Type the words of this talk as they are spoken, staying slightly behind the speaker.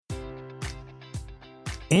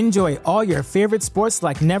Enjoy all your favorite sports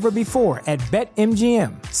like never before at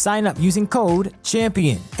BetMGM. Sign up using code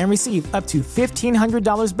CHAMPION and receive up to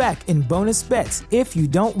 $1,500 back in bonus bets if you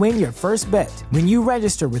don't win your first bet. When you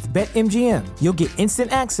register with BetMGM, you'll get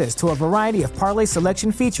instant access to a variety of parlay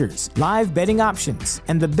selection features, live betting options,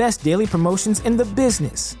 and the best daily promotions in the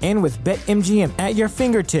business. And with BetMGM at your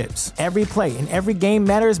fingertips, every play and every game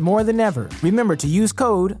matters more than ever. Remember to use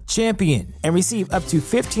code CHAMPION and receive up to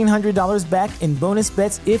 $1,500 back in bonus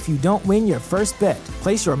bets if you don't win your first bet.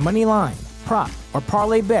 Place your money line, prop, or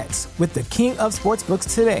parlay bets with the king of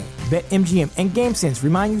sportsbooks today. BetMGM and GameSense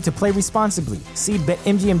remind you to play responsibly. See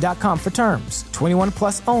BetMGM.com for terms. 21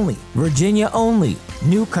 plus only. Virginia only.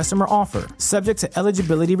 New customer offer. Subject to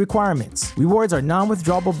eligibility requirements. Rewards are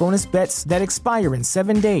non-withdrawable bonus bets that expire in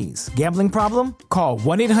 7 days. Gambling problem? Call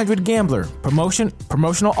 1-800-GAMBLER.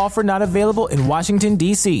 Promotional offer not available in Washington,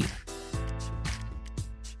 D.C.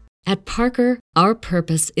 At Parker, our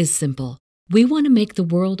purpose is simple. We want to make the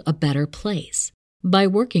world a better place by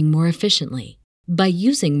working more efficiently, by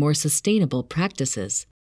using more sustainable practices,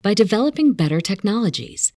 by developing better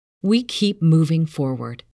technologies. We keep moving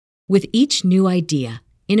forward. With each new idea,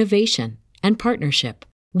 innovation, and partnership,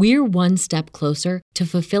 we're one step closer to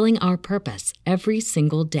fulfilling our purpose every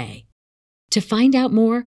single day. To find out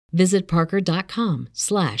more, visit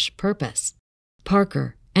parker.com/purpose.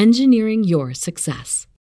 Parker, engineering your success.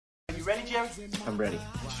 You ready, Jerry? I'm ready.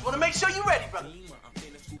 Just want to make sure you're ready, brother.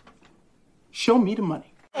 Show me the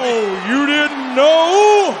money. Oh, you didn't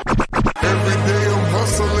know? Every day I'm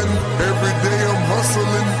hustling. Every day I'm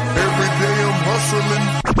hustling. Every day I'm hustling.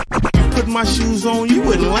 Put my shoes on, you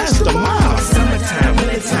wouldn't last a mile. Summertime,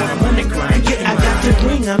 wintertime, on the grind. Yeah, I got the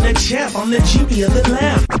ring, I'm the champ, I'm the genie of the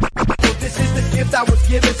lamp. This is the gift I was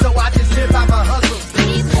given, so I just live by my hustle.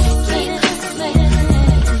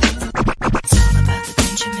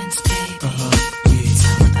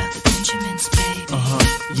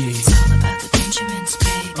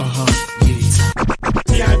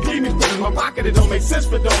 My pocket, it don't make sense,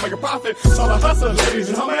 but don't make a profit. So I hustle, ladies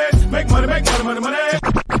and homies. Make money, money. Call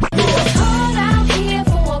out here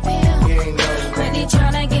for a pill. When he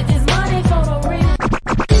tryna get this money for the real.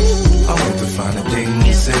 I want to find a thing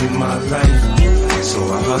to save my life.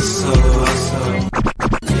 So I hustle.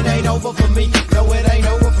 It ain't over for me. No, it ain't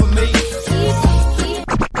over for me.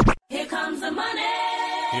 Here comes the money.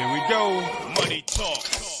 Here we go. Money talk.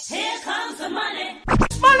 Here comes the money.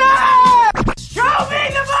 Money! Show me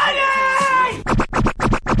the money!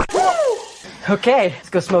 Okay, let's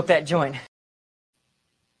go smoke that joint.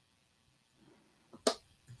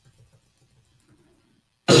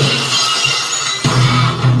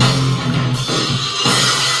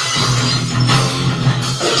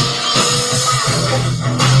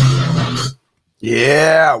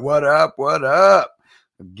 Yeah, what up?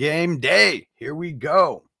 Game day. Here we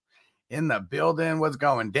go. In the building. What's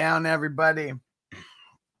going down, everybody?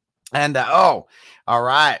 And, all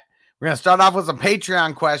right. We're going to start off with some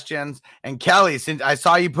Patreon questions. And Kelly, since I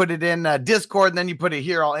saw you put it in Discord and then you put it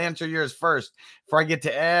here, I'll answer yours first before I get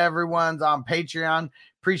to everyone's on Patreon.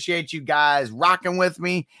 Appreciate you guys rocking with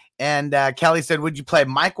me. And Kelly said, would you play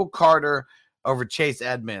Michael Carter over Chase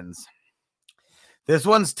Edmonds? This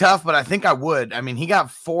one's tough, but I think I would. I mean, he got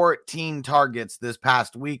 14 targets this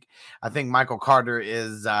past week. I think Michael Carter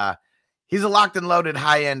is he's a locked and loaded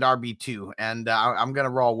high-end RB2, and I'm going to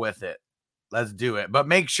roll with it. Let's do it. But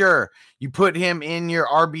make sure you put him in your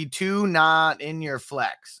RB2, not in your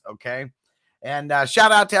flex, okay? And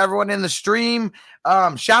shout out to everyone in the stream.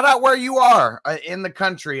 Shout out where you are in the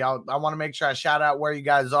country. I want to make sure I shout out where you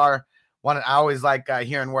guys are. I always like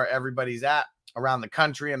hearing where everybody's at around the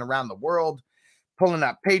country and around the world. Pulling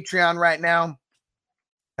up Patreon right now.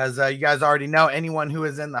 As you guys already know, anyone who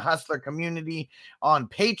is in the Hustler community on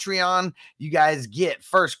Patreon, you guys get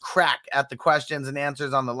first crack at the questions and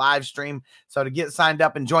answers on the live stream. So to get signed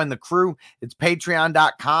up and join the crew, it's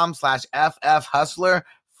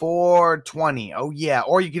patreon.com/FFHustler420. Oh, yeah.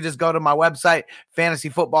 Or you can just go to my website,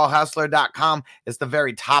 fantasyfootballhustler.com. It's the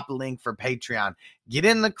very top link for Patreon. Get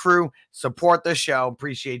in the crew, support the show.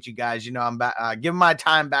 Appreciate you guys. You know, I'm giving my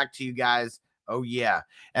time back to you guys. Oh, yeah.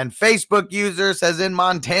 And Facebook user says in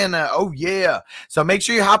Montana. Oh, yeah. So make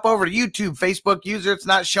sure you hop over to YouTube. Facebook user, it's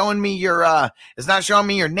not showing me your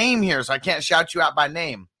name here, so I can't shout you out by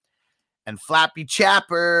name. And Flappy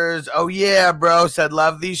Chappers. Oh, yeah, bro. Said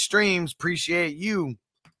love these streams. Appreciate you.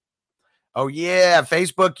 Oh, yeah.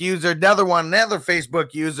 Facebook user. Another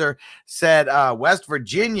Facebook user said West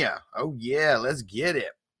Virginia. Oh, yeah. Let's get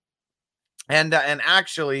it. And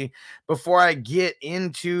actually, before I get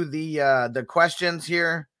into the questions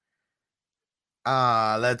here,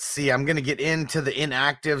 let's see. I'm going to get into the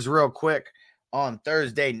inactives real quick. on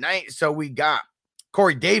Thursday night. So we got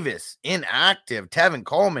Corey Davis, inactive. Tevin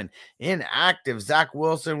Coleman, inactive. Zach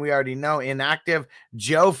Wilson, we already know, inactive.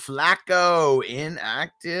 Joe Flacco,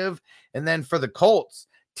 inactive. And then for the Colts,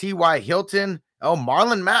 T.Y. Hilton. Oh,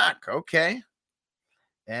 Marlon Mack. Okay.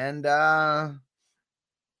 And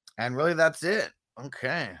really that's it.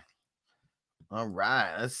 Okay. All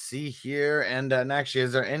right. Let's see here. And actually,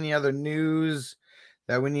 is there any other news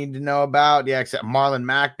that we need to know about? Yeah, except Marlon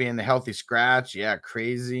Mack being the healthy scratch. Yeah,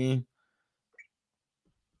 crazy.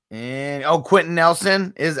 And Quentin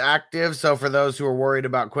Nelson is active. So for those who are worried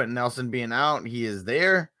about Quentin Nelson being out, he is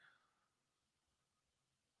there.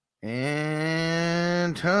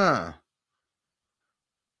 And all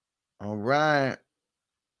right.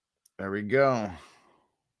 There we go.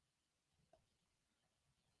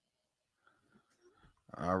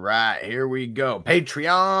 All right, here we go.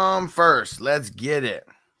 Patreon first. Let's get it.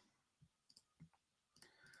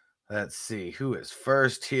 Let's see who is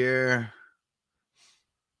first here.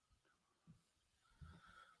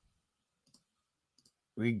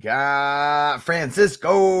 We got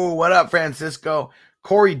Francisco. What up, Francisco?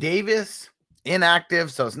 Corey Davis,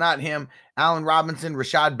 inactive, so it's not him. Allen Robinson,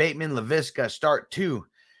 Rashad Bateman, Laviska, start 2.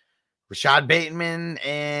 Rashad Bateman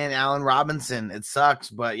and Allen Robinson. It sucks,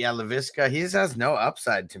 but yeah, Laviska, he just has no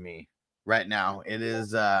upside to me right now. It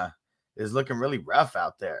is looking really rough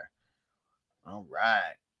out there. All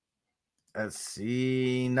right. Let's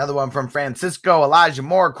see. Another one from Francisco. Elijah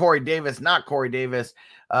Moore, Corey Davis, not Corey Davis.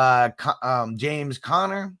 James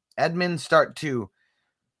Conner, Edmonds, start 2.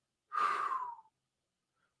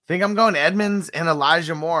 Think I'm going Edmonds and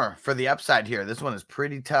Elijah Moore for the upside here. This one is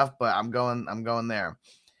pretty tough, but I'm going there.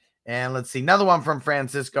 And let's see, another one from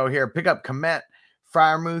Francisco here. Pick up Komet,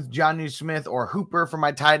 Freiermuth, Jonnu Smith, or Hooper for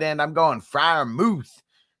my tight end. I'm going Freiermuth.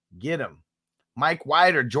 Get him. Mike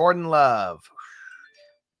White or Jordan Love.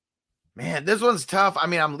 Man, this one's tough. I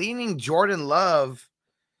mean, I'm leaning Jordan Love.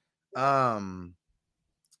 But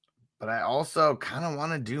I also kind of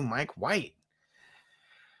want to do Mike White.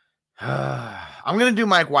 I'm going to do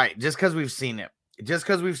Mike White just because we've seen it. Just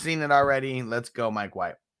because we've seen it already. Let's go Mike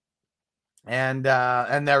White. And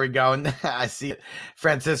there we go. And I see it.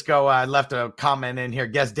 Francisco left a comment in here.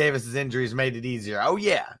 Guess Davis's injuries made it easier. Oh,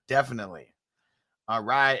 yeah, definitely. All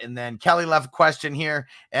right. And then Kelly left a question here.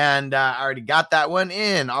 And I already got that one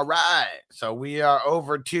in. All right. So we are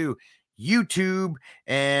over to YouTube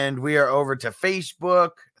and we are over to Facebook.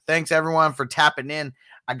 Thanks, everyone, for tapping in.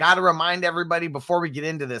 I got to remind everybody before we get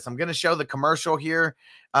into this, I'm going to show the commercial here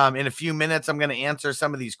in a few minutes. I'm going to answer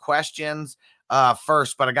some of these questions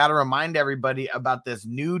first, but I got to remind everybody about this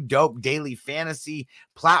new dope daily fantasy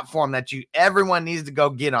platform that everyone needs to go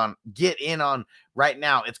get in on right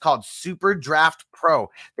now. It's called Super Draft Pro.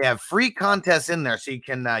 They have free contests in there, so you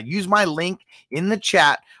can use my link in the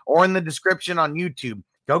chat or in the description on YouTube.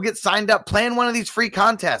 Go get signed up, playing one of these free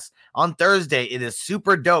contests on Thursday. It is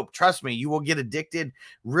super dope. Trust me, you will get addicted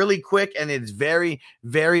really quick, and it's very,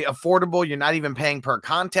 very affordable. You're not even paying per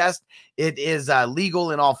contest. It is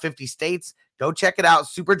legal in all 50 states. Go check it out,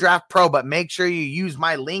 Super Draft Pro, but make sure you use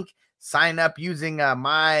my link. Sign up using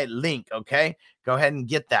my link, okay? Go ahead and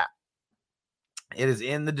get that. It is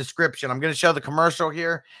in the description. I'm going to show the commercial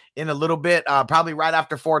here in a little bit, probably right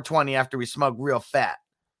after 420, after we smoke real fat.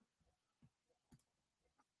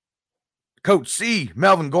 Coach C,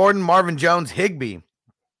 Melvin Gordon, Marvin Jones, Higbee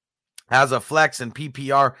has a flex in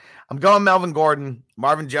PPR. I'm going Melvin Gordon.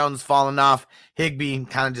 Marvin Jones falling off. Higbee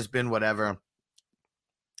kind of just been whatever.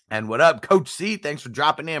 And what up, Coach C? Thanks for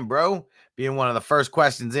dropping in, bro. Being one of the first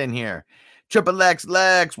questions in here. Triple X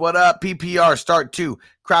Lex, what up? PPR, start 2.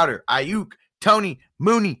 Crowder, Ayuk, Tony,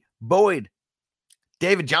 Mooney, Boyd,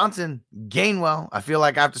 David Johnson, Gainwell. I feel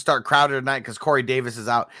like I have to start Crowder tonight because Corey Davis is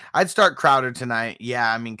out. I'd start Crowder tonight.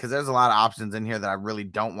 Yeah, I mean, because there's a lot of options in here that I really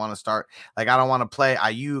don't want to start. Like, I don't want to play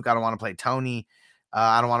Ayuk. I don't want to play Tony.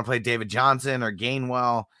 I don't want to play David Johnson or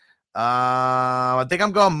Gainwell. I think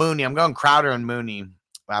I'm going Mooney. I'm going Crowder and Mooney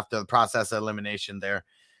after the process of elimination there.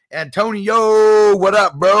 Antonio, what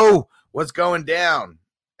up, bro? What's going down?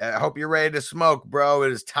 I hope you're ready to smoke, bro.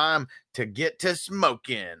 It is time to get to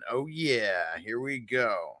smoking. Oh, yeah. Here we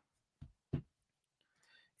go.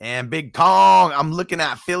 And Big Kong, I'm looking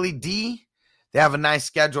at Philly D. They have a nice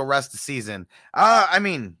schedule rest of the season. I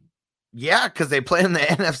mean, yeah, because they play in the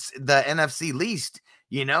NFC least,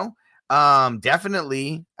 you know?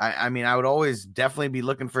 Definitely. I mean, I would always definitely be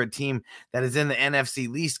looking for a team that is in the NFC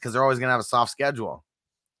least because they're always going to have a soft schedule.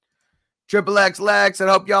 Triple X Lex, I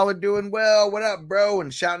hope y'all are doing well. What up, bro?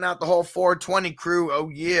 And shouting out the whole 420 crew. Oh,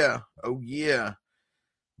 yeah. Oh, yeah.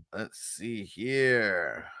 Let's see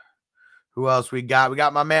here. Who else we got? We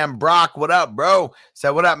got my man Brock. What up, bro?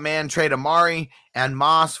 Said, what up, man? Trade Amari and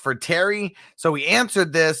Moss for Terry. So we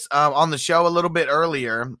answered this on the show a little bit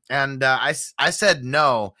earlier, and I said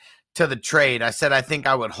no to the trade. I said I think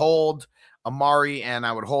I would hold Amari and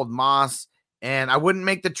I would hold Moss, and I wouldn't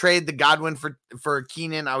make the trade the Godwin for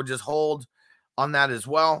Keenan. I would just hold on that as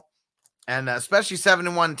well. And especially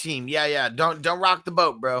 7-1 team. Yeah. Don't rock the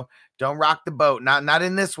boat, bro. Don't rock the boat. Not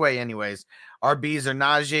in this way, anyways. RBs are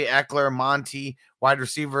Najee, Eckler, Monty. Wide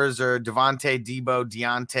receivers are Devontae, Debo,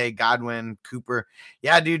 Deontay, Godwin, Cooper.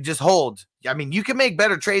 Yeah, dude, just hold. I mean, you can make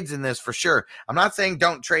better trades in this for sure. I'm not saying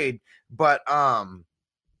don't trade, but don't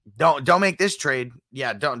make this trade.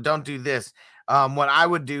 Yeah, don't do this. What I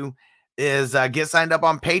would do is get signed up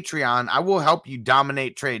on Patreon. I will help you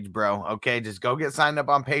dominate trades, bro. Okay, just go get signed up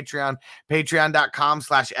on Patreon.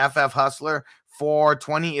 Patreon.com/FFHustler.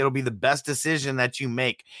 420. It'll be the best decision that you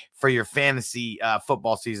make for your fantasy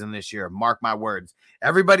football season this year. Mark my words.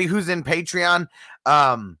 Everybody who's in Patreon,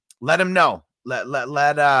 let him know.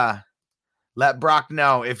 Let Brock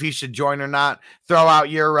know if he should join or not. Throw out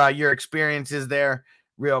your experiences there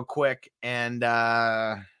real quick. And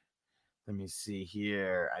let me see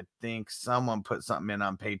here. I think someone put something in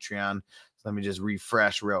on Patreon. So let me just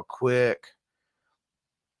refresh real quick.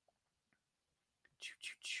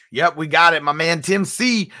 Yep, we got it. My man Tim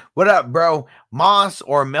C. What up, bro? Moss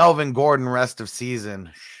or Melvin Gordon rest of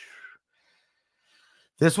season?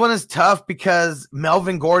 This one is tough because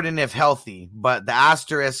Melvin Gordon, if healthy, but the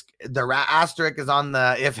asterisk is on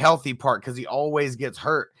the if healthy part because he always gets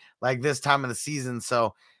hurt like this time of the season.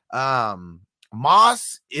 So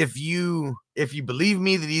Moss, if you believe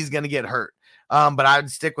me that he's going to get hurt, but I'd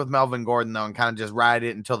stick with Melvin Gordon though and kind of just ride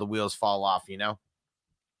it until the wheels fall off, you know?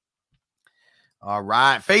 All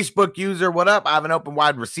right. Facebook user, what up? I have an open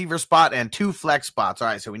wide receiver spot and 2 flex spots. All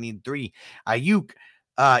right. So we need 3. Ayuk,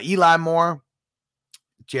 Eli Moore,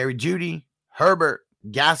 Jerry Jeudy, Herbert,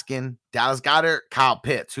 Gaskin, Dallas Goedert, Kyle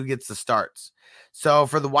Pitts. Who gets the starts? So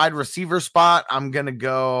for the wide receiver spot, I'm going to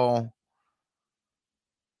go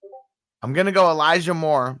Elijah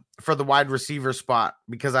Moore for the wide receiver spot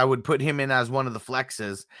because I would put him in as one of the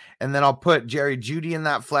flexes. And then I'll put Jerry Jeudy in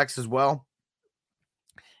that flex as well.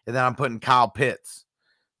 And then I'm putting Kyle Pitts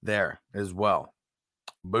there as well.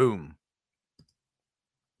 Boom.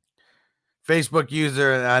 Facebook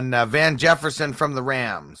user and Van Jefferson from the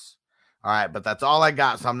Rams. All right, but that's all I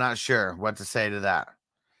got, so I'm not sure what to say to that.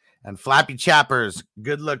 And Flappy Chappers,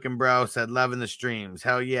 good looking, bro, said loving the streams.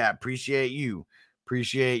 Hell yeah, appreciate you.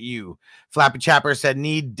 Appreciate you. Flappy Chapper said,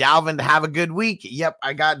 need Dalvin to have a good week. Yep,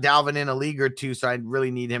 I got Dalvin in a league or two, so I really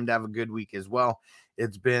need him to have a good week as well.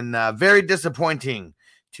 It's been very disappointing,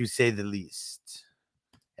 to say the least.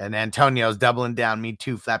 And Antonio's doubling down. Me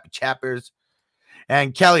too, Flappy Chappers.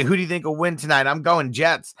 And Kelly, who do you think will win tonight? I'm going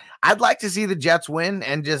Jets. I'd like to see the Jets win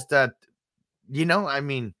and just, I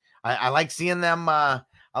like seeing them. I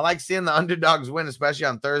like seeing the underdogs win, especially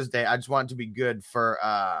on Thursday. I just want it to be good for,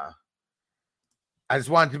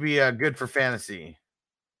 good for fantasy.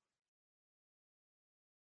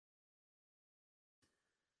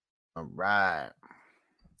 All right.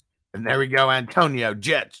 And there we go, Antonio.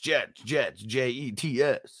 Jets, Jets, Jets.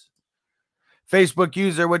 Facebook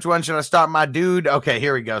user, which one should I start, my dude? Okay,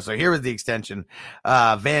 here we go. So here was the extension.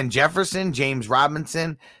 Van Jefferson, James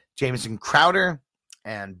Robinson, Jameson Crowder,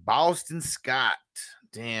 and Boston Scott.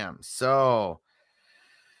 Damn. So,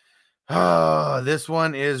 this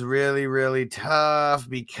one is really, really tough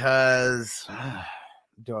because,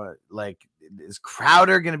 is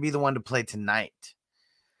Crowder going to be the one to play tonight?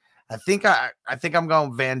 I think I'm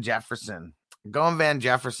going Van Jefferson. I'm going Van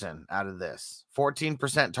Jefferson out of this.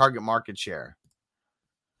 14% target market share.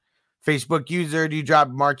 Facebook user, do you drop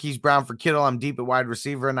Marquise Brown for Kittle? I'm deep at wide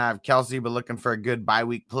receiver and I have Kelsey, but looking for a good bye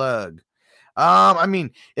week plug.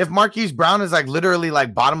 If Marquise Brown is literally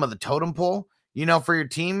bottom of the totem pole, for your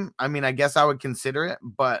team, I guess I would consider it,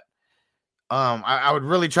 but I would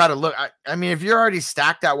really try to look. If you're already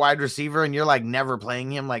stacked at wide receiver and you're never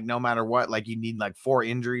playing him, no matter what, you need 4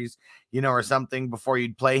 injuries, or something before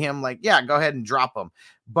you'd play him, go ahead and drop him.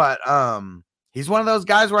 But he's one of those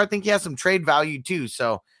guys where I think he has some trade value too.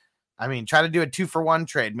 So, try to do a 2-for-1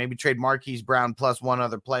 trade. Maybe trade Marquise Brown plus one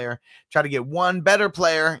other player. Try to get one better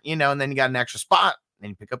player, and then you got an extra spot. Then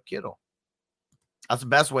you pick up Kittle. That's the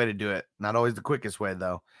best way to do it. Not always the quickest way,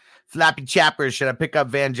 though. Flappy Chappers, should I pick up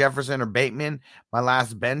Van Jefferson or Bateman? My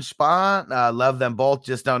last bench spot. Love them both.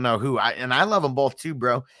 Just don't know who. I love them both too,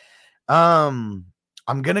 bro. I'm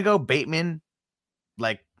going to go Bateman.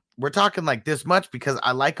 We're talking this much because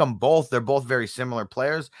I like them both. They're both very similar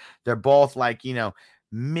players. They're both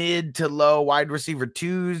mid to low wide receiver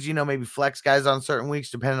 2s, maybe flex guys on certain weeks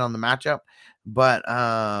depending on the matchup. But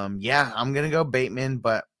yeah, I'm gonna go Bateman,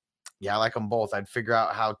 but yeah, I like them both. I'd figure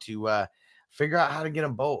out how to get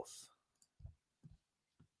them both.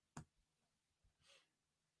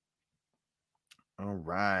 All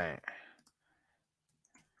right.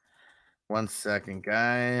 1 second,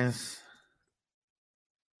 guys.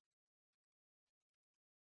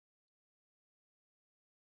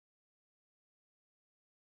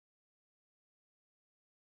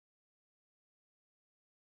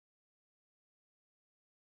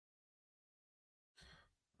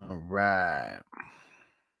 All right.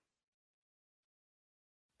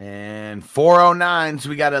 And 4:09, so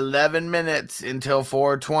we got 11 minutes until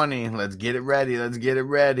 4:20. Let's get it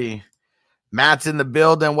ready. Matt's in the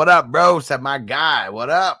building. What up, bro? Said my guy. What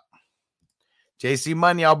up? JC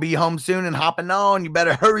Money, I'll be home soon and hopping on. You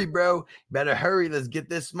better hurry, bro. You better hurry. Let's get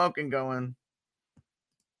this smoking going.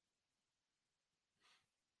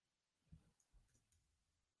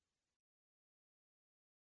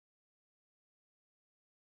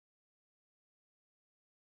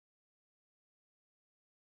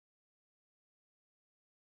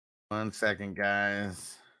 One second,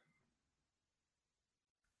 guys.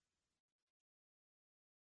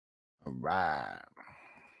 All right.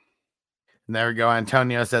 And there we go.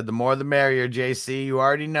 Antonio said, the more the merrier, JC. You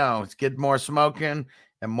already know. Let's get more smoking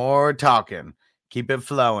and more talking. Keep it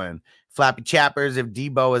flowing. Flappy Chappers, if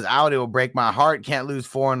Debo is out, it will break my heart. Can't lose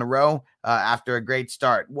 4 in a row after a great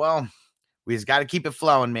start. Well, we just got to keep it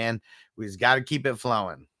flowing, man. We just got to keep it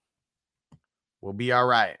flowing. We'll be all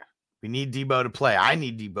right. We need Debo to play. I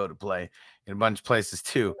need Debo to play in a bunch of places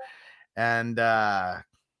too. And Matt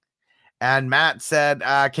said,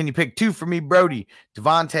 can you pick 2 for me, Brody?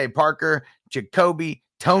 Devontae Parker, Jacoby,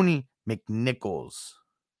 Tony McNichols.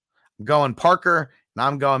 I'm going Parker, and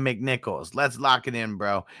I'm going McNichols. Let's lock it in,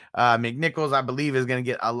 bro. McNichols, I believe, is going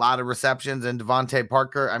to get a lot of receptions. And Devontae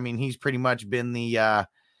Parker, I mean, he's pretty much been the,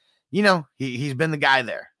 he's been the guy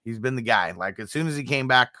there. He's been the guy. Like, as soon as he came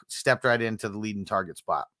back, stepped right into the leading target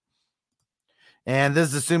spot. And this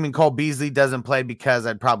is assuming Cole Beasley doesn't play, because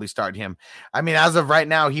I'd probably start him. I mean, as of right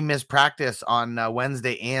now, he missed practice on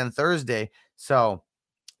Wednesday and Thursday. So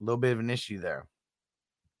a little bit of an issue there.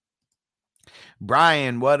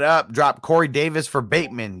 Brian, what up? Drop Corey Davis for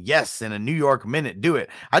Bateman. Yes, in a New York minute. Do it.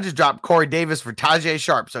 I just dropped Corey Davis for Tajay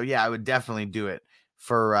Sharp. So yeah, I would definitely do it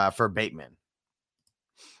for Bateman.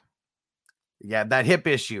 Yeah, that hip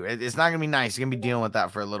issue. It's not going to be nice. You're going to be dealing with that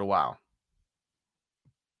for a little while.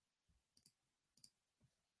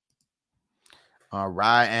 All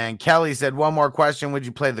right. And Kelly said, one more question. Would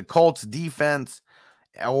you play the Colts defense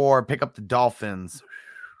or pick up the Dolphins?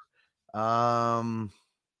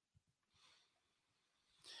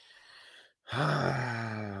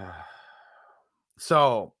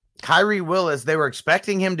 So Kyrie Willis, they were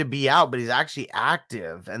expecting him to be out, but he's actually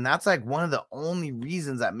active. And that's like one of the only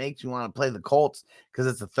reasons that makes you want to play the Colts, because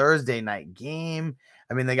it's a Thursday night game.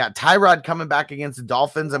 I mean, they got Tyrod coming back against the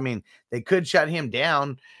Dolphins. I mean, they could shut him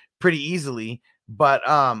down pretty easily. But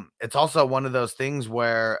it's also one of those things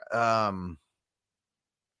where, like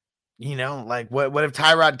what if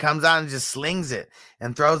Tyrod comes out and just slings it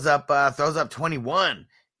and throws up 21,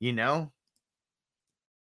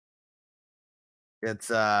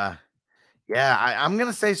 It's I'm going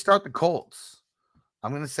to say start the Colts.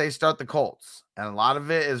 And a lot of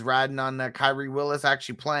it is riding on Kyrie Willis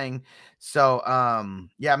actually playing. So,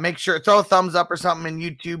 make sure throw a thumbs up or something in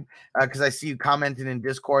YouTube, because I see you commenting in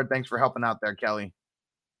Discord. Thanks for helping out there, Kelly.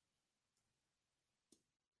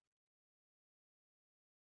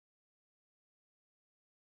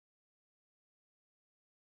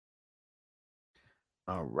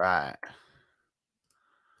 All right.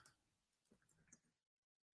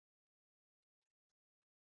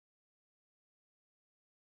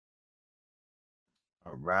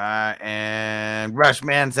 All right. And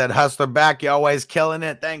Rushman said, Hustler back. You always killing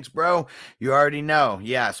it. Thanks, bro. You already know.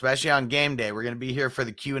 Yeah, especially on game day. We're going to be here for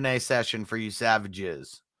the Q&A session for you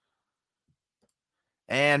savages.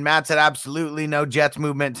 And Matt said, absolutely no Jets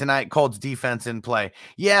movement tonight. Colts defense in play.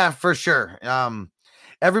 Yeah, for sure.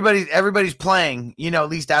 Everybody's playing, at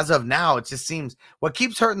least as of now. It just seems what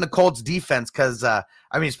keeps hurting the Colts defense, because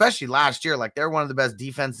especially last year, like they're one of the best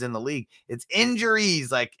defenses in the league. It's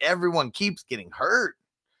injuries. Like everyone keeps getting hurt.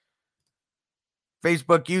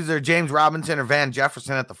 Facebook user James Robinson or Van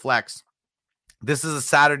Jefferson at the flex. This is a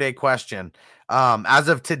Saturday question. As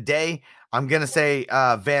of today, I'm gonna say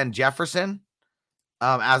Van Jefferson.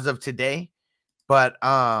 As of today, but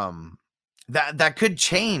that could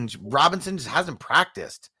change. Robinson just hasn't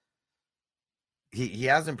practiced. He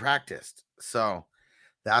hasn't practiced. So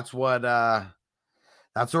that's what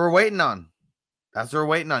That's what we're waiting on. That's what we're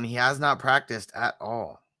waiting on. He has not practiced at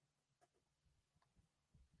all.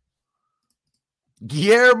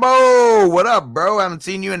 Guillermo, what up, bro? I haven't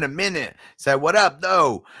seen you in a minute. Said, what up,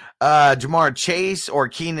 though? Jamar Chase or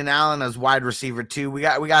Keenan Allen as wide receiver 2. We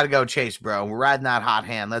got to go Chase, bro. We're riding that hot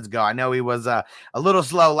hand. Let's go. I know he was a little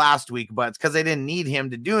slow last week, but it's because they didn't need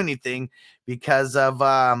him to do anything because of,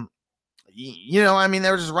 they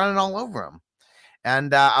were just running all over him.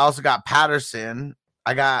 And I also got Patterson.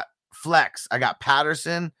 I got flex. I got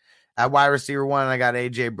Patterson at wide receiver 1, and I got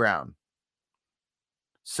A.J. Brown.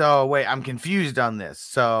 So, wait, I'm confused on this.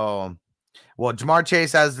 So, Jamar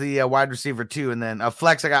Chase has the wide receiver 2, and then a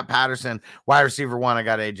flex, I got Patterson. Wide receiver 1, I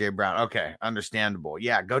got A.J. Brown. Okay, understandable.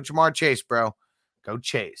 Yeah, go Jamar Chase, bro. Go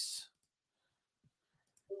Chase.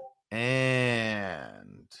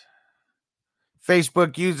 And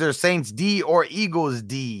Facebook user Saints D or Eagles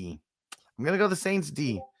D. I'm going to go the Saints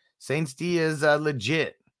D. Saints D is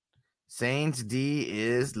legit. Saints D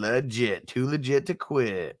is legit. Too legit to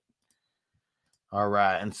quit. All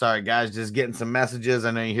right. And sorry, guys, just getting some messages.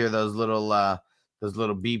 I know you hear those little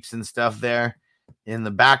beeps and stuff there in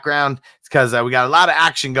the background. It's because we got a lot of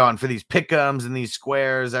action going for these pick'ems and these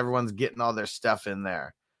squares. Everyone's getting all their stuff in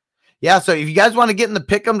there. Yeah, so if you guys want to get in the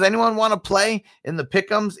pick'ems, anyone want to play in the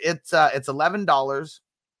pick'ems, it's $11.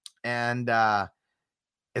 And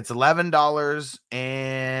it's $11.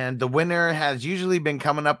 And the winner has usually been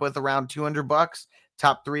coming up with around $200.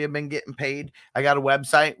 Top 3 have been getting paid. I got a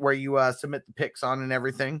website where you submit the picks on and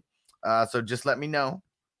everything. So just let me know.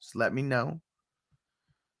 Just let me know.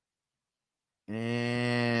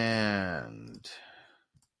 And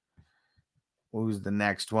who's the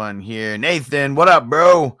next one here? Nathan, what up,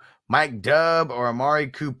 bro? Mike Dubb or Amari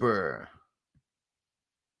Cooper?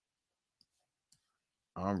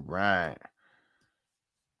 All right.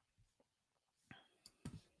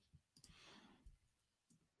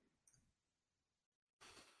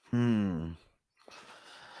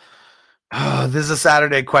 Oh, this is a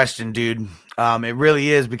Saturday question, dude. It really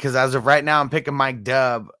is, because as of right now, I'm picking Mike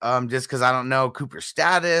Dubb. Just because I don't know Cooper's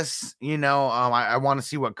status. I want to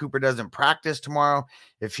see what Cooper does in practice tomorrow.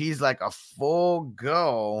 If he's like a full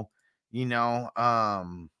go, if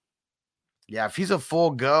he's a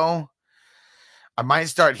full go, I might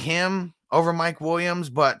start him over Mike Williams,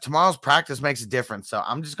 but tomorrow's practice makes a difference. So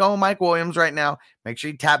I'm just going Mike Williams right now. Make sure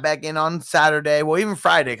you tap back in on Saturday. Well, even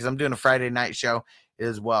Friday, because I'm doing a Friday night show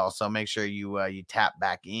as well. So make sure you tap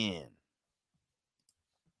back in.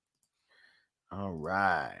 All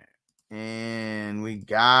right. And we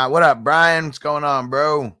got, what up, Brian? What's going on,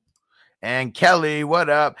 bro? And Kelly, what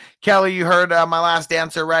up? Kelly, you heard my last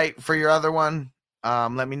answer right for your other one?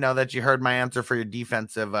 Let me know that you heard my answer for your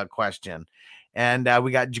defensive question. And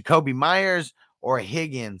we got Jacoby Myers or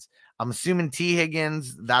Higgins. I'm assuming T.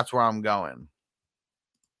 Higgins. That's where I'm going.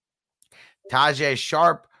 Tajay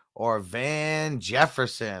Sharp or Van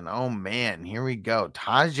Jefferson. Oh, man. Here we go.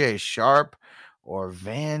 Tajay Sharp or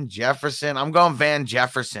Van Jefferson. I'm going Van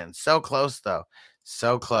Jefferson. So close, though.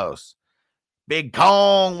 So close. Big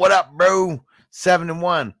Kong. What up, bro?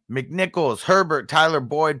 7-1. McNichols, Herbert, Tyler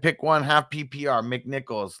Boyd. Pick one, half PPR.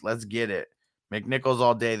 McNichols. Let's get it. McNichols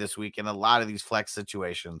all day this week in a lot of these flex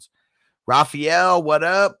situations. Raphael, what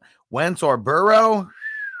up? Wentz or Burrow?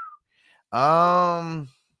 I'm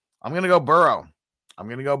going to go Burrow.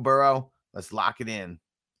 Let's lock it in.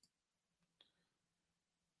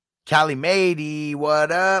 Callie Mady,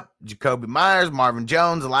 what up? Jacoby Myers, Marvin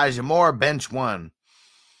Jones, Elijah Moore, bench one.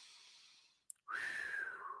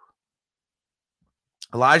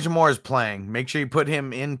 Elijah Moore is playing. Make sure you put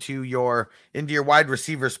him into your wide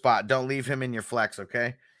receiver spot. Don't leave him in your flex,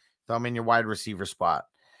 okay? Throw him in your wide receiver spot.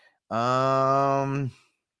 Now,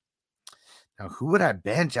 who would I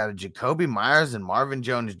bench out of Jacoby Myers and Marvin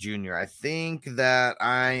Jones Jr.? I think that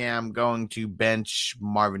I am going to bench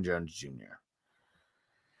Marvin Jones Jr.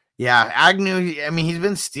 Yeah, Agnew, he's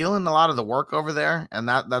been stealing a lot of the work over there, and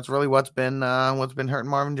that's really what's been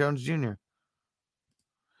hurting Marvin Jones Jr.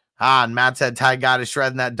 And Matt said Ty God is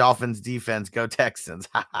shredding that Dolphins defense. Go Texans.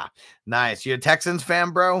 Nice. You a Texans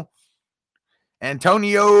fan, bro?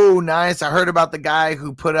 Antonio, nice. I heard about the guy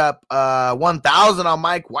who put up 1,000 on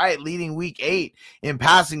Mike White leading week 8 in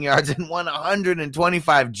passing yards and won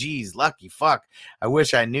 125 G's. Lucky fuck. I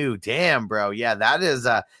wish I knew. Damn, bro. Yeah,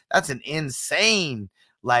 that's an insane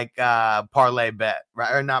parlay bet,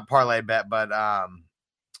 right? Or not parlay bet, but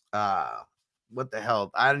what the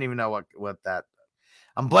hell? I don't even know what that.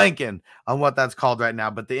 I'm blanking on what that's called right now,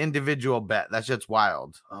 but the individual bet, that's just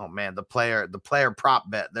wild. Oh man, the player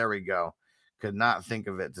prop bet. There we go. Could not think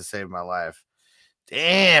of it to save my life.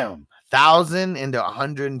 Damn, 1,000 into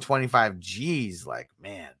 125 G's.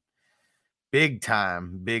 Man, Big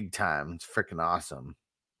time. It's freaking awesome.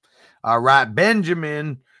 All right,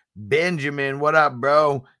 Benjamin, what up,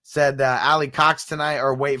 bro? Said Ali Cox tonight,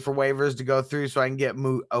 or wait for waivers to go through so I can get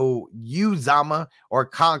Uzama or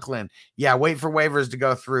Conklin. Yeah, wait for waivers to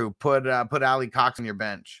go through. Put Ali Cox on your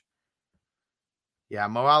bench. Yeah,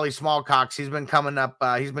 Mo Ali Smallcox. He's been coming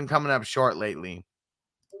up. Short lately.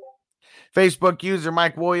 Facebook user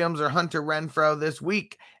Mike Williams or Hunter Renfrow this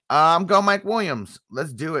week. I'm going Mike Williams.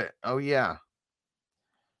 Let's do it. Oh yeah.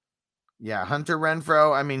 Yeah, Hunter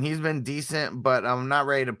Renfrow, I mean, he's been decent, but I'm not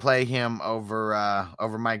ready to play him over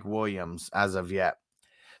Mike Williams as of yet.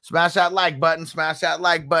 Smash that like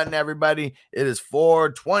button, everybody. It is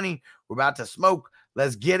 4:20. We're about to smoke.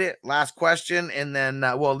 Let's get it. Last question, and then,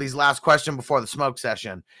 these last question before the smoke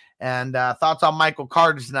session. And thoughts on Michael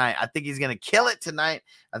Carter tonight. I think he's going to kill it tonight.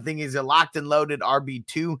 I think he's a locked and loaded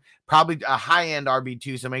RB2, probably a high-end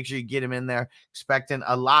RB2, so make sure you get him in there. Expecting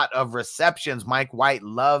a lot of receptions. Mike White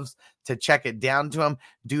loves to check it down to him.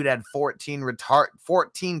 Dude had 14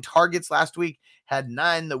 targets last week, had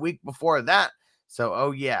 9 the week before that. So,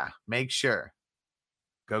 oh yeah, make sure.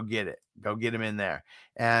 Go get it. Go get him in there.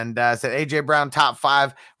 And said AJ Brown top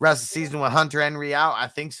 5 rest of the season with Hunter Henry out. I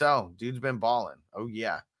think so. Dude's been balling. Oh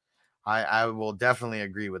yeah. I will definitely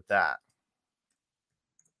agree with that.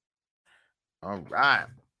 All right.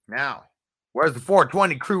 Now, where's the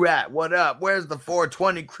 420 crew at? What up? Where's the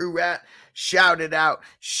 420 crew at? Shout it out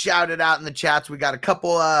in the chats. We got a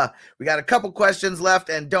couple questions left,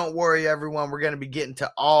 and don't worry, everyone. We're going to be getting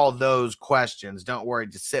to all those questions. Don't worry.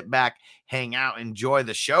 Just sit back, hang out, enjoy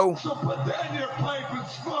the show. So put that in your pipe and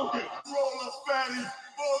smoke it. Roll us fatty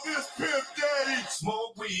for this pimp daddy.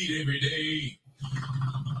 Smoke weed every day.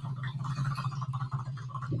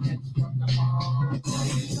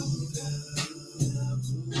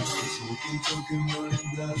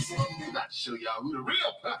 I'm about to show y'all who the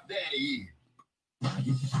real Puff Daddy is.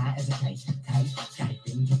 You high as a kite,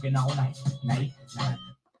 been drinking all night.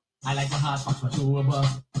 I like my hot spots, my tour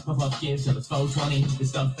bus. Puff gives till it's 420. This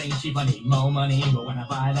stuff ain't cheap, I need more money. But when I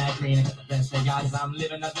buy that green, I got the best they got. 'Cause I'm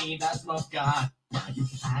living a dream that smoke got. Now you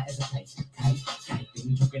high as a kite,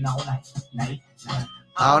 been drinking all night.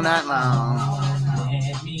 All night long.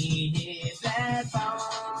 Let me hear that song.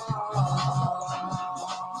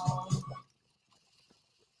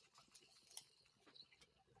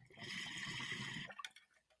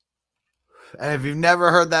 And if you've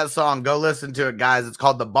never heard that song, go listen to it, guys. It's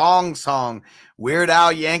called The Bong Song. Weird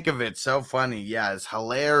Al Yankovic. So funny. Yeah, it's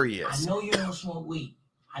hilarious. I know you don't smoke weed.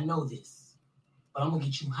 I know this. But I'm going to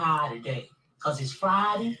get you high today. Because it's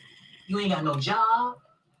Friday, you ain't got no job,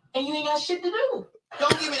 and you ain't got shit to do.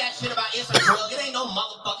 Don't give me that shit about it's a drug. It ain't no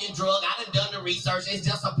motherfucking drug. I done the research. It's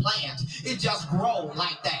just a plant. It just grows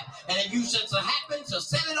like that. And if you should happen to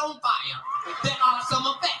set it on fire, there are some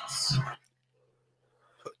effects.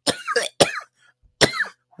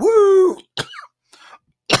 Woo!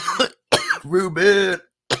 Ruben,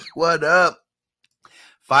 what up?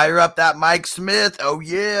 Fire up that Mike Smith. Oh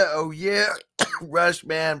yeah. Rush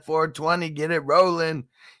man 420, get it rolling.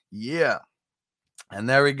 Yeah. And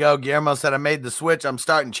there we go. Guillermo said I made the switch. I'm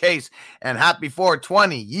starting Chase, and happy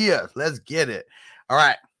 420. Yeah, let's get it. All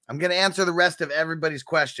right. I'm going to answer the rest of everybody's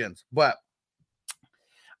questions, but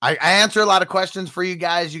I answer a lot of questions for you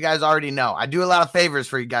guys. You guys already know. I do a lot of favors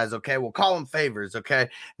for you guys, okay? We'll call them favors, okay?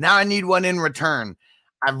 Now I need one in return.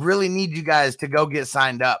 I really need you guys to go get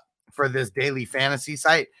signed up for this daily fantasy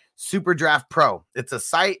site, Super Draft Pro. It's a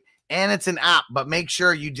site and it's an app, but make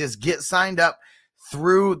sure you just get signed up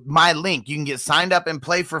through my link. You can get signed up and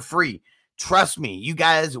play for free. Trust me, you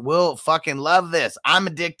guys will fucking love this. I'm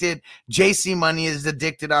addicted. JC Money is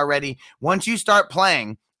addicted already. Once you start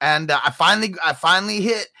playing, and I finally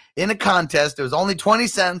hit in a contest. It was only 20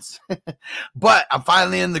 cents, but I'm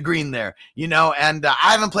finally in the green there, you know, and I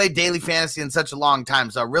haven't played daily fantasy in such a long time.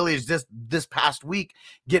 So really it's just this past week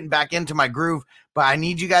getting back into my groove, but I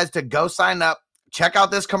need you guys to go sign up. Check out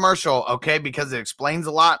this commercial, okay, because it explains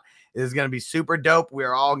a lot. It is going to be super dope. We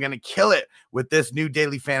are all going to kill it with this new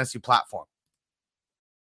daily fantasy platform.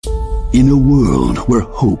 In a world where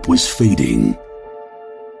hope was fading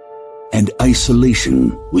and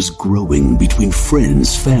isolation was growing between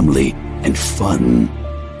friends, family, and fun,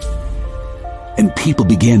 and people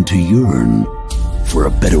began to yearn for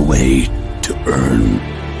a better way to earn.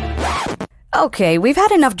 Okay, we've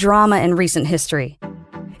had enough drama in recent history.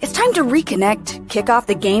 It's time to reconnect, kick off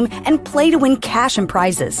the game, and play to win cash and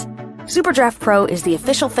prizes. Super Draft Pro is the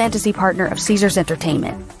official fantasy partner of Caesars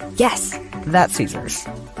Entertainment. Yes, that's Caesars.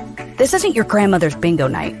 This isn't your grandmother's bingo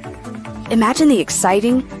night. Imagine the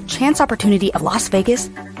exciting chance opportunity of Las Vegas,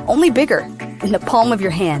 only bigger, in the palm of your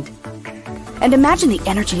hand. And imagine the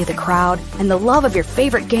energy of the crowd and the love of your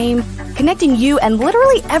favorite game, connecting you and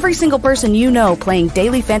literally every single person you know playing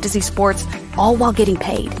daily fantasy sports, all while getting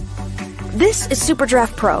paid. This is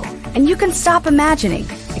SuperDraft Pro, and you can stop imagining.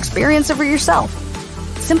 Experience it for yourself.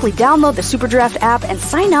 Simply download the SuperDraft app and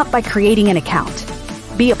sign up by creating an account.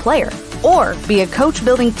 Be a player, or be a coach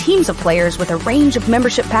building teams of players with a range of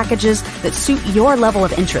membership packages that suit your level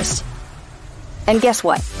of interest. And guess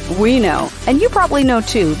what? We know, and you probably know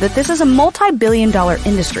too, that this is a multi-billion-dollar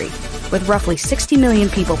industry with roughly 60 million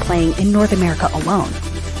people playing in North America alone.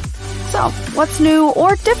 So, what's new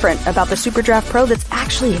or different about the SuperDraft Pro that's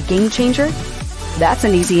actually a game changer? That's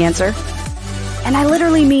an easy answer. And I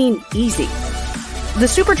literally mean easy. The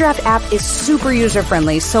SuperDraft app is super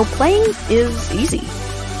user-friendly, so playing is easy.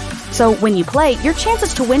 So when you play, your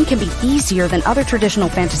chances to win can be easier than other traditional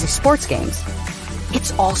fantasy sports games.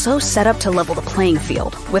 It's also set up to level the playing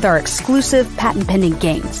field with our exclusive patent-pending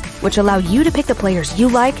games, which allow you to pick the players you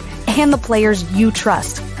like and the players you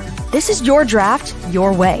trust. This is your draft,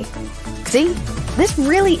 your way. See? This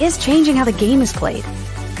really is changing how the game is played.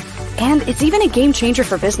 And it's even a game changer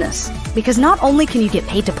for business, because not only can you get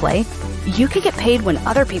paid to play, you can get paid when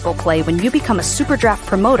other people play when you become a SuperDraft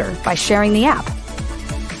promoter by sharing the app.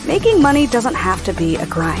 Making money doesn't have to be a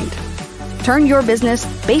grind. Turn your business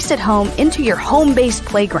based at home into your home-based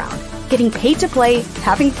playground, getting paid to play,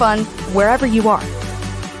 having fun, wherever you are.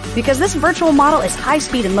 Because this virtual model is high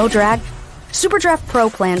speed and low drag, SuperDraft Pro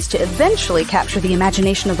plans to eventually capture the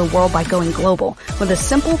imagination of the world by going global with a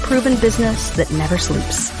simple, proven business that never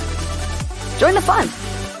sleeps. Join the fun.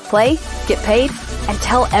 Play, get paid, and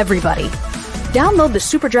tell everybody. Download the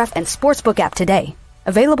SuperDraft and Sportsbook app today.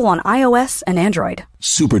 Available on iOS and Android.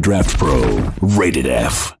 SuperDraft Pro. Rated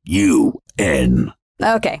F. UN.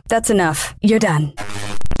 Okay, that's enough. You're done.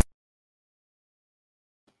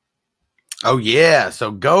 Oh, yeah. So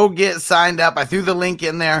go get signed up. I threw the link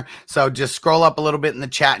in there. So just scroll up a little bit in the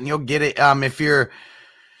chat and you'll get it. If you're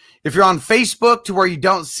on Facebook to where you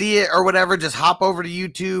don't see it or whatever, just hop over to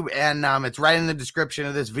YouTube and it's right in the description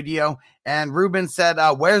of this video. And Ruben said,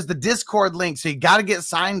 where's the Discord link? So you got to get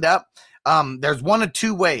signed up. There's one of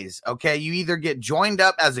two ways. Okay. You either get joined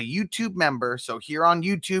up as a YouTube member. So here on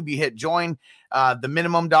YouTube, you hit join. The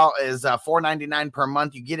minimum is $4.99 per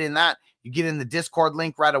month. You get in that. You get in the Discord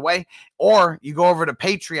link right away, or you go over to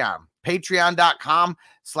Patreon,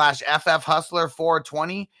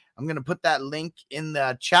 patreon.com/FFHustler420. I'm going to put that link in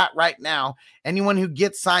the chat right now. Anyone who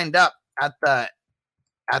gets signed up at the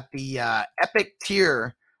Epic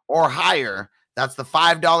tier or higher, that's the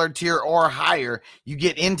 $5 tier or higher, you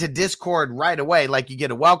get into Discord right away. Like you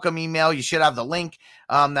get a welcome email. You should have the link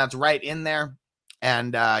that's right in there.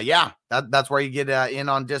 And yeah, that's where you get in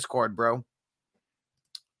on Discord, bro.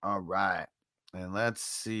 All right. And let's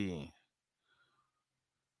see.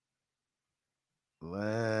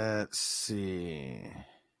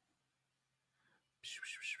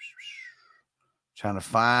 Trying to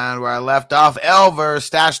find where I left off. Elver,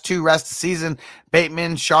 Stash 2, rest of season.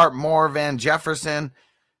 Bateman, Sharp, Moore, Van Jefferson.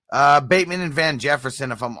 Bateman and Van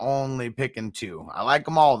Jefferson if I'm only picking two. I like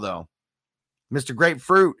them all, though. Mr.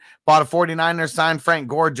 Grapefruit bought a 49er signed Frank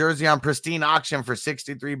Gore jersey on Pristine Auction for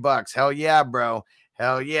 $63. Hell yeah, bro.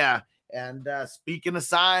 Hell yeah. And speaking of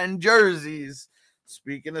signed jerseys,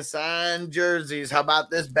 how about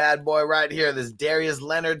this bad boy right here? This Darius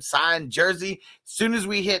Leonard signed jersey. As soon as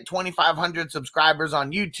we hit 2,500 subscribers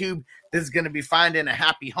on YouTube, this is going to be finding a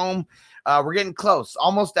happy home. We're getting close,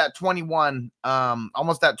 almost at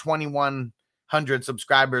 2,100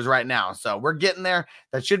 subscribers right now. So we're getting there.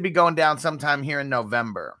 That should be going down sometime here in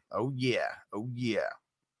November. Oh yeah.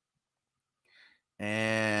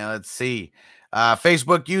 And let's see.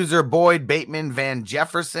 Facebook user Boyd Bateman Van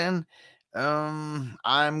Jefferson. I'm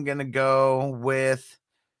gonna go with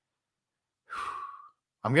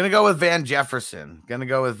Van Jefferson.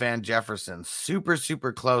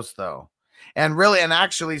 Super close though. And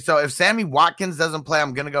actually, so if Sammy Watkins doesn't play,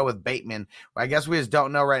 I'm gonna go with Bateman. I guess we just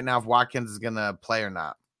don't know right now if Watkins is gonna play or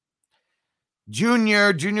not.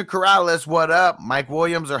 Junior Corrales, what up? Mike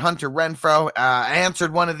Williams or Hunter Renfro? I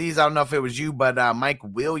answered one of these. I don't know if it was you, but Mike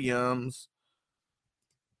Williams.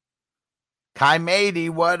 Kai Mady,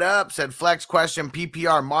 what up? Said flex question,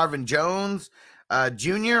 PPR Marvin Jones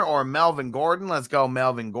Jr. or Melvin Gordon. Let's go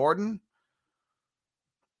Melvin Gordon.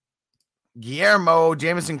 Guillermo,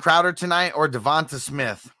 Jamison Crowder tonight or Devonta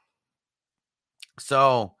Smith.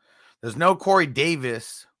 So there's no Corey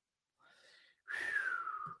Davis.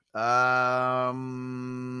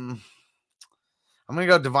 I'm going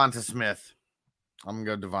to go Devonta Smith.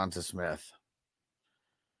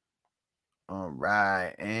 All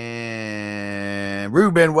right. And And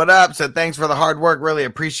Ruben, what up? Said thanks for the hard work. Really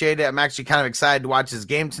appreciate it. I'm actually kind of excited to watch this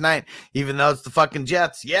game tonight, even though it's the fucking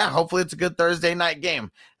Jets. Yeah, hopefully it's a good Thursday night game.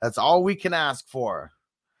 That's all we can ask for.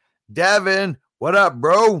 Devin, what up,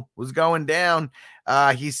 bro? What's going down?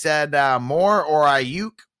 He said Moore or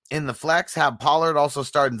Ayuk in the flex. Have Pollard also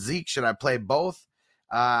starting Zeke. Should I play both?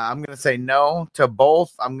 I'm going to say no to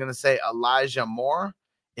both. I'm going to say Elijah Moore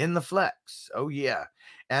in the flex. Oh, yeah.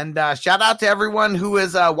 And shout out to everyone who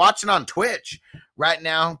is watching on Twitch right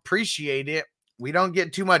now. Appreciate it. We don't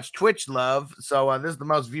get too much Twitch love, so this is the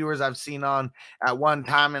most viewers I've seen on at one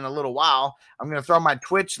time in a little while. I'm going to throw my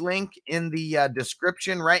Twitch link in the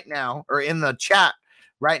description right now, or in the chat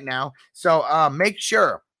right now. So make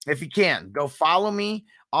sure, if you can, go follow me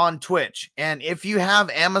on Twitch. And if you have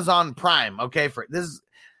Amazon Prime, okay, for this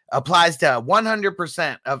applies to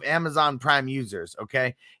 100% of Amazon Prime users,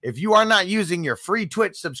 okay? If you are not using your free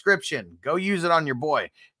Twitch subscription, go use it on your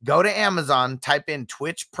boy. Go to Amazon, type in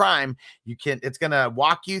Twitch Prime. It's going to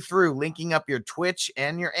walk you through linking up your Twitch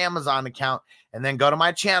and your Amazon account, and then go to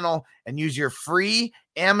my channel and use your free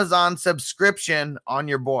Amazon subscription on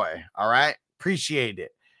your boy, all right? Appreciate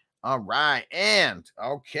it. All right, and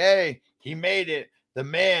okay, he made it. The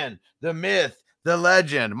man, the myth, the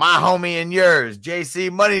legend, my homie and yours, JC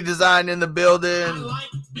Money Design in the building.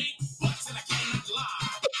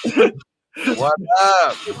 What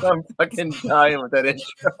up? I'm fucking dying with that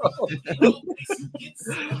intro.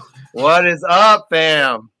 What is up,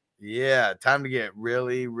 fam? Yeah, time to get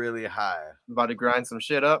really, really high. I'm about to grind some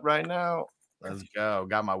shit up right now. Let's go.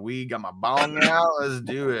 Got my weed, got my bong out. Let's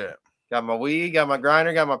do it. Got my weed, got my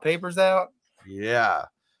grinder, got my papers out. Yeah.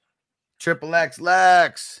 Triple X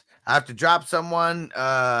Lex. I have to drop someone.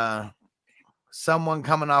 Someone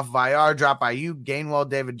coming off VIR. Drop Ayuk, Gainwell,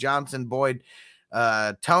 David Johnson, Boyd,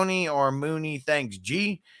 Tony, or Mooney. Thanks,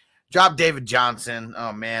 G. Drop David Johnson.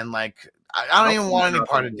 Oh man, like I don't even want any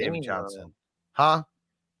part of David Johnson. Huh?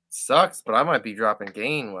 Sucks, but I might be dropping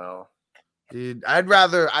Gainwell. Dude, I'd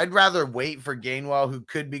rather wait for Gainwell, who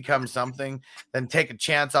could become something, than take a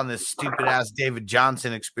chance on this stupid ass David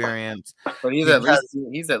Johnson experience. But he's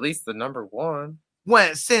at least the number one.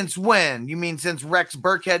 Since when? You mean since Rex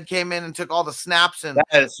Burkhead came in and took all the snaps? And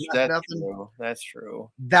that's true. That's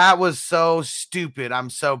true. That was so stupid.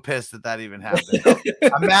 I'm so pissed that even happened.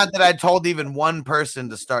 I'm mad that I told even one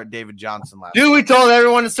person to start David Johnson last Dude, we told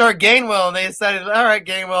everyone to start Gainwell, and they decided, all right,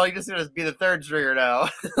 Gainwell, you just going to be the third stringer now.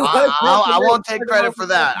 I won't take credit for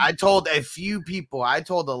that. I told a few people. I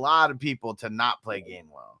told a lot of people to not play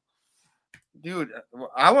Gainwell. Dude,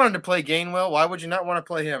 I wanted to play Gainwell. Why would you not want to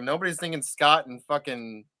play him? Nobody's thinking Scott and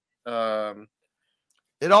fucking.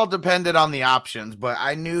 It all depended on the options, but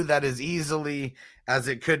I knew that as easily as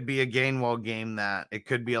it could be a Gainwell game, that it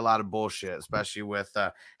could be a lot of bullshit, especially with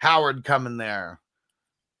Howard coming there.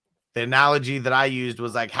 The analogy that I used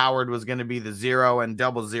was like Howard was going to be the 0 and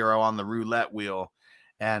 00 on the roulette wheel,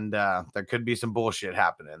 and there could be some bullshit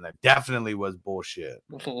happening. There definitely was bullshit.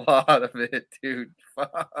 A lot of it, dude.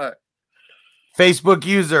 Fuck. Facebook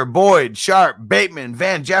user Boyd, Sharp, Bateman,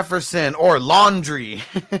 Van Jefferson, or Laundry.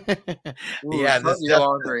 Yeah, start your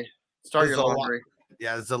laundry. Start your laundry.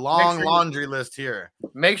 Yeah, it's a long laundry list here.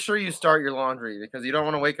 Make sure you start your laundry, because you don't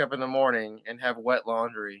want to wake up in the morning and have wet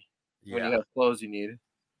laundry when you have clothes you need.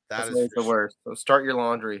 That's the worst. So start your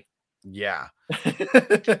laundry. Yeah.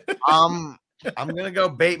 I'm gonna go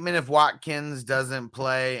Bateman if Watkins doesn't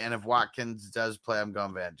play, and if Watkins does play, I'm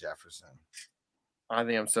going Van Jefferson. I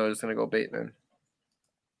think I'm just gonna go Bateman.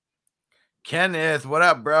 Kenneth, what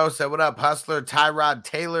up, bro? Said, what up, Hustler, Tyrod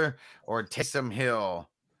Taylor, or Taysom Hill?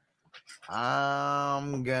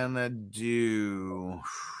 I'm gonna go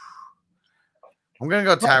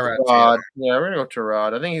Tyrod Taylor. Yeah, we're gonna go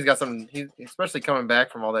Tyrod. I think he's got some. He's especially coming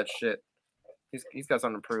back from all that shit. He's got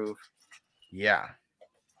something to prove. Yeah,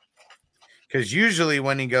 because usually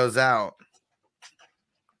when he goes out,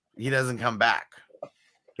 he doesn't come back.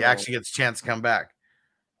 He actually gets a chance to come back.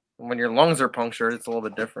 When your lungs are punctured, it's a little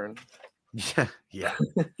bit different. Yeah.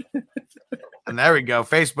 And there we go.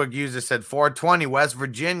 Facebook user said 420 West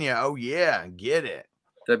Virginia. Oh yeah, get it.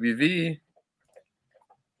 WV.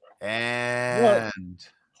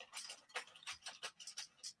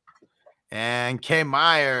 And K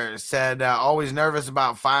Meyer said, always nervous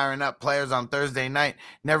about firing up players on Thursday night.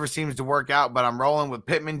 Never seems to work out, but I'm rolling with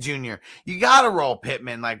Pittman Jr. You got to roll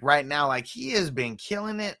Pittman like right now. Like he has been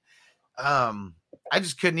killing it. I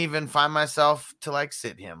just couldn't even find myself to like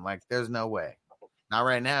sit him. Like there's no way. Not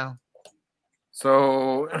right now.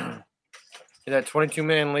 So in that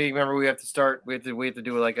 22-man league, remember we have to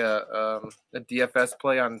do like a DFS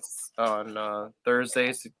play on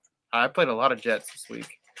Thursdays. I played a lot of Jets this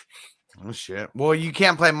week. Oh shit. Well, you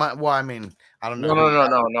can't play I mean, I don't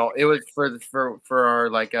know. No. It was for our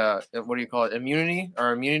like what do you call it? Immunity,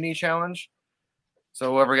 our immunity challenge.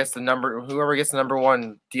 So whoever gets the number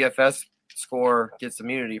one DFS score gets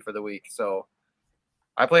immunity for the week. So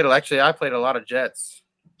I played a lot of Jets.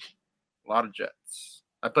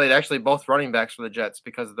 I played actually both running backs for the Jets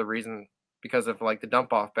because of like the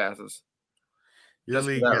dump off passes. Your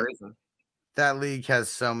league that league has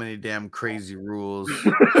so many damn crazy rules.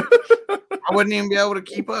 I wouldn't even be able to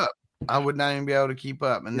keep up. I would not even be able to keep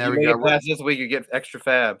up. And there we go. This week you get extra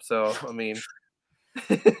fab. So I mean,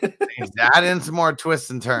 add in some more twists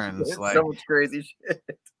and turns. It's like so much crazy shit.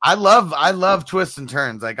 I love twists and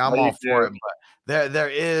turns. Like I'm all for it, but there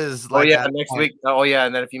is. Like next week. Oh yeah,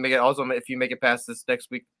 and then if you make it past this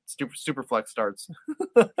next week, super flex starts.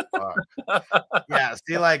 Yeah,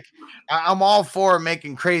 see, like I'm all for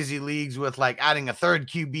making crazy leagues with like adding a third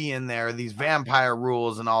QB in there, these vampire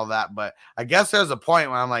rules and all that. But I guess there's a point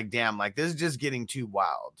where I'm like, damn, like this is just getting too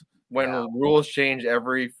wild. When rules change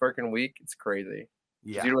every freaking week, it's crazy.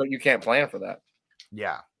 Yeah, you can't plan for that.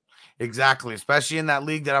 Yeah. Exactly, especially in that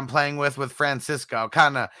league that I'm playing with Francisco.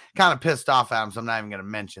 Kind of pissed off at him, so I'm not even going to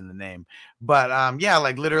mention the name. But yeah,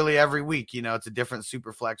 like literally every week, it's a different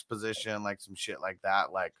super flex position, like some shit like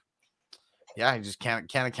that. Like, yeah, you just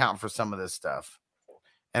can't account for some of this stuff.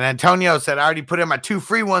 And Antonio said, I already put in my 2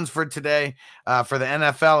 free ones for today for the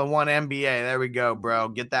NFL and 1 NBA. There we go, bro.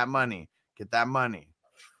 Get that money.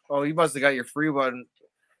 Oh, you must have got your free one.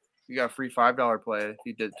 You got a free $5 play if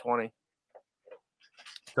you did 20.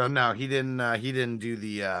 So no, he didn't do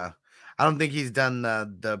the I don't think he's done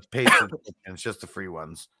the paid subscription. It's just the free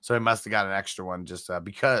ones. So he must have got an extra one just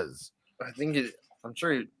because. I'm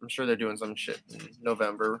sure they're doing some shit in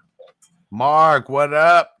November. Mark, what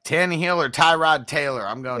up? Tannehill or Tyrod Taylor?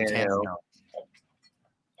 I'm going Tannehill.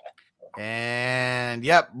 And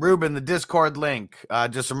yep, Ruben, the Discord link.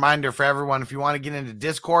 Just a reminder for everyone, if you want to get into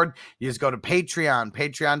Discord, you just go to Patreon,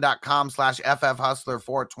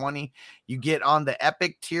 patreon.com/FFHustler420. You get on the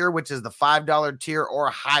Epic tier, which is the $5 tier or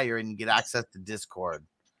higher, and you get access to Discord.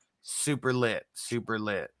 Super lit.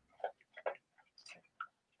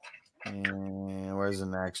 And where's the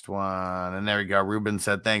next one? And there we go. Ruben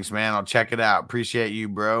said, thanks, man. I'll check it out. Appreciate you,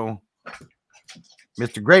 bro.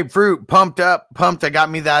 Mr. Grapefruit, pumped. I got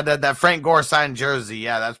me that Frank Gore signed jersey.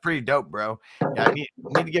 Yeah, that's pretty dope, bro. Yeah, I need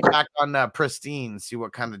to get back on Pristine, see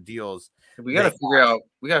what kind of deals. We gotta figure out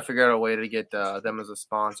a way to get them as a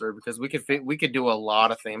sponsor, because we could do a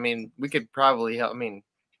lot of things. I mean, we could probably help them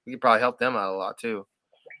out a lot too.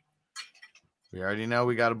 We already know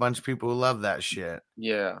we got a bunch of people who love that shit.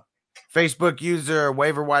 Yeah. Facebook user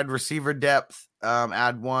waiver wide receiver depth.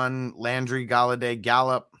 Add 1 Landry, Galladay,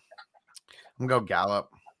 Gallup. I'm going to go Gallup.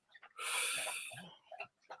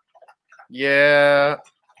 Yeah.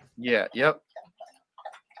 Yep.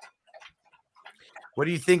 What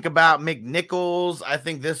do you think about McNichols? I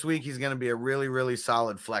think this week he's going to be a really, really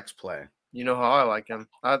solid flex play. You know how I like him.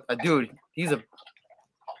 Dude, he's going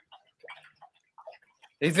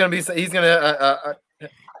to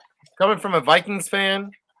coming from a Vikings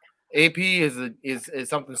fan, AP is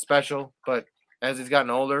something special, but as he's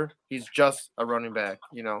gotten older, he's just a running back,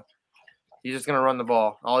 He's just going to run the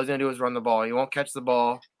ball. All he's going to do is run the ball. He won't catch the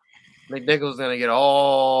ball. McNichols is going to get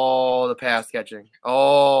all the pass catching.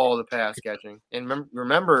 And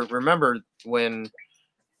remember when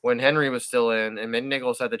Henry was still in and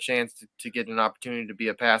McNichols had the chance to get an opportunity to be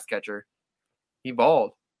a pass catcher, he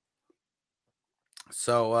balled.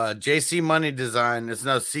 So JC Money Design, it's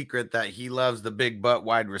no secret that he loves the big butt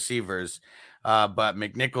wide receivers. But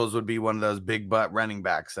McNichols would be one of those big butt running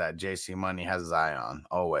backs that JC Money has his eye on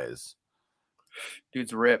always.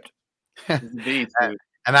 Dude's ripped. He's a beast, dude.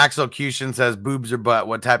 And Axel Cushion says, boobs or butt,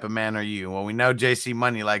 what type of man are you? Well, we know JC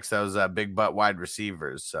Money likes those big butt wide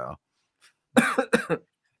receivers, so. I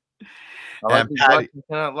like Patty, you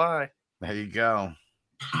cannot lie. There you go.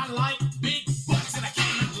 I like big butts and I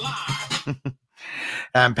can't lie.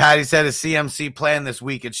 And Patty said a CMC plan this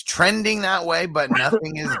week. It's trending that way, but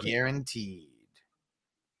nothing is guaranteed.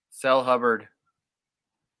 Sell Hubbard.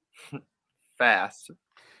 Fast.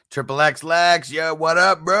 Triple X Lex, yo, what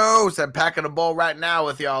up, bro? Said packing a bowl right now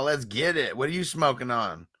with y'all. Let's get it. What are you smoking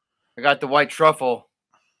on? I got the white truffle.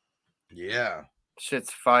 Yeah.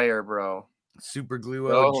 Shit's fire, bro. Super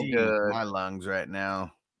glue OG in my lungs right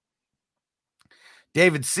now.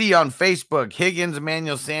 David C. on Facebook. Higgins,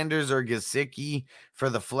 Emmanuel Sanders, or Gesicki for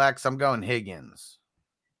the flex. I'm going Higgins.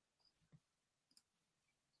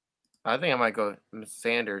 I think I might go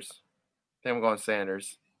Sanders. I think I'm going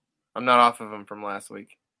Sanders. I'm not off of him from last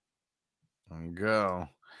week. There you go.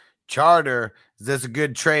 Charter, is this a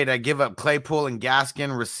good trade? I give up Claypool and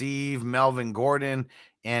Gaskin, receive Melvin Gordon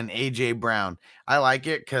and AJ Brown. I like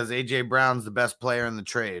it because AJ Brown's the best player in the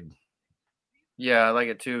trade. Yeah, I like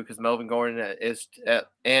it too because Melvin Gordon is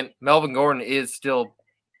still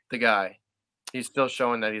the guy. He's still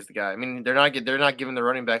showing that he's the guy. I mean, they're not giving the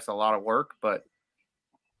running backs a lot of work, but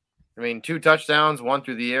I mean, 2 touchdowns, 1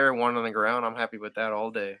 through the air, 1 on the ground. I'm happy with that all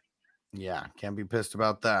day. Yeah, can't be pissed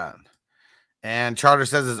about that. And Charter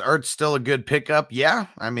says, is Ertz still a good pickup? Yeah.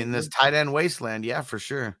 I mean, this tight end wasteland. Yeah, for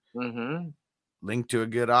sure. Mm-hmm. Linked to a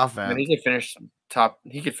good offense. I mean, he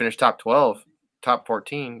could finish top 12, top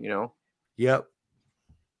 14, you know. Yep.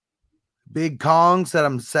 Big Kong said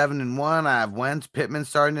I'm 7-1. I have Wentz, Pittman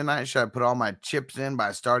starting tonight. Should I put all my chips in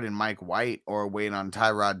by starting Mike White or wait on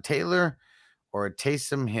Tyrod Taylor or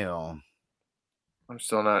Taysom Hill? I'm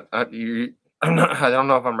still not. I don't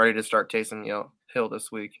know if I'm ready to start Taysom Hill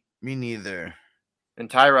this week. Me neither. And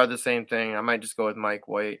Tyrod, the same thing. I might just go with Mike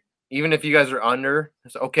White. Even if you guys are under,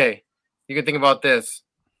 it's okay. You can think about this.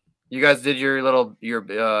 You guys did your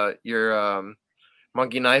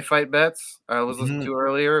monkey knife fight bets I was listening to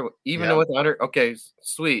earlier. Even with under, okay,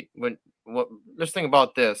 sweet. Let's think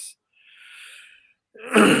about this.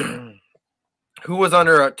 Who was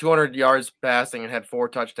under 200 yards passing and had 4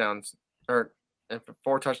 touchdowns or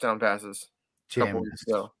 4 touchdown passes a couple weeks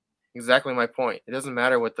ago? Exactly my point. It doesn't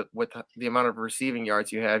matter what the amount of receiving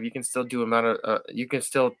yards you have. You can still do you can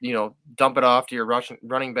still dump it off to your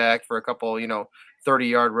running back for a couple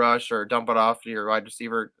 30-yard rush or dump it off to your wide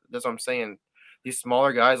receiver. That's what I'm saying. These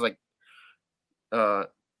smaller guys like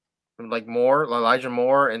Elijah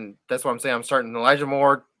Moore, and that's what I'm saying. I'm starting Elijah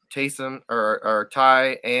Moore, Taysom or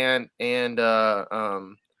Ty and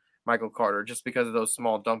Michael Carter just because of those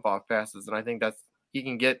small dump off passes, and I think he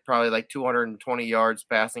can get probably like 220 yards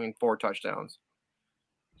passing and 4 touchdowns.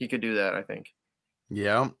 He could do that, I think.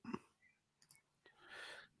 Yeah.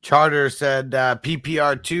 Charter said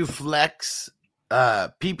PPR 2 flex.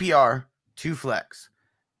 PPR 2 flex.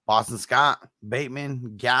 Boston Scott,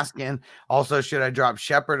 Bateman, Gaskin. Also, should I drop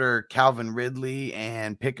Shepard or Calvin Ridley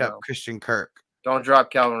and pick up Christian Kirk? Don't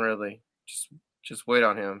drop Calvin Ridley. Just wait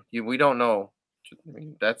on him. We don't know. I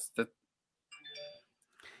mean, that's the.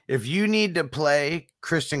 If you need to play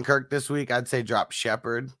Christian Kirk this week, I'd say drop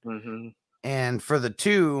Shepard. Mm-hmm. And for the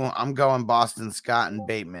 2, I'm going Boston Scott and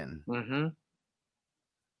Bateman. Mm-hmm.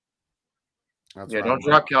 Don't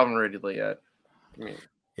drop Calvin Ridley yet. I mean,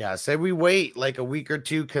 say we wait like a week or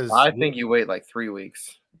 2 because I think you wait like 3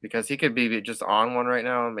 weeks because he could be just on one right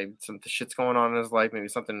now. Maybe some shit's going on in his life. Maybe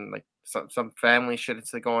something like some family shit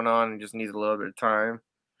is going on and just needs a little bit of time.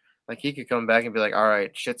 Like he could come back and be like, all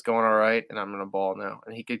right, shit's going all right, and I'm gonna ball now.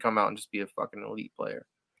 And he could come out and just be a fucking elite player.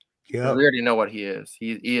 Yeah, we already know what he is.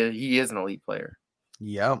 He is an elite player.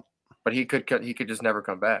 Yep. But he could just never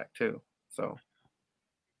come back too. So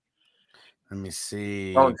let me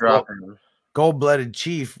see. Don't drop him. Gold-blooded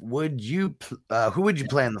Chief. Who would you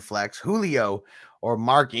play in the flex? Julio or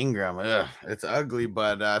Mark Ingram? Ugh, it's ugly,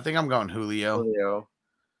 but I think I'm going Julio.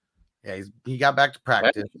 Yeah, he got back to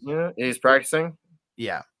practice. Yeah, he's practicing.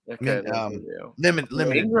 Yeah. Okay.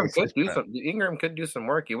 Limited. Ingram could do some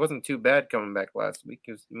work. He wasn't too bad coming back last week.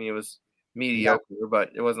 It was mediocre, but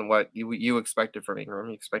it wasn't what you expected from Ingram.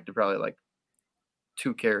 You expected probably like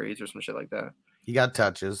 2 carries or some shit like that. He got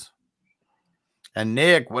touches. And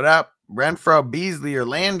Nick, what up? Renfro, Beasley, or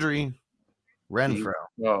Landry? Renfro.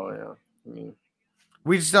 Oh yeah. I mean,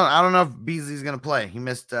 we just don't. I don't know if Beasley's gonna play. He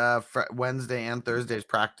missed Wednesday and Thursday's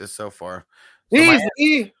practice so far. So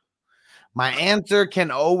my answer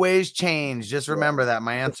can always change. Just remember that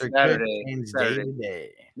my answer could change day to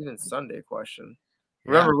day. Even Sunday question.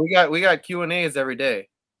 Remember, we got Q&As every day.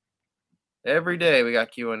 Every day we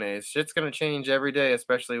got Q&As. Shit's gonna change every day,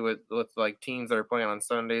 especially with like teams that are playing on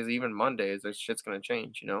Sundays, even Mondays. This shit's gonna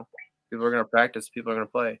change. People are gonna practice. People are gonna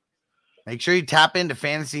play. Make sure you tap into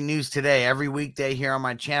Fantasy News Today every weekday here on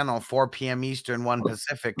my channel, 4 p.m. Eastern, 1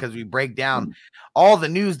 Pacific, because we break down all the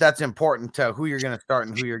news that's important to who you're going to start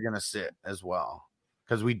and who you're going to sit as well.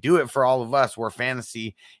 Because we do it for all of us. We're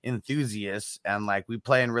fantasy enthusiasts, and like we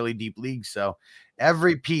play in really deep leagues. So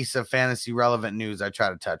every piece of fantasy relevant news I try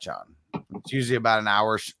to touch on. It's usually about an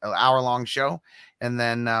hour-long show, and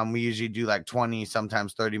then we usually do like 20,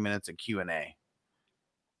 sometimes 30 minutes of Q&A.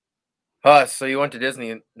 So you went to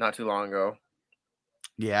Disney not too long ago.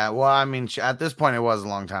 Yeah, well, I mean, at this point, it was a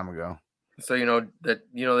long time ago. So they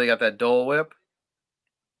got that Dole Whip.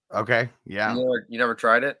 Okay, yeah. You never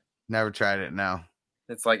tried it? Never tried it. No.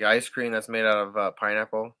 It's like ice cream that's made out of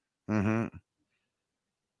pineapple. Mm-hmm.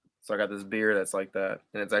 So I got this beer that's like that,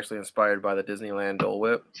 and it's actually inspired by the Disneyland Dole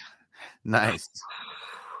Whip. Nice.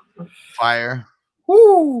 Fire.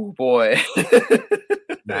 Woo, boy.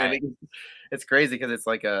 Nice. It's crazy because it's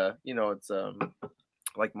like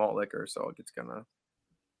like malt liquor, so it's gonna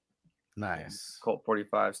Nice. Colt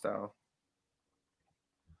 45 style.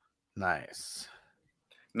 Nice.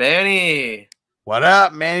 Manny. What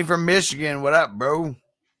up, Manny from Michigan? What up, bro?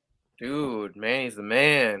 Dude, Manny's the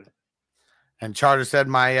man. And Charter said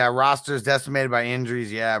my roster is decimated by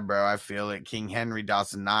injuries. Yeah, bro, I feel it. King Henry,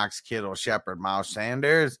 Dawson Knox, Kittle, Shepard, Miles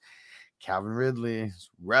Sanders, Calvin Ridley. It's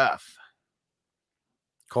rough.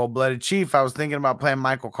 Cold-blooded Chief. I was thinking about playing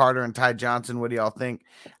Michael Carter and Ty Johnson. What do y'all think?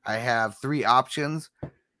 I have 3 options.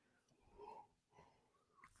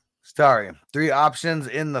 Sorry, 3 options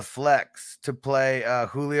in the flex to play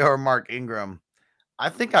Julio or Mark Ingram. I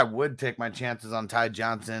think I would take my chances on Ty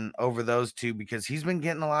Johnson over those 2 because he's been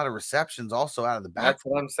getting a lot of receptions also out of the back. That's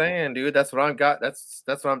what I'm saying, dude. That's what I've got. That's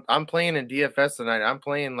what I'm playing in DFS tonight. I'm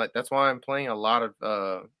playing that's why I'm playing a lot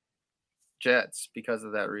of Jets because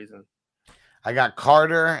of that reason. I got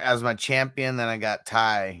Carter as my champion, then I got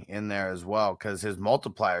Ty in there as well because his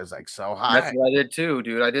multiplier is like so high. That's what I did too,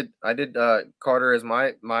 dude. I did Carter as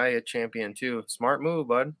my champion too. Smart move,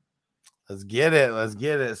 bud. Let's get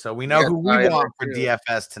it. So we know who we want for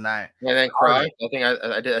DFS tonight. And then Croft. I think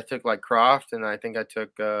I took like Croft, and I think I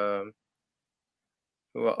took I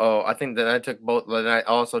think that I took both. Then I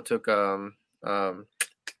also took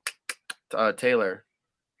Taylor.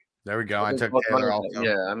 There we go. I took Taylor also.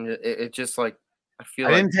 Yeah, it's just like I feel.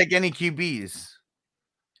 I didn't take any QBs.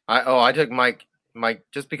 I took Mike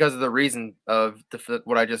just because of the reason of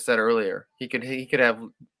what I just said earlier. He could have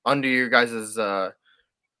under your guys's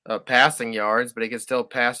passing yards, but he could still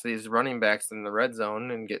pass these running backs in the red zone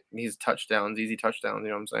and get these touchdowns, easy touchdowns. You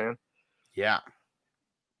know what I'm saying? Yeah.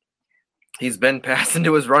 He's been passing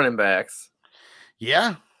to his running backs.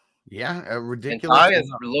 Yeah. Ridiculous. And Ty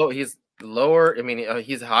is low. He's lower. I mean,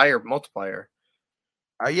 he's higher multiplier.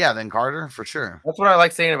 Yeah, than Carter for sure. That's what I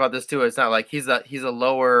like saying about this too. It's not like he's a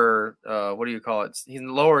lower. What do you call it? He's a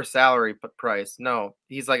lower salary price. No,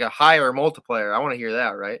 he's like a higher multiplier. I want to hear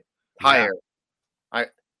that, right? Higher. Yeah.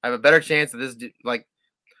 I have a better chance of this. Like,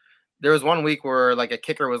 there was one week where like a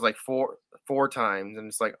kicker was like four times, and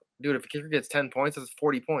it's like, dude, if a kicker gets 10 points, that's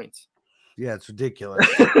 40 points. Yeah, it's ridiculous.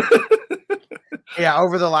 Yeah,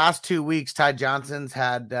 over the last 2 weeks, Ty Johnson's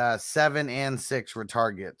had 7 and 6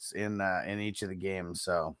 targets in each of the games.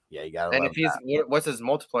 So yeah, you gotta. And love if he's that. What's his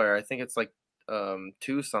multiplier? I think it's like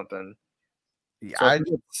 2 something. Yeah,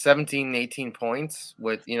 so 17, 18 points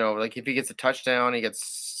with like if he gets a touchdown, he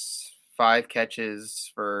gets 5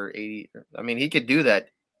 catches for 80. I mean, he could do that.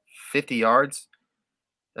 50 yards,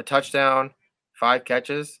 a touchdown, 5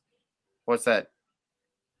 catches. What's that?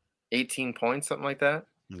 18 points, something like that.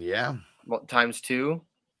 Yeah. Well, times 2.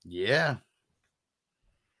 Yeah.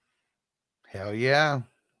 Hell yeah.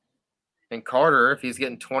 And Carter, if he's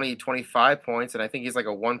getting 20, 25 points, and I think he's like a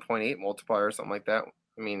 1.8 multiplier or something like that.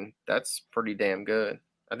 I mean, that's pretty damn good.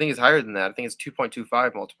 I think he's higher than that. I think it's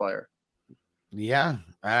 2.25 multiplier. Yeah,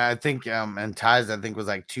 I think and Ty's I think was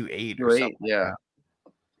like 2.8 or something. Yeah.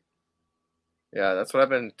 Yeah, that's what I've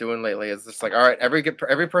been doing lately. Is just like, all right, every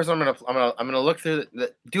person I'm gonna look through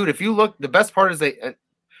the dude. If you look, the best part is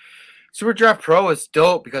Super Draft Pro is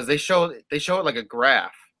dope because they show it like a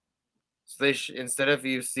graph. So instead of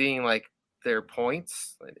you seeing like their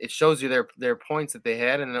points, it shows you their points that they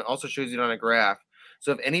had, and it also shows you on a graph.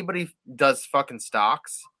 So if anybody does fucking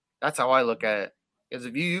stocks, that's how I look at it. Because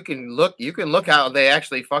if you can look how they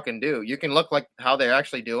actually fucking do. You can look like how they're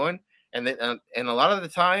actually doing, and a lot of the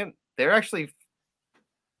time they're actually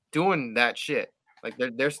doing that shit. Like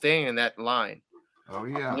they're staying in that line. Oh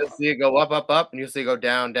yeah. You'll see it go up, and you'll see it go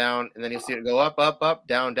down, and then you'll see it go up,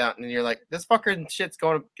 down, and then you're like, this fucking shit's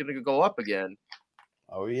gonna go up again.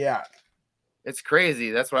 Oh yeah. It's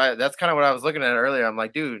crazy. That's kind of what I was looking at earlier. I'm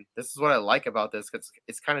like, dude, this is what I like about this.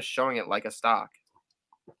 It's kind of showing it like a stock.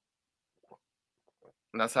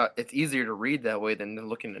 And that's how it's easier to read that way than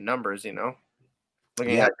looking at numbers,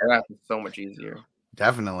 Looking at graph is so much easier.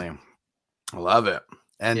 Definitely. I love it.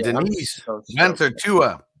 And Yeah, Denise, I'm so Wentz or stoked.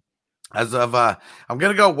 Tua. As of I'm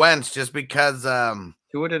gonna go Wentz just because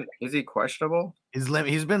Tua is he questionable?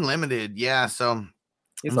 He's been limited, yeah. So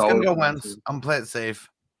He's I'm just gonna always go limited. Wentz. I'm gonna play it safe.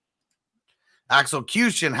 Axel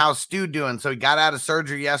Cushin, how's Stu doing? So he got out of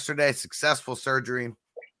surgery yesterday, successful surgery.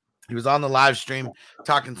 He was on the live stream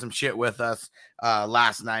talking some shit with us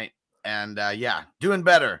last night, and yeah, doing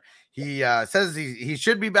better. He says he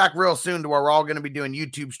should be back real soon to where we're all going to be doing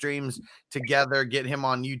YouTube streams together. Get him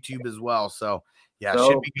on YouTube as well. So yeah,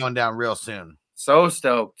 should be going down real soon. So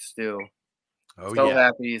stoked, Stu. Oh so yeah,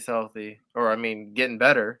 happy he's healthy, or I mean, getting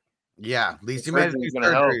better. yeah. At least he The made it surgery's through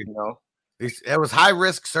gonna help, surgery. It was high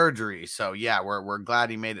risk surgery, so yeah, we're glad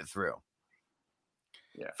he made it through.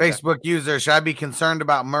 Yeah. Facebook user, should I be concerned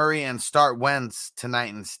about Murray and start Wentz tonight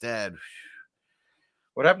instead?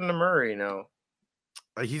 What happened to Murray? No.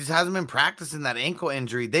 He just hasn't been practicing that ankle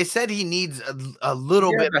injury. They said he needs a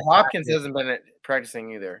little bit. But Hopkins hasn't been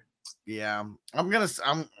practicing either. Yeah, I'm just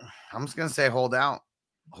gonna say hold out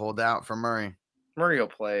for Murray. Murray will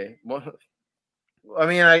play. Well,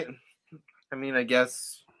 I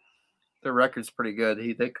guess their record's pretty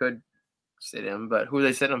good. They could sit him, but who are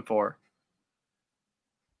they sitting him for?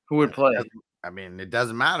 Who would play? I mean, it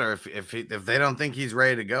doesn't matter if they don't think he's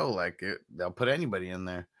ready to go. Like they'll put anybody in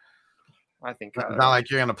there. I think it's not like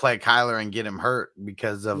you're gonna play Kyler and get him hurt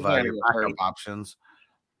because of your backup options.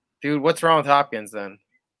 Dude, what's wrong with Hopkins then?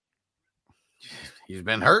 He's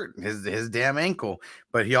been hurt, his damn ankle,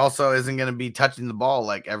 but he also isn't going to be touching the ball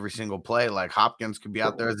like every single play. Like Hopkins could be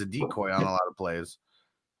out there as a decoy on a lot of plays.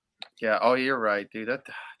 Yeah. Oh, you're right, dude. That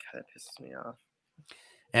pisses me off.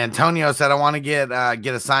 Antonio said, I want to get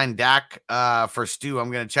a signed Dak for Stu.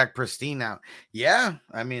 I'm going to check Pristine out. Yeah.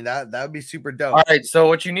 I mean, that would be super dope. All right. So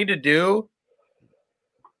what you need to do,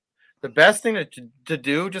 the best thing to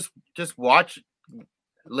do, just watch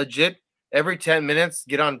legit every 10 minutes,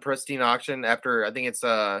 get on Pristine auction after, I think it's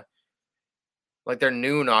like their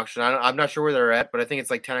noon auction. I'm not sure where they're at, but I think it's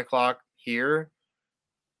like 10 o'clock here.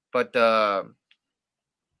 But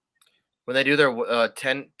when they do their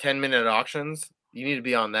 10-minute auctions, you need to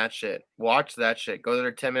be on that shit. Watch that shit. Go to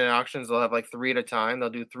their 10-minute auctions. They'll have like 3 at a time. They'll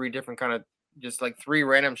do 3 different kind of, just like 3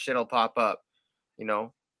 random shit will pop up,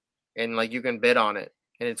 and like you can bid on it.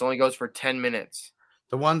 And it only goes for 10 minutes.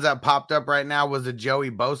 The ones that popped up right now was a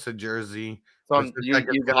Joey Bosa jersey. So you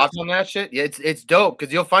hopped on that shit? Yeah, it's dope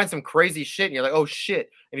because you'll find some crazy shit and you're like, oh shit.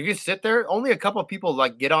 And if you sit there, only a couple of people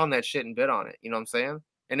like get on that shit and bid on it. You know what I'm saying?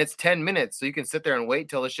 And it's 10 minutes. So you can sit there and wait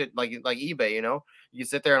till the shit like eBay, you can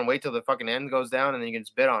sit there and wait till the fucking end goes down and then you can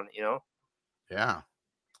just bid on it, Yeah.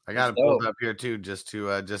 I got it pulled up here too, just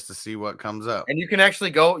to see what comes up. And you can actually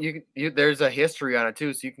go. There's a history on it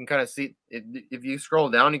too, so you can kind of see if you scroll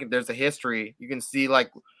down. There's a history. You can see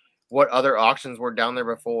like what other auctions were down there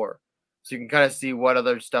before, so you can kind of see what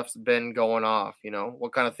other stuff's been going off.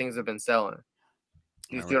 What kind of things have been selling.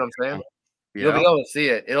 You see what I'm saying? Yeah. You'll be able to see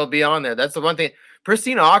it. It'll be on there. That's the one thing.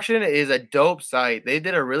 Pristine Auction is a dope site. They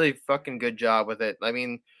did a really fucking good job with it. I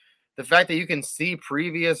mean, the fact that you can see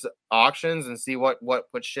previous auctions and see what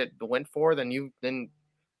shit went for, then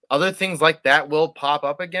other things like that will pop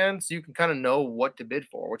up again, so you can kind of know what to bid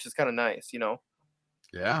for, which is kind of nice,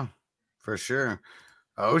 Yeah, for sure.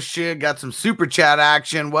 Oh shit, got some super chat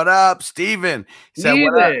action. What up, Steven?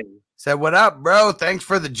 Said what up, bro? Thanks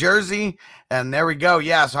for the jersey. And there we go.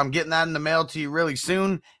 Yeah, so I'm getting that in the mail to you really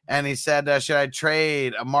soon. And he said, should I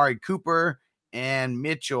trade Amari Cooper and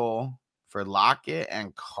Mitchell for Lockett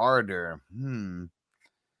and Carter? I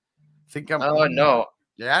think I'm. Oh no.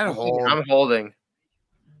 Yeah, I'm holding.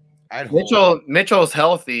 Mitchell's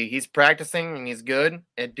healthy. He's practicing and he's good.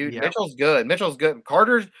 And dude, yep. Mitchell's good.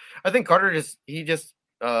 I think Carter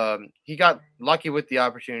he got lucky with the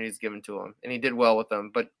opportunities given to him, and he did well with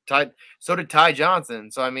them. But so did Ty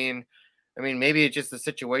Johnson. So I mean, maybe it's just the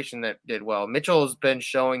situation that did well. Mitchell's been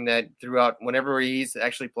showing that throughout. Whenever he's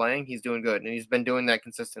actually playing, he's doing good, and he's been doing that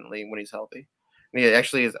consistently when he's healthy. And he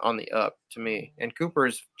actually is on the up to me. And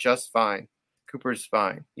Cooper's just fine. Cooper's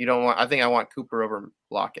fine. I think I want Cooper over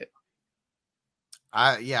Lockett.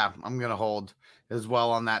 I'm gonna hold as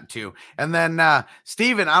well on that too. And then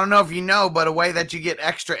Steven, I don't know if you know, but a way that you get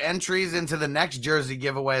extra entries into the next jersey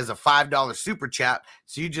giveaway is a $5 super chat.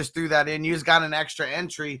 So you just threw that in. You just got an extra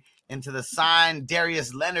entry into the signed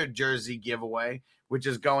Darius Leonard jersey giveaway, which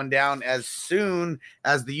is going down as soon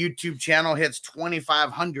as the YouTube channel hits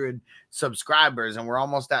 2,500 subscribers, and we're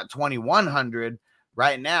almost at 2,100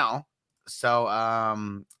 right now. So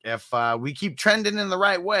if we keep trending in the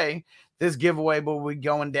right way, this giveaway will be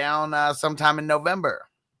going down sometime in November.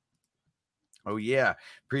 Oh, yeah.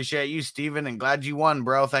 Appreciate you, Steven, and glad you won,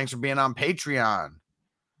 bro. Thanks for being on Patreon.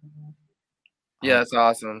 Yeah, that's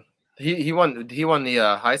awesome. He won the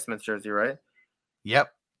Highsmith jersey, right?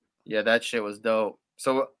 Yep. Yeah, that shit was dope.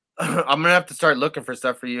 So I'm going to have to start looking for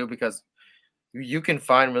stuff for you because you can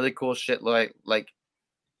find really cool shit like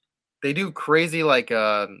they do crazy like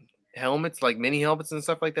helmets, like mini helmets and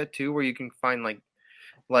stuff like that too, where you can find like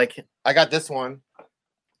I got this one.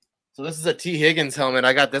 So this is a T. Higgins helmet.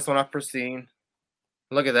 I got this one off Pristine.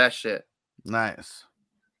 Look at that shit. Nice.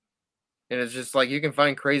 And it's just like you can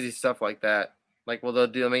find crazy stuff like that. Like, well, they'll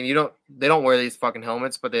do. I mean, they don't wear these fucking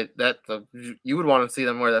helmets, but you would want to see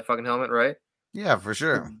them wear that fucking helmet, right? Yeah, for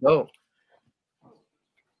sure. Oh.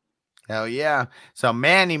 Hell yeah. So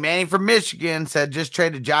Manny from Michigan said just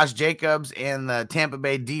traded Josh Jacobs and the Tampa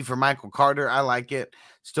Bay D for Michael Carter. I like it.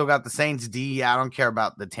 Still got the Saints D. Yeah, I don't care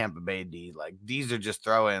about the Tampa Bay D. Like, these are just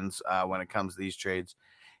throw-ins when it comes to these trades.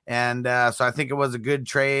 And so I think it was a good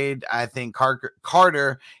trade. I think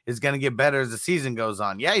Carter is going to get better as the season goes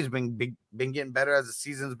on. Yeah, he's been getting better as the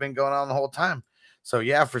season's been going on the whole time. So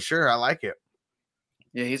yeah, for sure, I like it.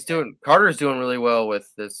 Yeah, Carter's doing really well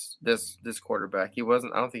with this quarterback. I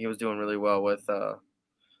don't think he was doing really well with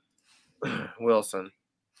Wilson.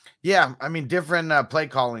 Yeah, I mean, different play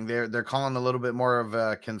calling. They're calling a little bit more of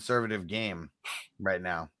a conservative game right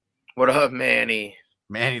now. What up, Manny?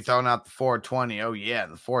 Manny throwing out the 420. Oh yeah,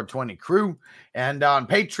 the 420 crew. And on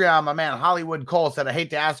Patreon, my man Hollywood Cole said, "I hate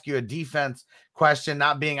to ask you a defense question,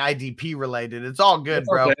 not being IDP related. It's all good,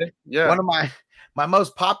 bro." Okay. Yeah. One of my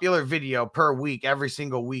most popular video per week, every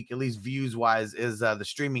single week, at least views wise, is the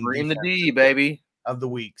streaming Bring the D, baby, of the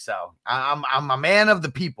week. So I'm a man of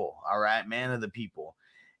the people. All right, man of the people.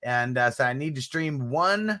 And so I need to stream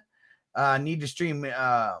one.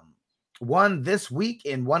 One this week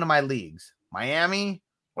in one of my leagues, Miami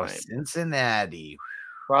or Cincinnati.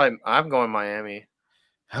 Probably, I'm going Miami.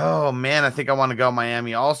 Oh man, I think I want to go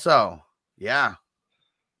Miami also. Yeah,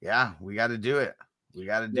 we got to do it. We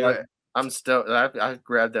got to do it. I'm still. I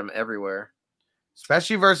grabbed them everywhere,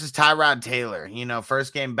 especially versus Tyrod Taylor. You know,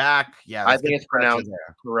 first game back. Yeah, I think it's pronounced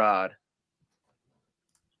Tyrod.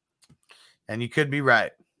 And you could be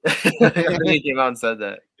right. He came out and said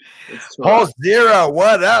that. Pulse Zero,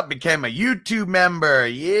 what up? Became a YouTube member.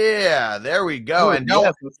 Yeah, there we go. And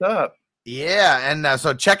yes, what's up? Yeah, and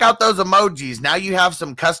so check out those emojis. Now you have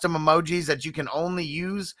some custom emojis that you can only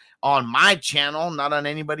use on my channel, not on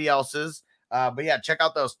anybody else's. But yeah, check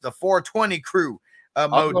out the 420 crew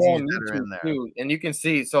emojis that are in there. Too, and you can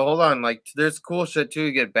see. So hold on, like there's cool shit too.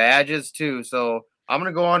 You get badges too. So I'm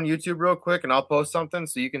gonna go on YouTube real quick and I'll post something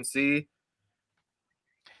so you can see.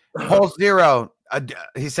 Pulse Zero,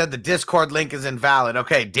 he said the Discord link is invalid.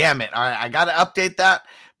 Okay, damn it. All right, I got to update that.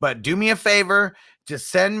 But do me a favor,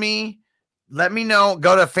 just let me know.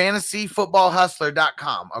 Go to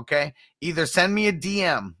fantasyfootballhustler.com, okay? Either send me a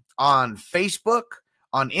DM on Facebook,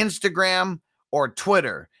 on Instagram, or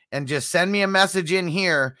Twitter, and just send me a message in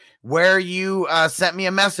here where you sent me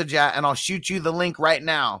a message at, and I'll shoot you the link right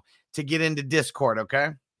now to get into Discord, okay?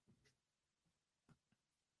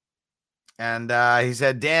 And he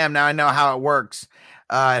said, damn, now I know how it works.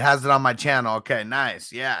 It has it on my channel. Okay,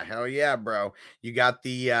 nice. Yeah, hell yeah, bro. You got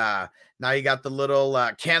the now you got the little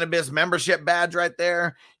cannabis membership badge right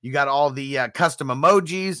there. You got all the custom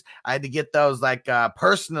emojis. I had to get those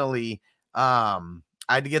personally approved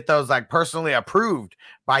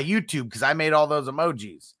by YouTube because I made all those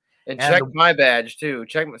emojis. And check my badge too.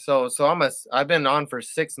 I've been on for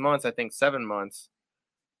 6 months, I think 7 months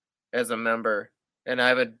as a member. And I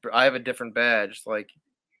have a different badge,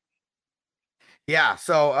 yeah.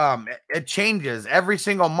 So it changes every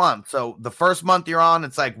single month. So the first month you're on,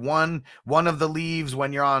 it's like one of the leaves.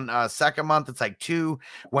 When you're on second month, it's like 2.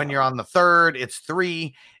 When you're on the third, it's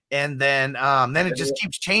 3. And then it just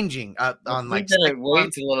keeps changing. On like it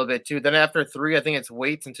waits a little bit too. Then after 3, I think it's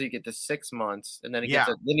waits until you get to 6 months, and then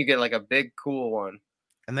then you get like a big cool one.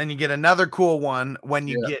 And then you get another cool one when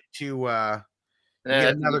you get to. You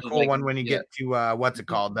get another cool one when you get to what's it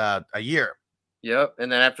called? A year. Yep.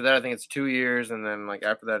 And then after that, I think it's 2 years, and then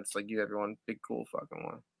after that, it's you have one big cool fucking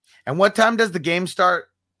one. And what time does the game start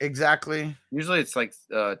exactly? Usually it's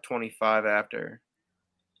 25 after.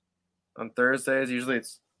 On Thursdays, usually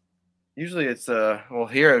it's well,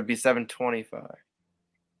 here it would be 7:25.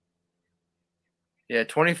 Yeah,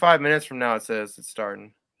 25 minutes from now it says it's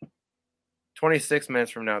starting. 26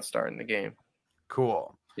 minutes from now it's starting the game.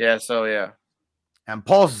 Cool. Yeah. So yeah. And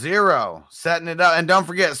Pulse Zero setting it up. And don't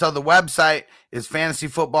forget, so the website is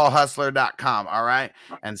fantasyfootballhustler.com. All right.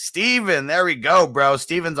 And Steven, there we go, bro.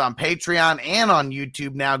 Steven's on Patreon and on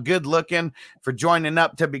YouTube now. Good looking for joining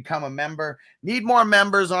up to become a member. Need more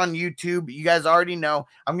members on YouTube. You guys already know.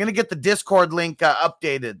 I'm going to get the Discord link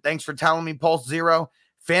updated. Thanks for telling me, Pulse Zero.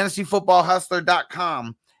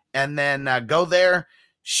 Fantasyfootballhustler.com. And then go there.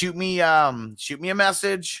 Shoot me a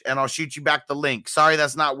message, and I'll shoot you back the link. Sorry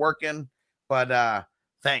that's not working. But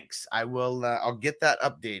thanks. I'll get that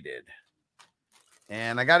updated.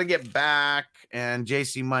 And I got to get back. And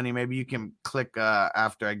JC Money, maybe you can click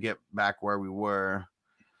after I get back where we were.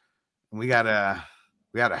 We gotta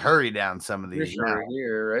hurry down some of these. You're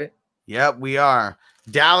here, right? Yep, we are.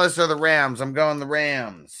 Dallas or the Rams? I'm going the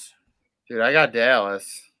Rams. Dude, I got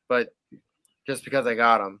Dallas, but just because I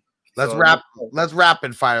got them. Let's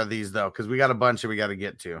rapid fire these though, because we got a bunch that we got to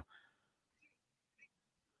get to.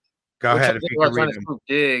 Go ahead if you can trying read to them. scoop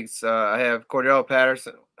Diggs. I have Cordell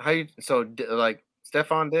Patterson. Like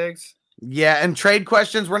Stephon Diggs? Yeah, and trade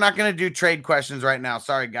questions. We're not going to do trade questions right now.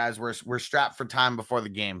 Sorry, guys. We're strapped for time before the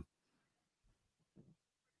game.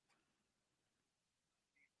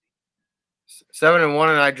 7-1,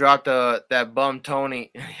 and I dropped that bum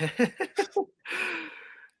Tony.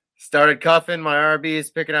 Started cuffing my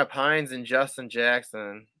RBs, picking up Hines and Justin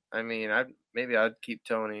Jackson. I mean, I'd keep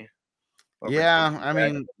Tony. Yeah, I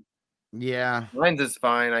mean, yeah. Hines is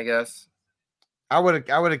fine, I guess. I would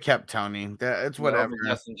have kept Tony. It's whatever.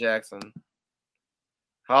 Justin Jackson.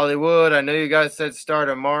 Hollywood, I know you guys said start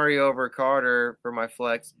Amari over Carter for my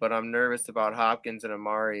flex, but I'm nervous about Hopkins and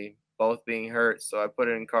Amari both being hurt, so I put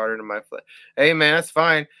in Carter to my flex. Hey man, that's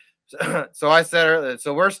fine. So I said earlier,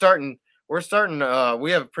 so we're starting.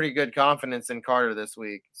 We have pretty good confidence in Carter this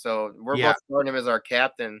week, so we're both starting him as our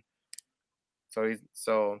captain. So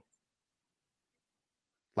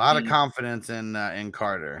a lot of confidence in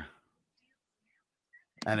Carter.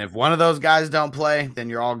 And if one of those guys don't play, then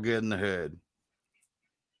you're all good in the hood.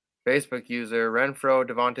 Facebook user Renfro,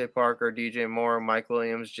 Devontae Parker, DJ Moore, Mike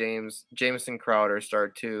Williams, Jameson Crowder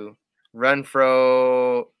start 2.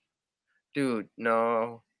 Renfro, dude,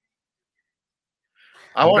 no.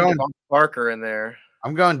 I want Devontae Parker in there.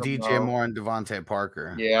 I'm going DJ Moore and Devontae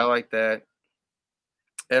Parker. Yeah, I like that.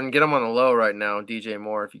 And get him on the low right now, DJ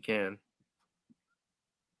Moore, if you can.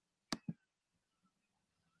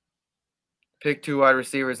 Pick 2 wide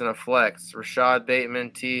receivers in a flex. Rashad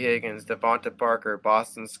Bateman, T. Higgins, Devontae Parker,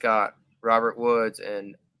 Boston Scott, Robert Woods,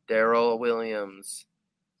 and Darrell Williams.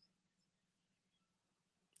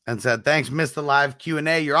 And said, thanks, missed the live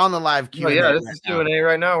Q&A. You're on the live Q&A. Oh, yeah, this is Q&A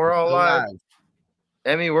right now. We're all live.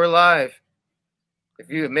 Emmy, we're live.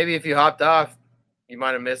 If you hopped off, you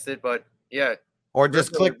might have missed it, but yeah. Or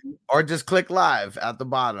just click live at the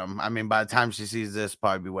bottom. I mean, by the time she sees this,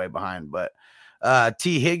 probably be way behind, but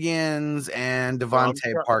T. Higgins and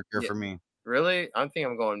Devontae Parker for me. Really? I think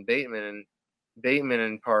I'm going Bateman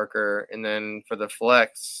and Parker, and then for the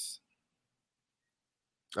flex.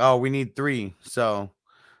 Oh, we need 3. So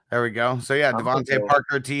there we go. So yeah, Devontae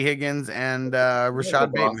Parker, T. Higgins, and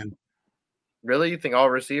Rashad Bateman. Really? You think all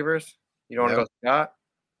receivers? You don't want to go Scott?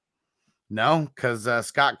 No, because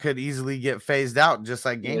Scott could easily get phased out just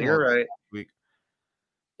like Gainwell. You're right.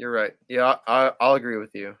 You're right. Yeah, I'll agree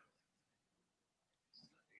with you.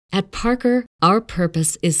 At Parker, our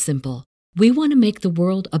purpose is simple. We want to make the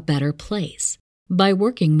world a better place by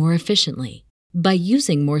working more efficiently, by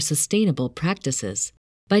using more sustainable practices,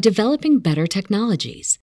 by developing better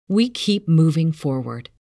technologies. We keep moving forward.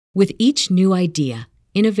 With each new idea,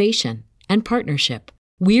 innovation, and partnership,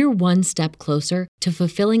 we're one step closer to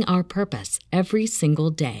fulfilling our purpose every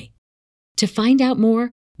single day. To find out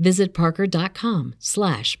more, visit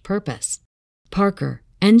parker.com/purpose. Parker,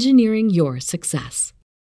 engineering your success.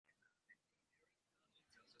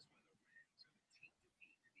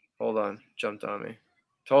 Hold on. Jumped on me.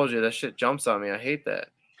 Told you that shit jumps on me. I hate that.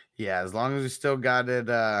 Yeah, as long as we still got it.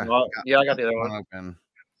 I got the other one open.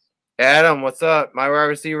 Adam, what's up? My wide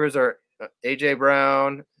receivers are A.J.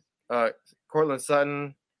 Brown, Cortland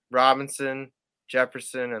Sutton, Robinson,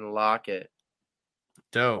 Jefferson, and Lockett.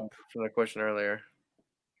 Dope. From the question earlier.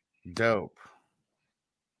 Dope.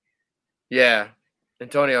 Yeah.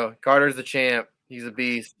 Antonio, Carter's the champ. He's a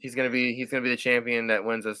beast. He's gonna be the champion that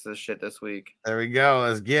wins us this shit this week. There we go.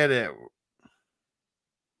 Let's get it.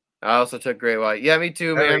 I also took Great White. Yeah, me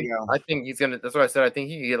too, man. I think he's gonna. That's what I said. I think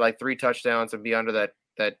he could get like 3 touchdowns and be under that.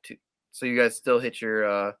 So you guys still hit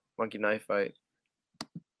your monkey knife fight.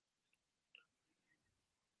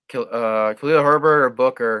 Khalil Herbert or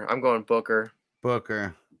Booker? I'm going Booker.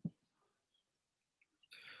 Booker.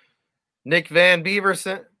 Nick Van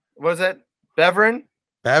Beverson. What is that? Beveren?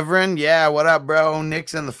 Beveren, yeah. What up, bro?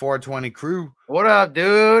 Nick's in the 420 crew. What up,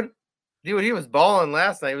 dude? Dude, he was balling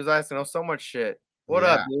last night. He was asking so much shit. What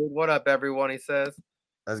up, dude? What up, everyone? He says.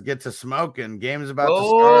 Let's get to smoking. Game's about to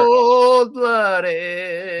start.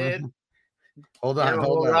 Cold-blooded. Hold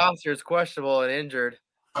on. Roster is questionable and injured.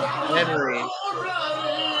 Henry.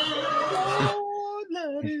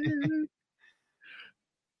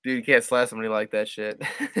 Dude, you can't slap somebody like that shit.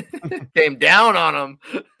 Came down on him.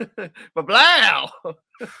 But blow.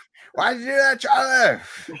 Why'd you do that, Charlie?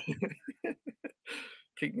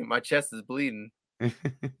 My chest is bleeding. Yeah,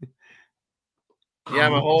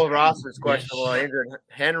 my whole roster is questionable. Injured.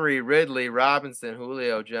 Henry, Ridley, Robinson,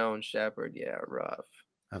 Julio, Jones, Shepard. Yeah, rough.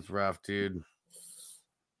 That's rough, dude.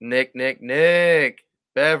 Nick.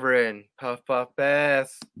 Beveren. Puff,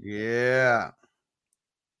 pass. Yeah.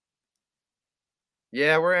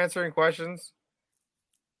 Yeah, we're answering questions.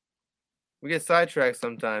 We get sidetracked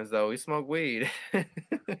sometimes, though. We smoke weed.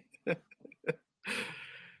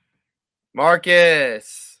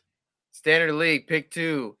 Marcus. Standard League, pick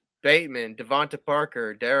 2. Bateman, Devonta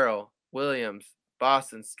Parker, Daryl, Williams,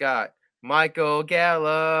 Boston Scott, Michael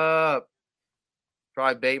Gallup.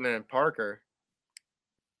 Probably Bateman and Parker.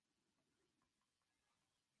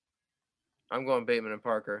 I'm going Bateman and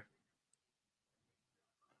Parker.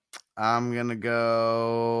 I'm going to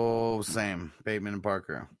go same. Bateman and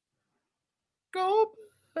Parker. Go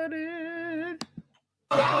blooded.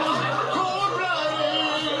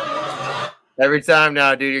 Every time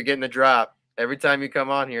now, dude, you're getting the drop. Every time you come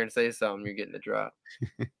on here and say something, you're getting the drop.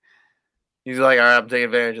 He's like, all right, I'm taking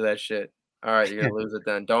advantage of that shit. All right, you're gonna lose it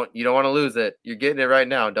then. You don't want to lose it. You're getting it right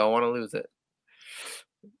now. Don't want to lose it.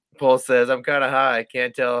 Paul says, I'm kind of high. I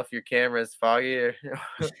can't tell if your camera is foggy or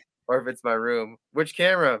if it's my room. Which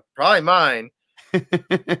camera? Probably mine.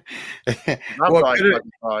 It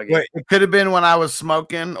could have been when I was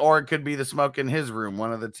smoking, or it could be the smoke in his room.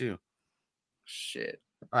 One of the two. Shit.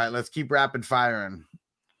 All right, let's keep rapid firing.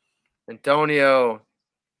 Antonio.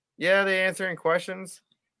 Yeah, they answering questions.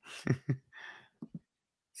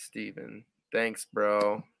 Steven. Thanks,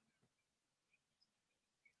 bro.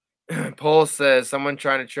 Paul says, someone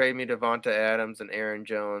trying to trade me Devonta Adams and Aaron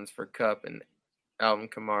Jones for Kupp and Alvin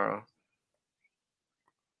Kamara.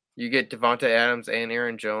 You get Devonta Adams and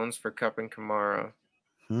Aaron Jones for Kupp and Kamara.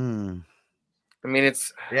 I mean,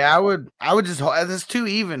 it's... Yeah, I would just... It's too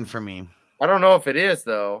even for me. I don't know if it is,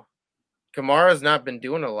 though. Kamara's not been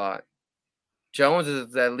doing a lot. Jones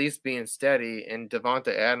is at least being steady, and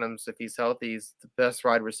Devonta Adams, if he's healthy, he's the best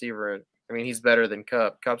wide receiver. I mean, he's better than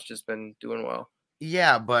Kupp. Kupp's just been doing well.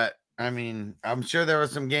 Yeah, but, I mean, I'm sure there were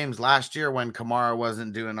some games last year when Kamara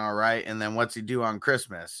wasn't doing all right, and then what's he do on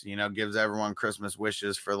Christmas? You know, gives everyone Christmas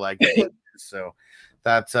wishes for, like, so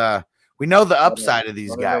that's, we know the upside of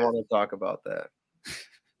these guys. I don't want to talk about that.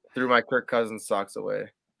 Threw my Kirk Cousins socks away.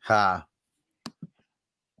 Ha.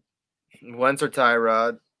 Wentz or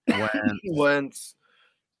Tyrod? Wentz.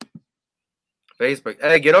 Facebook.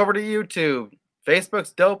 Hey, get over to YouTube.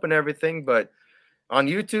 Facebook's dope and everything, but on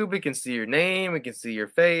YouTube, we can see your name, we can see your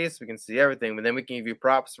face, we can see everything, but then we can give you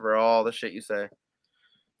props for all the shit you say.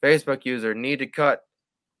 Facebook user, need to cut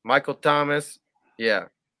Michael Thomas. Yeah.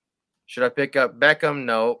 Should I pick up Beckham?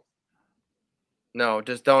 No. No,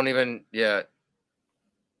 just don't even. Yeah.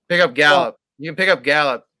 Pick up Gallup. You can pick up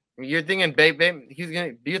Gallup. You're thinking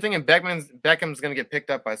you're thinking Beckham's gonna get picked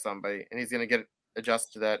up by somebody, and he's gonna get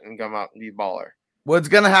adjusted to that and come out and be a baller. Well, it's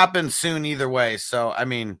gonna happen soon either way. So I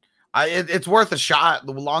mean, it's worth a shot.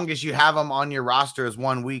 The longest you have him on your roster is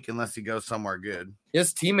 1 week, unless he goes somewhere good.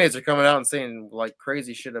 His teammates are coming out and saying like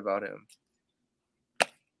crazy shit about him.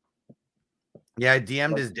 Yeah, I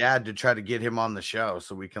DM'd his dad to try to get him on the show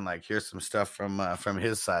so we can like hear some stuff from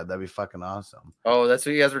his side. That'd be fucking awesome. Oh, that's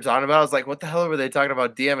what you guys were talking about? I was like, what the hell were they talking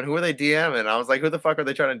about DMing? Who are they DMing? I was like, who the fuck are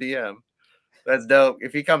they trying to DM? That's dope.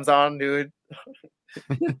 If he comes on, dude.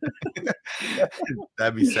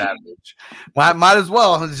 That'd be savage. Might as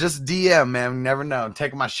well. It's just DM, man. You never know.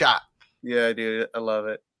 Taking my shot. Yeah, dude. I love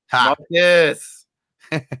it. Ha. Marcus.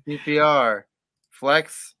 PPR.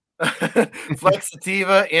 Flex. Flex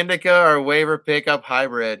Sativa, Indica, or waiver pickup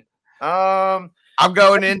hybrid. I'm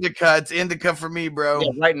going Indica. It's Indica for me, bro.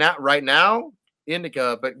 Yeah, right now,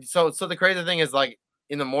 Indica. But so the crazy thing is like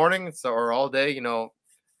in the morning, or all day, you know,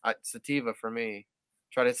 Sativa for me.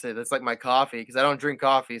 Try to say that's like my coffee because I don't drink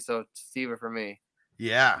coffee, so Sativa for me.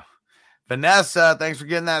 Yeah. Vanessa, thanks for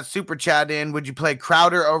getting that super chat in. Would you play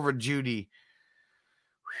Crowder over Judy?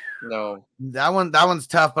 No. That one's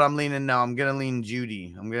tough, but I'm leaning no. I'm gonna lean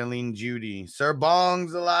Judy. Sir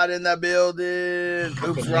Bong's a lot in the building.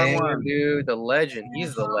 Oops, wrong one. Dude, the legend.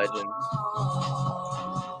 He's the legend.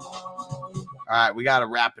 All right, we gotta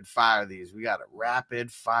rapid fire these.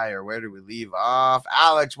 Where do we leave off?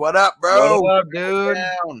 Alex, what up, bro? What up, dude?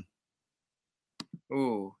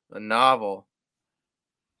 Ooh, a novel.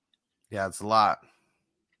 Yeah, it's a lot.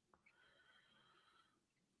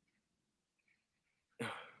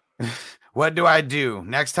 What do I do?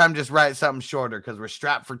 Next time, just write something shorter because we're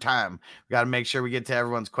strapped for time. We got to make sure we get to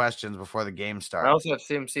everyone's questions before the game starts. I also have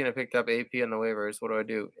seen I picked up AP on the waivers. What do I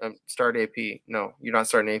do? Start AP. No, you're not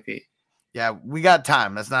starting AP. Yeah, we got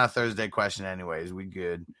time. That's not a Thursday question anyways. We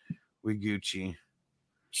good. We Gucci.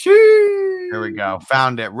 There we go.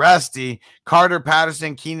 Found it. Rusty, Carter,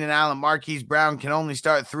 Patterson, Keenan Allen, Marquise Brown can only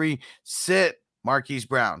start 3. Sit Marquise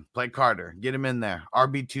Brown. Play Carter. Get him in there.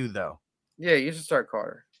 RB2, though. Yeah, you should start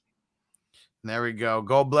Carter. There we go.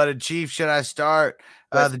 Gold-blooded Chief. Should I start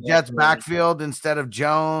the Jets backfield instead of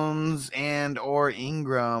Jones and or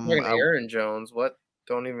Ingram? Aaron Jones. What?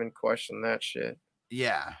 Don't even question that shit.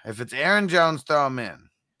 Yeah. If it's Aaron Jones, throw him in.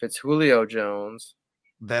 If it's Julio Jones,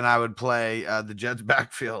 then I would play the Jets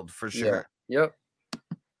backfield for sure. Yeah. Yep.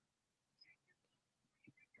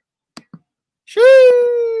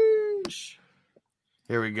 Sheesh.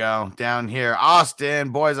 Here we go. Down here.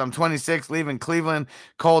 Austin. Boys, I'm 26, leaving Cleveland.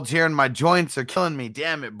 Cold's here and my joints are killing me.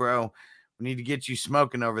 Damn it, bro. We need to get you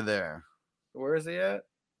smoking over there. Where is he at?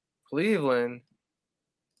 Cleveland.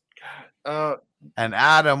 God. And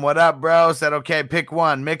Adam, what up, bro? Said, okay, pick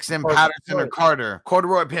one. Mixon, Patterson, or Carter.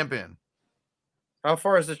 Corduroy Pimpin. How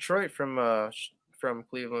far is Detroit from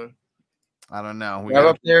Cleveland? I don't know. We go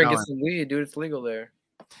up there and get some weed, dude. It's legal there.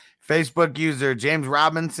 Facebook user James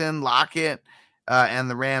Robinson, Lockett, and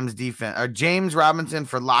the Rams defense. Or James Robinson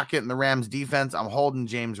for Lockett and the Rams defense. I'm holding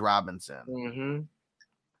James Robinson. Mm-hmm.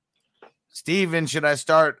 Steven, should I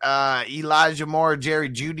start Elijah Moore or Jerry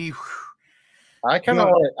Jeudy? I kind of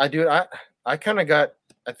I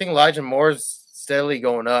think Elijah Moore's steadily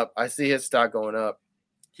going up. I see his stock going up.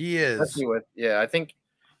 He is. I think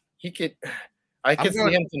he could. I could see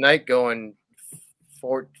him tonight going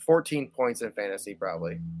 14 points in fantasy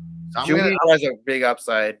probably. Jeudy has a big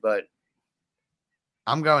upside, but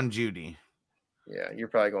I'm going Jeudy. Yeah, you're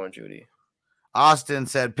probably going Jeudy. Austin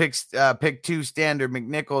said pick two standard: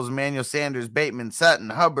 McNichols, Emmanuel Sanders, Bateman, Sutton,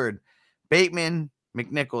 Hubbard, Bateman,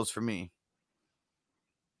 McNichols for me.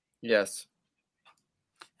 Yes.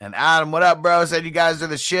 And Adam, what up, bro? Said you guys are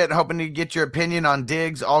the shit. Hoping to get your opinion on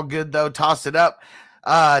Diggs. All good though. Toss it up.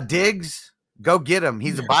 Diggs, go get him.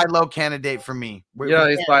 He's a buy low candidate for me.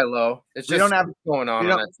 He's buy low. It's just don't have what's going on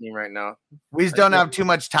that team right now. We just don't have too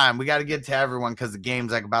much time. We got to get to everyone because the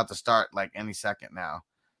game's like about to start like any second now.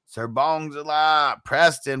 Sir Bong's a lot.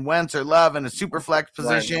 Preston, Wentz or Love in a super flex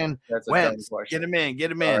position. Wentz, get him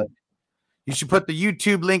in. You should put the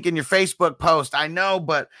YouTube link in your Facebook post. I know,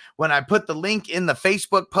 but when I put the link in the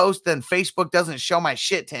Facebook post, then Facebook doesn't show my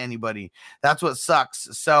shit to anybody. That's what sucks.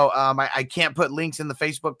 So I can't put links in the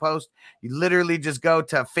Facebook post. You literally just go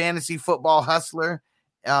to Fantasy Football Hustler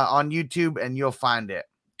on YouTube and you'll find it.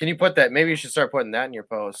 Can you put that? Maybe you should start putting that in your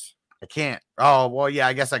post. I can't. Oh, well, yeah,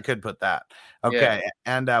 I guess I could put that. Okay. Yeah.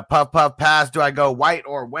 And puff, pass. Do I go White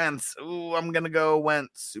or Wentz? Ooh, I'm going to go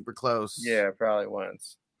Wentz. Super close. Yeah, probably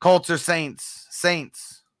Wentz. Colts or Saints?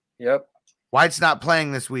 Saints. Yep. White's not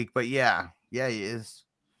playing this week, but yeah, he is.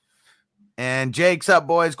 And Jake's up,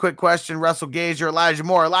 boys. Quick question. Russell Gage or Elijah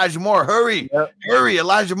Moore? Elijah Moore, hurry. Yep. Hurry,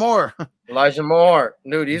 Elijah Moore. Elijah Moore.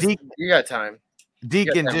 Dude, you got time.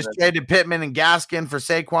 Deacon just traded Pittman and Gaskin for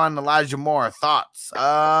Saquon and Elijah Moore. Thoughts?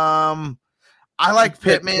 I like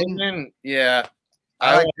Pittman. Yeah.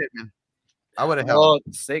 I like Pittman. I would have helped.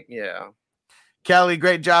 Yeah. Kelly,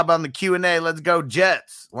 great job on the Q&A. Let's go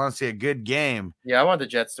Jets. Want to see a good game. Yeah, I want the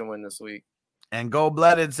Jets to win this week. And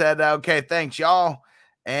Gold-Blooded said, okay, thanks, y'all.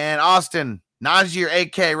 And Austin, Najee or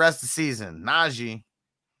AK rest of the season? Najee.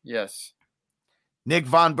 Yes. Nick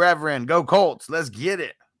Von Beveren, go Colts. Let's get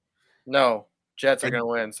it. No, Jets are going to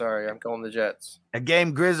win. Sorry, I'm calling the Jets. A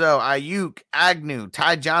game Grizzo, Ayuk, Agnew,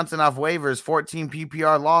 Ty Johnson off waivers, 14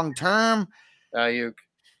 PPR long-term. Ayuk.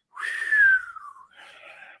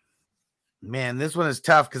 Man, this one is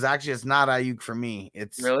tough because actually it's not Ayuk for me.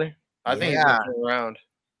 It's really? I think he's going around.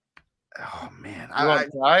 Oh, man.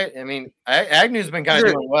 I mean, Agnew's been kind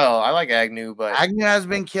of doing well. I like Agnew, but Agnew has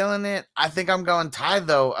been killing it. I think I'm going Ty,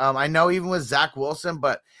 though. I know even with Zach Wilson,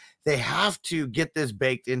 but they have to get this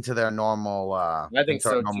baked into their normal I think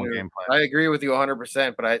so, too. Game plan. I agree with you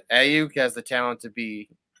 100%, but Ayuk has the talent to be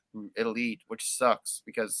elite, which sucks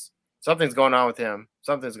because something's going on with him.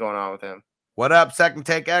 What up, Second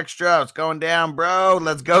Take Extra? It's going down, bro.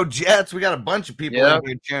 Let's go Jets. We got a bunch of people in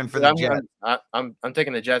here cheering for the Jets. I'm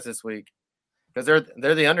taking the Jets this week because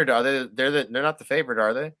they're the underdog. They're not the favorite,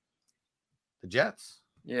 are they? The Jets.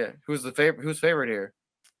 Yeah. Who's the favorite? Who's favorite here?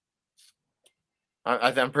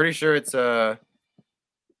 I'm pretty sure it's I'm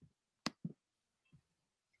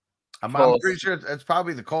pretty sure it's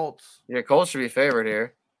probably the Colts. Yeah, Colts should be favorite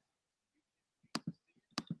here.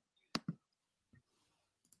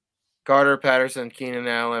 Carter, Patterson, Keenan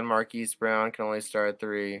Allen, Marquise Brown can only start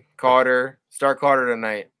 3. Start Carter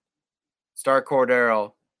tonight. Start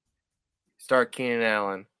Cordero. Start Keenan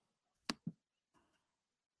Allen.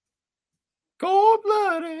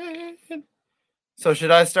 Cold-blooded. So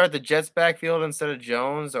should I start the Jets backfield instead of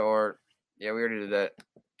Jones or yeah, we already did that.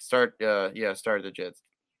 Start the Jets.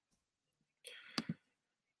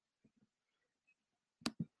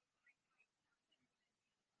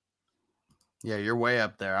 Yeah, you're way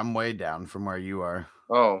up there. I'm way down from where you are.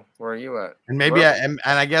 Oh, where are you at? And maybe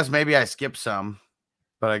I guess maybe I skipped some,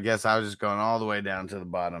 but I guess I was just going all the way down to the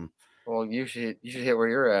bottom. Well, you should hit where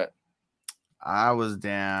you're at. I was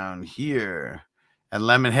down here. And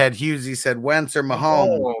Lemonhead Hughesy said Wentz or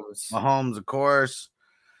Mahomes. Mahomes, of course.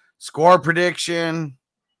 Score prediction.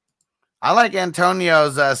 I like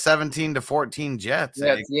Antonio's 17-14 Jets.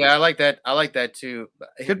 Yeah, I like that. I like that too.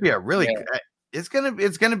 It could be a really. It's gonna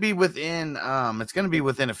be within. It's gonna be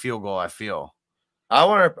within a field goal. I feel. I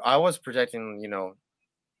was projecting,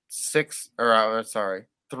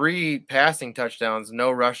 3 passing touchdowns,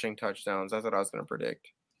 no rushing touchdowns. That's what I was gonna predict.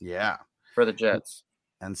 Yeah, for the Jets.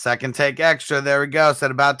 And second take extra. There we go.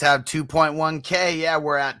 Said about to have 2.1K. Yeah,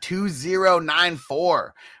 we're at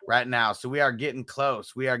 2094 right now. So we are getting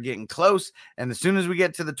close. And as soon as we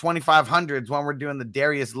get to the 2500s, when we're doing the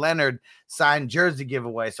Darius Leonard signed jersey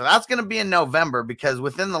giveaway. So that's going to be in November, because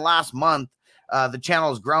within the last month, the channel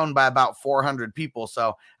has grown by about 400 people.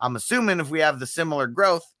 So I'm assuming if we have the similar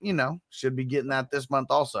growth, should be getting that this month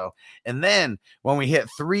also. And then when we hit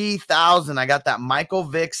 3,000, I got that Michael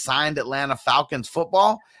Vick signed Atlanta Falcons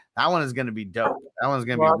football. That one is going to be dope. That one's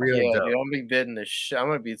going to be really dope. Dude, I'm going to be bidding this shit. I'm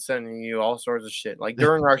going to be sending you all sorts of shit. Like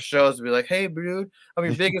during our shows, be like, hey, dude, I'm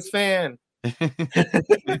your biggest fan.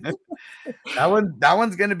 That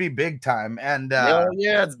one's going to be big time. And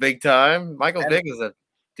yeah, it's big time. Michael Vick is a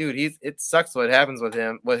dude. It sucks what happens with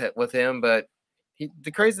him, but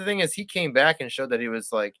the crazy thing is he came back and showed that he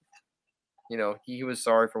was like, he was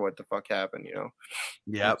sorry for what the fuck happened.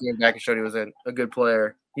 Yeah, he came back and showed he was a good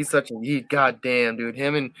player. He's goddamn dude.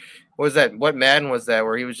 Him and what Madden was that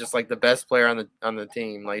where he was just like the best player on the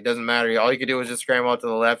team. Like it doesn't matter. All you could do was just scramble out to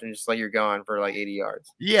the left and just like you're gone for like 80 yards.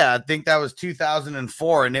 Yeah, I think that was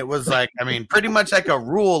 2004, and it was like, pretty much like a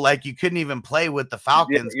rule. Like you couldn't even play with the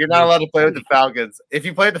Falcons. You're not allowed to play with the Falcons. If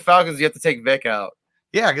you play with the Falcons, you have to take Vic out.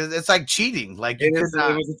 Yeah, because it's like cheating. Like it was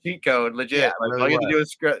a cheat code, legit. Yeah, like really all you have to do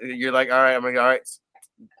is you're like, all right,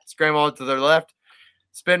 scramble to the left,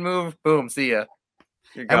 spin move, boom, see ya.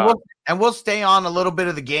 And we'll stay on a little bit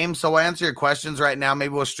of the game. So we'll answer your questions right now.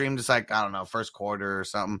 Maybe we'll stream just like, I don't know, first quarter or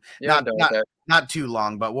something. Yeah, not too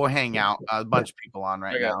long, but we'll hang out. A bunch of people on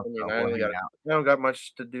right now. I don't got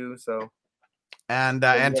much to do, so. And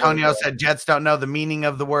Antonio said Jets don't know the meaning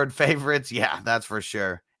of the word favorites. Yeah, that's for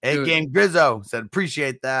sure. Game Grizzo said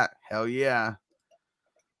appreciate that. Hell yeah.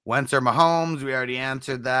 Wentz or Mahomes? We already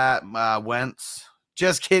answered that. Wentz.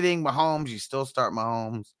 Just kidding. Mahomes. You still start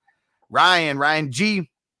Mahomes. Ryan G.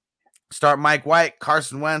 Start Mike White,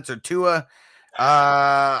 Carson Wentz, or Tua.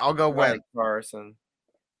 I'll go Wentz. Carson.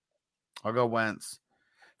 I'll go Wentz.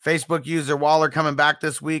 Facebook user Waller coming back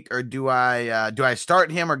this week, or do I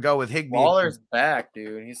start him or go with Higbee? Waller's back,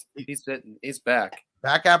 dude. He's back.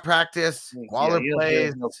 Back at practice. Waller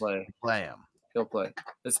plays. He'll play. Play him. He'll play,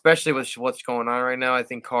 especially with what's going on right now. I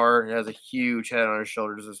think Carr has a huge head on his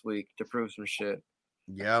shoulders this week to prove some shit.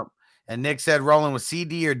 Yep. And Nick said rolling with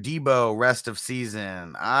CD or Debo rest of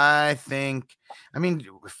season. I think,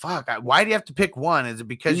 fuck. Why do you have to pick one? Is it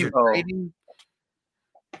because you're trading?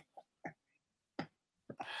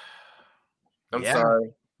 I'm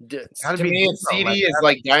sorry. To me, CD is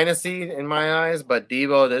like dynasty in my eyes, but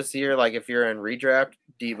Debo this year, like if you're in redraft,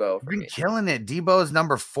 Debo. You've been killing it. Debo is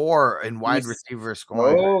number 4 in wide receiver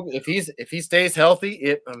scoring. Oh, if he stays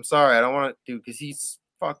healthy, I'm sorry, I don't want to do because he's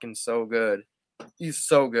fucking so good. He's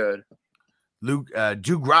so good. Luke,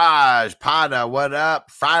 Jugraj, Pada, what up?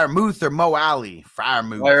 Friar Muth or Mo Alley? Friar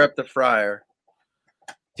Muth. Fire up the Friar.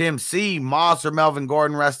 Tim C, Moss or Melvin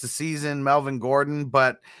Gordon rest of season. Melvin Gordon,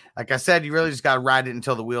 but like I said, you really just got to ride it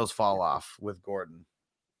until the wheels fall off with Gordon.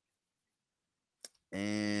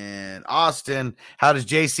 And Austin, how does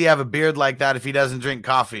JC have a beard like that if he doesn't drink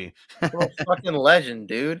coffee? Fucking legend,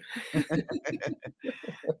 dude.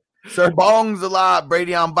 Sir Bongs a lot.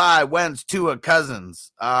 Brady on bye. Wentz, Tua,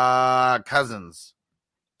 Cousins. Cousins.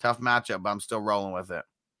 Tough matchup, but I'm still rolling with it.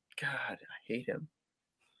 God, I hate him.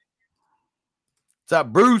 What's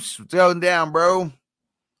up, Bruce? What's going down, bro?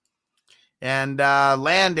 And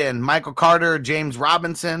Landon, Michael Carter, James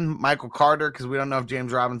Robinson. Michael Carter, because we don't know if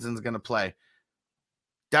James Robinson's going to play.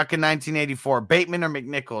 Duck in 1984. Bateman or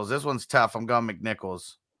McNichols? This one's tough. I'm going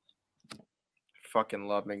McNichols. Fucking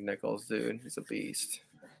love McNichols, dude. He's a beast.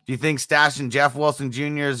 Do you think stashing Jeff Wilson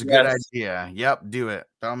Jr. is a good idea? Yep, do it.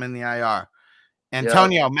 Throw him in the IR.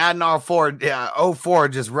 Antonio, Madden 04,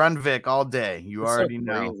 just run Vic all day. You already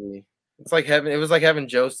know. It's like it was like having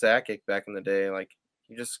Joe Sakic back in the day. Like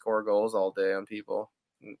you just score goals all day on people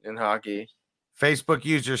in hockey. Facebook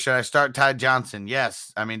user, should I start Ty Johnson?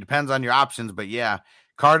 Yes. Depends on your options, but yeah.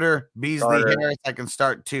 Carter, Beasley, Harris, I can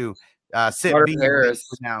start too. Sit Beasley Harris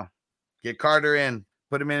now. Get Carter in.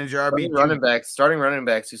 Put him in as your RB. Starting running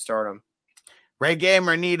backs who start him. Ray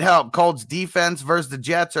Gamer, need help. Colts defense versus the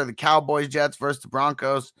Jets or the Cowboys Jets versus the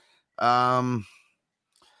Broncos?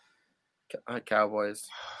 Cowboys.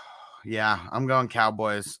 Yeah, I'm going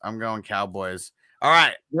Cowboys. All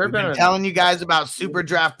right. You're We've been telling you guys about Super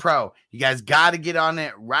Draft Pro. You guys got to get on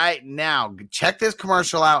it right now. Check this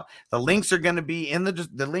commercial out. The links are going to be in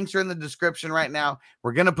the links are in the description right now.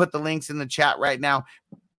 We're going to put the links in the chat right now.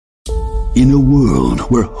 In a world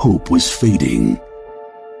where hope was fading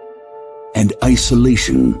and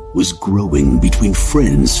isolation was growing between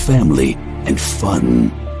friends, family, and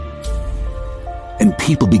fun, and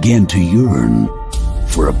people began to yearn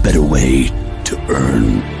for a better way to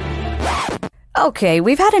earn. Okay,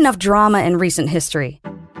 we've had enough drama in recent history.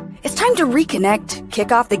 It's time to reconnect,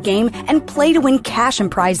 kick off the game, and play to win cash and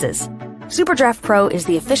prizes. SuperDraft Pro is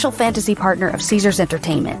the official fantasy partner of Caesars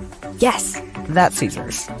Entertainment. Yes, that's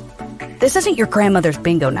Caesars. This isn't your grandmother's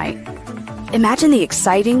bingo night. Imagine the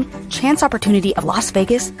exciting chance opportunity of Las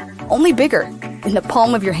Vegas, only bigger, in the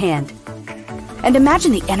palm of your hand. And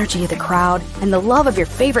imagine the energy of the crowd and the love of your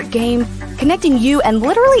favorite game, connecting you and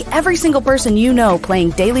literally every single person you know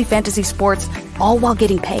playing daily fantasy sports, all while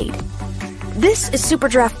getting paid. This is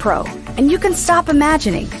SuperDraft Pro, and you can stop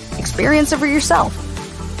imagining. Experience it for yourself.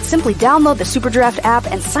 Simply download the SuperDraft app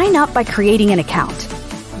and sign up by creating an account.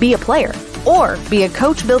 Be a player, or be a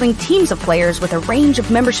coach building teams of players with a range of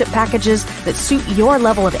membership packages that suit your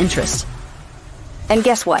level of interest. And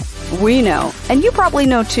guess what? We know, and you probably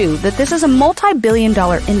know too, that this is a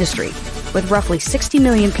multi-billion-dollar industry with roughly 60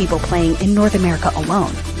 million people playing in North America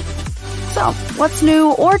alone. So, what's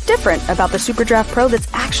new or different about the SuperDraft Pro that's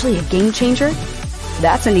actually a game changer?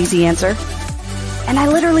 That's an easy answer. And I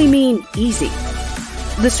literally mean easy.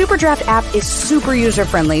 The SuperDraft app is super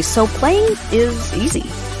user-friendly, so playing is easy.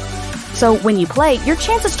 So when you play, your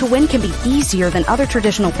chances to win can be easier than other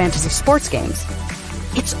traditional fantasy sports games.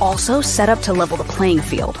 It's also set up to level the playing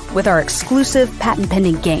field with our exclusive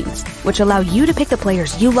patent-pending games, which allow you to pick the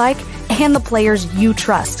players you like and the players you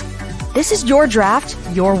trust. This is your draft,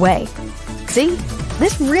 your way. See?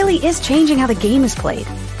 This really is changing how the game is played.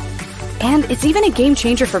 And it's even a game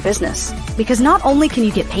changer for business, because not only can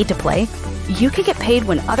you get paid to play, you can get paid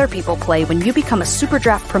when other people play when you become a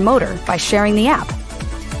SuperDraft promoter by sharing the app.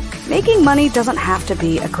 Making money doesn't have to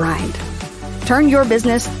be a grind. Turn your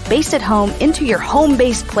business based at home into your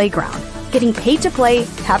home-based playground, getting paid to play,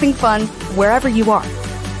 having fun, wherever you are.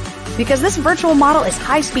 Because this virtual model is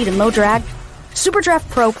high speed and low drag, SuperDraft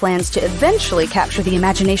Pro plans to eventually capture the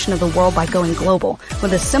imagination of the world by going global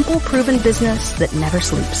with a simple, proven business that never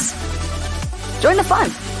sleeps. Join the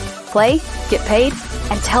fun. Play, get paid,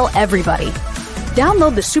 and tell everybody.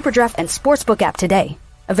 Download the SuperDraft and Sportsbook app today.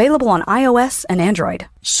 Available on iOS and Android.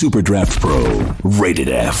 SuperDraft Pro, rated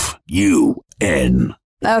F, UN.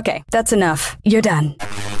 Okay, that's enough. You're done.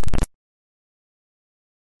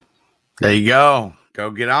 There you go.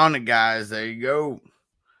 Go get on it, guys. There you go.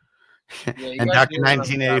 Yeah, And Dr.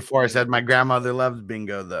 1984 said, my grandmother loves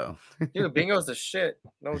bingo, though. Dude, bingo's the shit.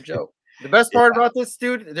 No joke. The best part about this,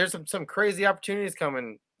 dude, there's some crazy opportunities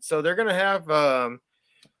coming. So they're gonna have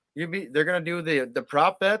they're gonna do the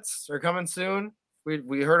prop bets are coming soon.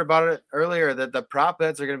 We heard about it earlier that the prop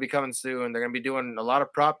bets are gonna be coming soon. They're gonna be doing a lot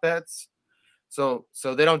of prop bets. So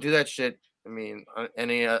they don't do that shit. I mean, on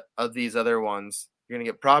any of these other ones, you're gonna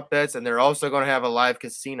get prop bets, and they're also gonna have a live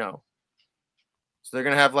casino. So they're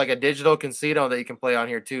gonna have like a digital casino that you can play on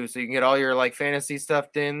here too. So you can get all your like fantasy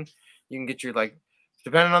stuff in. You can get your like,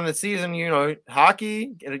 depending on the season, you know,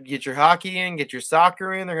 hockey. Get your hockey in. Get your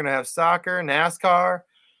soccer in. They're gonna have soccer, NASCAR.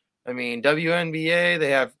 I mean, WNBA.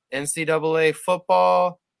 They have NCAA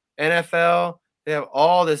football, NFL. They have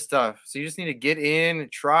all this stuff. So you just need to get in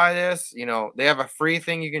and try this. You know, they have a free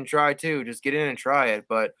thing you can try too. Just get in and try it.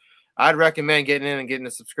 But I'd recommend getting in and getting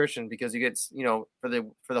a subscription because you get, you know, for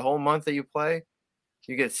the whole month that you play,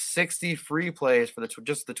 you get 60 free plays for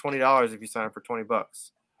just the $20 if you sign up for $20.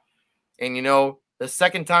 And you know, the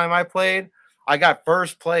second time I played, I got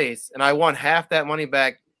first place and I won half that money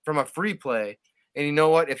back from a free play. And you know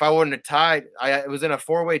what? If I wouldn't have tied, it was in a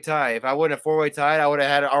 4-way tie. If I wouldn't have 4-way tied, I would have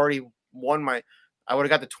had already won I would have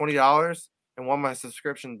got the $20 and won my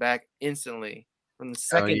subscription back instantly from the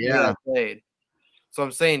second year I played. So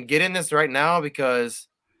I'm saying get in this right now because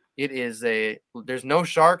there's no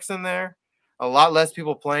sharks in there. A lot less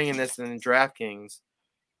people playing in this than in DraftKings.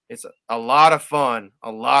 It's a lot of fun.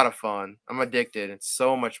 A lot of fun. I'm addicted. It's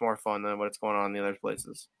so much more fun than what's going on in the other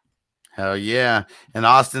places. Hell yeah. And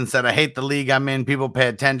Austin said, I hate the league I'm in. People pay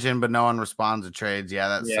attention, but no one responds to trades. Yeah,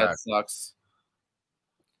 that sucks. It sucks.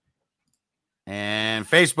 And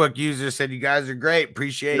Facebook user said, you guys are great.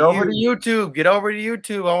 Appreciate Get over to YouTube. Get over to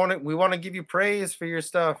YouTube. We want to give you praise for your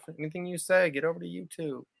stuff. Anything you say, get over to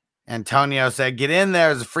YouTube. Antonio said, get in there.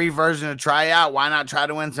 There's a free version to try out. Why not try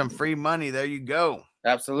to win some free money? There you go.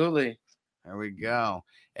 Absolutely. There we go.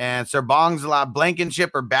 And Sir Bong's a lot.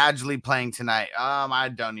 Blankenship or Badgley playing tonight? I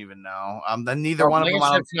don't even know. Neither one of them.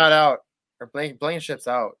 Blankenship's not out. Or Blankenship's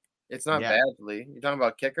out. It's not Yeah. Badgley. You're talking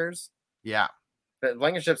about kickers? Yeah. But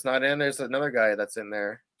Blankenship's not in. There's another guy that's in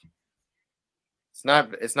there.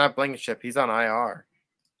 It's not Blankenship. He's on IR.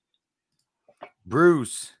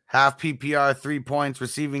 Bruce, half PPR, 3 points,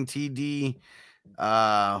 receiving TD.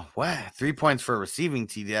 What? 3 points for a receiving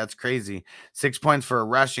TD. That's crazy. 6 points for a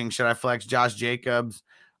rushing. Should I flex Josh Jacobs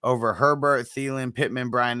over Herbert, Thielen, Pittman,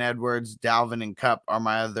 Bryan Edwards, Dalvin, and Kupp are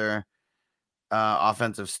my other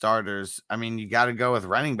offensive starters? I mean, you got to go with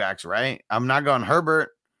running backs, right? I'm not going Herbert.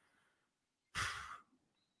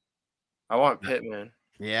 I want Pittman.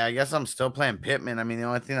 Yeah, I guess I'm still playing Pittman. I mean, the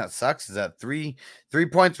only thing that sucks is that 3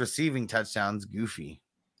 points receiving touchdowns. Goofy.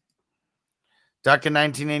 Duck in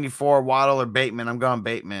 1984, Waddle or Bateman. I'm going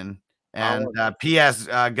Bateman. And PS,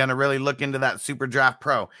 gonna really look into that Super Draft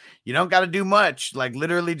Pro. You don't got to do much. Like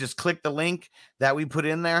literally, just click the link that we put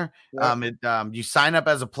in there. Yeah. You sign up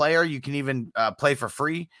as a player. You can even play for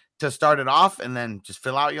free to start it off, and then just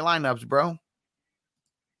fill out your lineups, bro.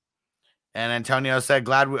 And Antonio said,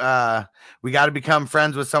 glad we got to become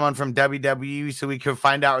friends with someone from WWE so we can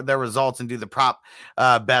find out their results and do the prop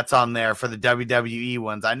bets on there for the WWE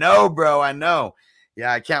ones. I know, bro. I know.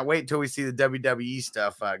 Yeah, I can't wait till we see the WWE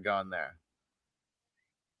stuff going there.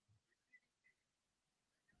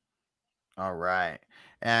 All right.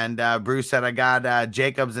 And Bruce said, I got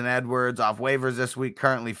Jacobs and Edwards off waivers this week,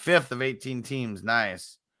 currently 5th of 18 teams.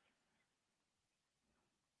 Nice.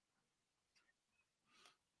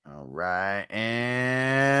 All right.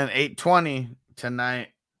 And 8:20 tonight.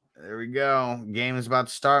 There we go. Game is about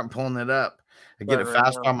to start. I'm pulling it up. I get it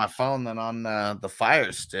faster on my phone than on the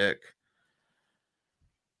Fire Stick.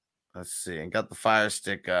 Let's see. I got the Fire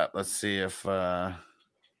Stick up. Let's see if oh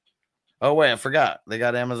wait, I forgot. They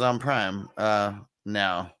got Amazon Prime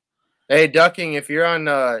now. Hey, Ducking, if you're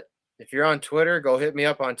on Twitter, go hit me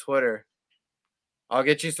up on Twitter. I'll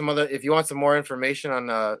get you some other. If you want some more information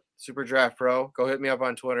on Super Draft Pro, go hit me up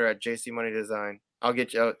on Twitter at JC Money Design.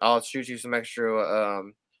 I'll shoot you some extra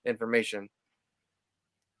information.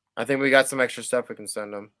 I think we got some extra stuff we can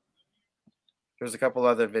send them. There's a couple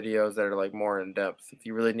other videos that are like more in depth. If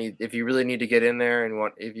you really need to get in there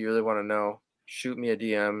and if you really want to know, shoot me a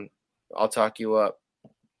DM. I'll talk you up.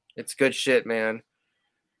 It's good shit, man.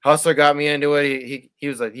 Hustler got me into it.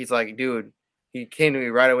 He's like, dude. He came to me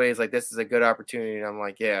right away. He's like, this is a good opportunity. And I'm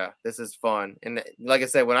like, yeah, this is fun. And like I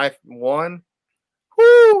said, when I won,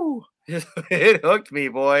 whoo, it hooked me,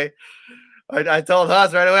 boy. I told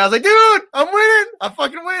Hus right away. I was like, dude, I'm winning. I'm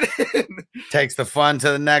fucking winning. Takes the fun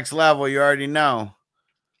to the next level. You already know.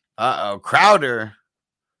 Crowder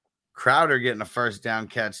getting a first down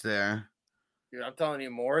catch there. Dude, I'm telling you,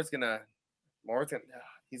 he's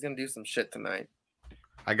gonna do some shit tonight.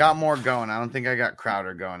 I got more going. I don't think I got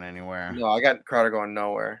Crowder going anywhere. No, I got Crowder going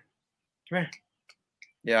nowhere. Come here.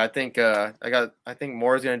 Yeah, I think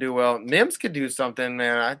Moore's gonna do well. Mims could do something,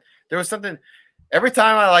 man. There was something. Every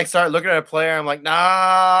time I start looking at a player, I'm like, nah,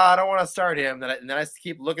 I don't want to start him. Then I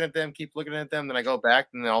keep looking at them. Then I go back,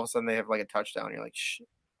 and then all of a sudden they have like a touchdown. You're like,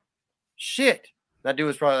 shit. That dude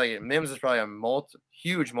was probably Mims is probably a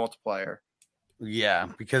huge multiplier. Yeah,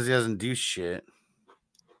 because he doesn't do shit.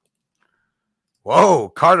 Whoa,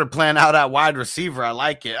 Carter playing out at wide receiver. I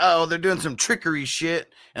like it. Oh, they're doing some trickery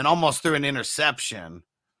shit and almost threw an interception.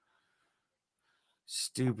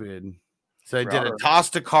 Stupid. So they did a toss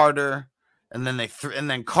to Carter, and then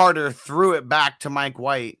then Carter threw it back to Mike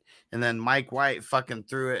White, and then Mike White fucking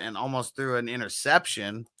threw it and almost threw an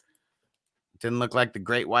interception. Didn't look like the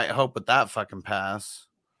great white hope with that fucking pass.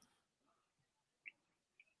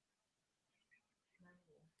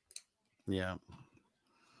 Yeah.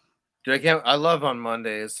 Dude, I love on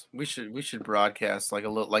Mondays. We should broadcast like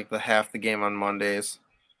the half the game on Mondays.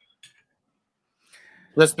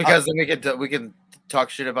 Just because then we can talk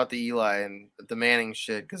shit about the Eli and the Manning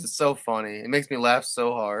shit because it's so funny. It makes me laugh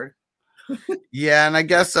so hard. Yeah, and I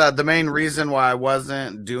guess the main reason why I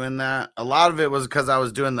wasn't doing that, a lot of it was because I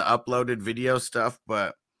was doing the uploaded video stuff,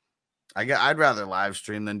 but I'd rather live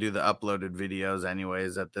stream than do the uploaded videos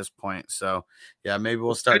anyways at this point. So yeah, maybe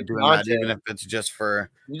we'll start doing that even if it's just for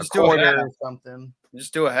a quarter or something.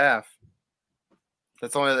 Just do a half.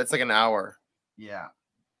 That's like an hour. Yeah.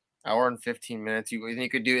 Hour and 15 minutes. You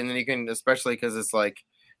could do, and then you can, especially because it's like,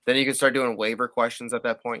 then you can start doing waiver questions at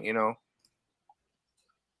that point, you know?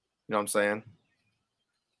 You know what I'm saying?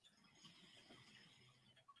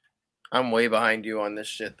 I'm way behind you on this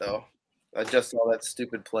shit, though. I just saw that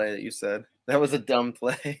stupid play that you said. That was a dumb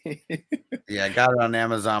play. Yeah, I got it on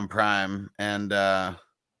Amazon Prime, and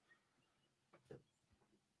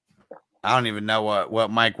I don't even know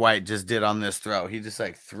what Mike White just did on this throw. He just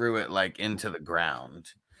like threw it like into the ground,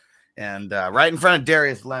 and right in front of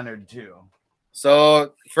Darius Leonard too.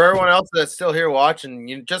 So for everyone else that's still here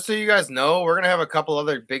watching, just so you guys know, we're gonna have a couple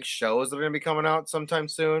other big shows that are gonna be coming out sometime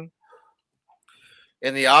soon.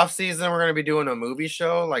 In the off season, we're gonna be doing a movie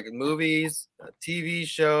show, like movies, TV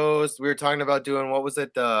shows. We were talking about doing what was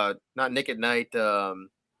it? Not Nick at Night.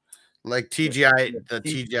 Like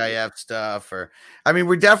TGIF stuff, or I mean,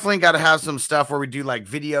 we definitely got to have some stuff where we do like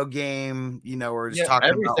video game. We're just talking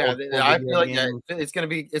about. I feel like it's gonna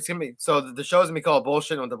be. So the show's gonna be called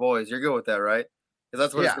Bullshitting with the Boys. You're good with that, right? Because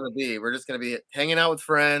that's what it's gonna be. We're just gonna be hanging out with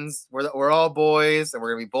friends. We're all boys, and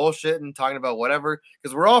we're gonna be bullshitting, talking about whatever.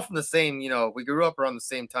 Because we're all from the same. We grew up around the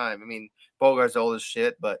same time. I mean, Bogart's old as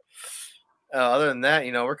shit, but other than that,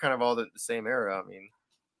 we're kind of all the same era. I mean.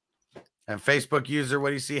 And Facebook user, what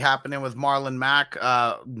do you see happening with Marlon Mack?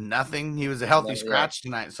 Nothing. He was a healthy scratch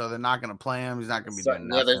tonight, so they're not going to play him. He's not going to be doing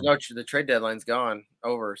nothing. Yeah, the trade deadline's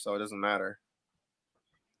over, so it doesn't matter.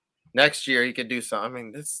 Next year, he could do something. I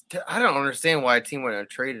mean, I don't understand why a team wouldn't have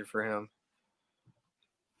traded for him.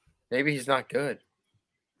 Maybe he's not good.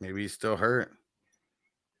 Maybe he's still hurt.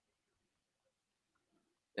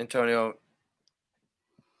 Antonio.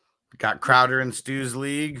 Got Crowder in Stu's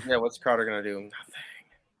league. Yeah, what's Crowder going to do? Nothing.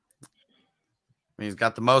 He's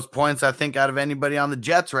got the most points, I think, out of anybody on the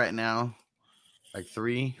Jets right now. Like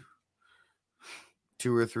 2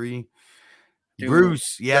 or 3.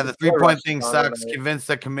 Bruce, yeah, the 3-point thing sucks. Convinced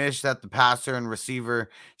the commish that the passer and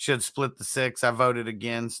receiver should split the 6. I voted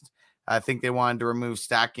against. I think they wanted to remove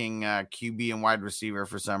stacking QB and wide receiver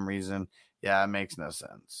for some reason. Yeah, it makes no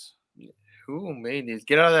sense. Who made these?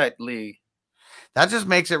 Get out of that league. That just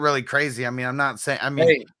makes it really crazy. I mean, I'm not saying. I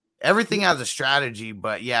mean, everything has a strategy,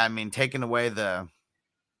 but yeah, I mean, taking away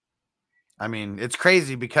it's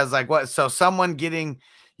crazy because so someone getting,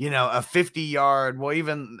 a 50-yard, well,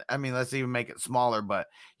 even, let's even make it smaller, but,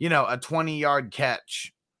 a 20-yard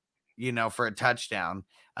catch, for a touchdown.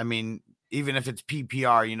 I mean, even if it's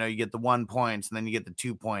PPR, you get the 1 point and then you get the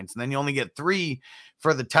 2 points and then you only get 3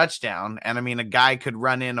 for the touchdown. And I mean, a guy could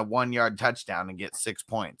run in a 1-yard touchdown and get 6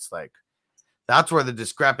 points. Like that's where the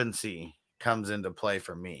discrepancy comes into play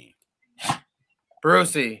for me.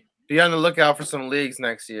 Brucey, be on the lookout for some leagues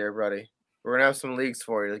next year, buddy. We're going to have some leagues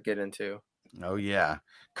for you to get into. Oh, yeah.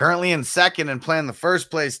 Currently in second and playing the first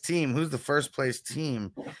place team. Who's the first place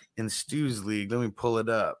team in Stu's league? Let me pull it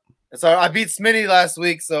up. So I beat Smitty last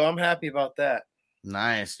week, so I'm happy about that.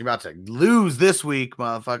 Nice. You're about to lose this week,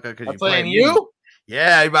 motherfucker. I'm playing you?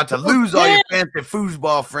 Yeah, you're about to lose all your fancy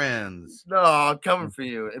foosball friends. No, I'm coming for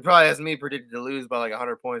you. It probably has me predicted to lose by like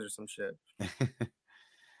 100 points or some shit.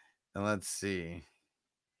 And let's see.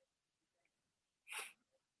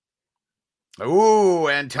 Ooh,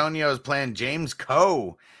 Antonio's playing James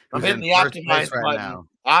Coe. I'm hitting the optimize button. Now.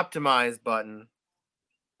 Optimize button.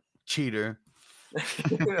 Cheater.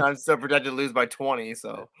 I'm still projected to lose by 20,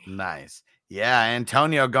 so. Nice. Yeah,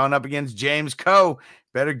 Antonio going up against James Coe.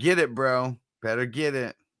 Better get it, bro. Better get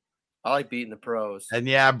it. I like beating the pros. And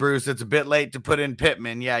yeah, Bruce, it's a bit late to put in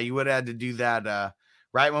Pittman. Yeah, you would have had to do that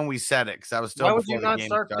right when we said it, because I was still. Why would you not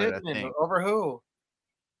start Pittman over who?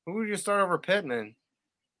 Who would you start over Pittman?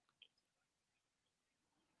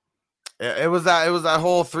 It was that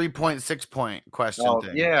whole 3.6 point question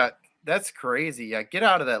thing. Yeah, that's crazy. Yeah, get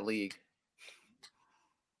out of that league.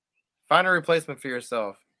 Find a replacement for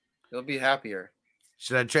yourself. You'll be happier.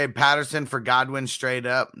 Should I trade Patterson for Godwin straight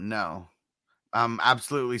up? No. I'm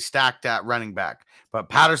absolutely stacked at running back. But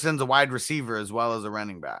Patterson's a wide receiver as well as a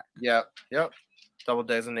running back. Yep. Double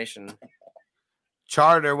designation.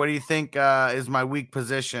 Charter, what do you think is my weak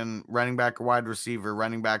position? Running back or wide receiver?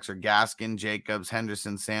 Running backs are Gaskin, Jacobs,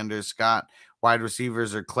 Henderson, Sanders, Scott. Wide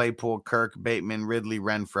receivers are Claypool, Kirk, Bateman, Ridley,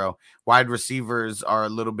 Renfro. Wide receivers are a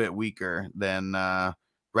little bit weaker than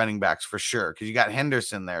running backs for sure, because you got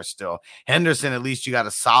Henderson there still. Henderson, at least you got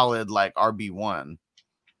a solid RB1.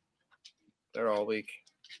 They're all weak.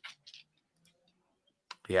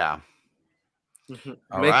 Yeah.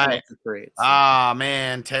 All right. Ah,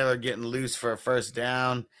 man. Taylor getting loose for a first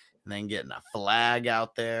down and then getting a flag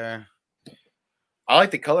out there. I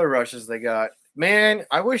like the color rushes they got. Man,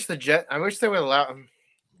 I wish they would allow.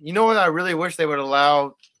 You know what? I really wish they would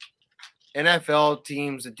allow NFL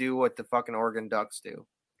teams to do what the fucking Oregon Ducks do.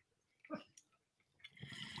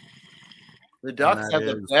 The Ducks have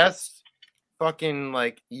the best fucking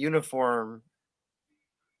uniform,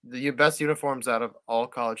 the best uniforms out of all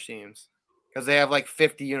college teams, because they have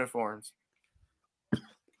 50 uniforms.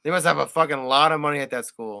 They must have a fucking lot of money at that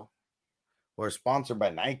school. We're sponsored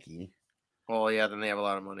by Nike. Well, yeah, then they have a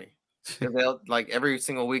lot of money. They'll every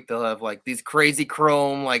single week they'll have these crazy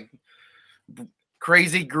chrome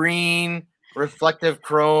crazy green, reflective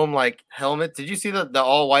chrome like helmets. Did you see the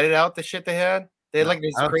all whited out the shit they had? They had like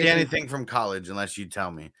this I don't crazy see anything from college unless you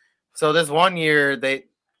tell me. So this one year dude,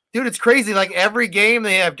 it's crazy. Like every game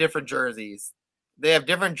they have different jerseys. They have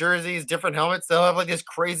different jerseys, different helmets. They'll have like this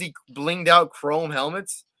crazy blinged out chrome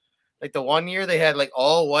helmets. Like the one year they had like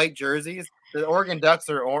all white jerseys. The Oregon Ducks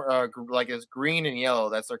are like it's green and yellow.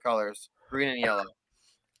 That's their colors, green and yellow.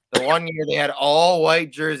 The one year they had all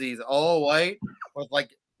white jerseys, all white with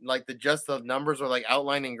like the numbers were like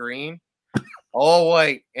outlined in green, all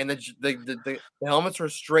white, and the helmets were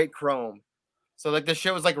straight chrome. So like the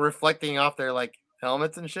shit was like reflecting off their like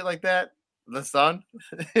helmets and shit like that. The sun,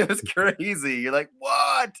 it was crazy. You're like,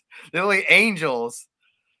 what? They're like angels.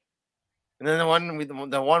 And then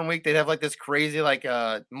the one week they'd have like this crazy like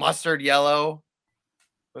mustard yellow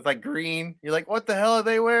with like green. You're like, what the hell are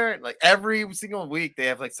they wearing? Like every single week they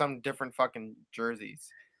have like some different fucking jerseys.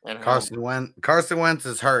 And Carson Wentz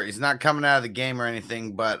is hurt. He's not coming out of the game or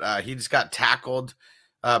anything, but he just got tackled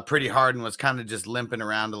pretty hard and was kind of just limping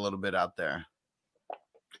around a little bit out there.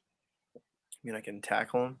 You mean I can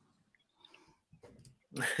tackle him?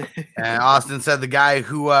 And Austin said the guy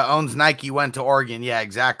who owns Nike went to Oregon. Yeah,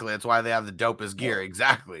 exactly. That's why they have the dopest gear.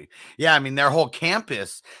 Exactly. Yeah, I mean their whole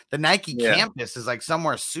campus, the Nike campus, is like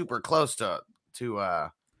somewhere super close to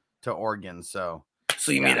Oregon. So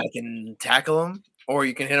you mean I can tackle him, or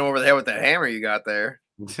you can hit him over the head with that hammer you got there?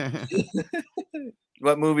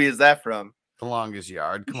 What movie is that from? The Longest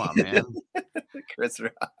Yard. Come on, man. Chris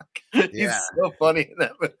Rock. He's so funny in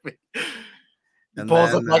that movie. And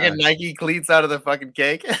pulls then, the fucking Nike cleats out of the fucking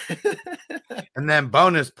cake. And then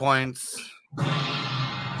bonus points.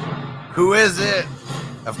 Who is it?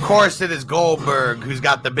 Of course it is Goldberg, who's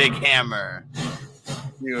got the big hammer.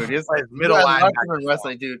 Dude, his middle linebacker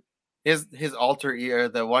wrestling, dude. His alter ego,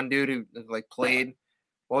 the one dude who like played,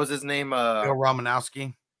 what was his name? Bill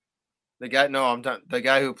Romanowski. The guy, no, I'm talking the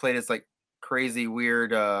guy who played his like crazy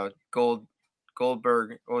weird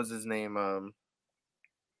Goldberg. What was his name?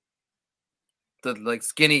 The like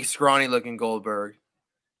skinny, scrawny looking Goldberg.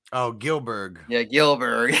 Oh, Gilberg. Yeah,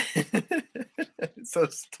 Gilberg. It's so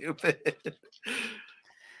stupid.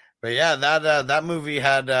 But yeah, that movie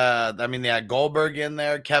had they had Goldberg in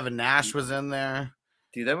there. Kevin Nash was in there.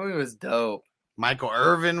 Dude, that movie was dope. Michael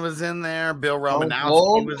Irvin was in there. Bill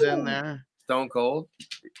Romanowski was in there. Stone Cold.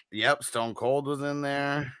 Yep, Stone Cold was in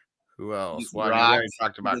there. Who else? Well, you already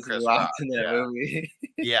talked about Chris Rock in that movie.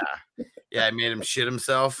 Yeah. Yeah, I made him shit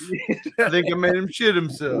himself. I think I made him shit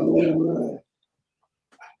himself.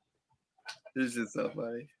 This is so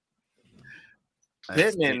funny.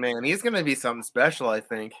 Pittman, man, he's gonna be something special, I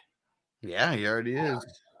think. Yeah, he already is.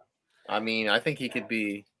 I mean, I think he could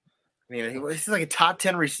be. I mean, he's like a top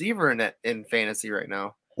 10 receiver in fantasy right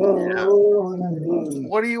now. Yeah.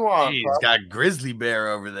 What do you want? He's got Grizzly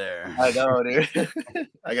Bear over there. I know, dude.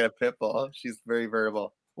 I got a pit bull. She's very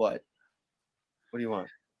verbal. What do you want?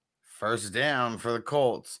 First down for the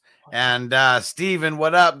Colts. And Steven,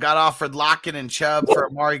 what up? Got offered Lockett and Chubb for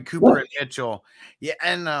Amari Cooper and Mitchell. Yeah,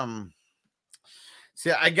 and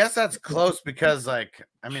see, I guess that's close because, like,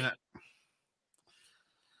 I mean,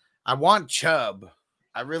 I want Chubb.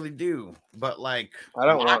 I really do. But, like, I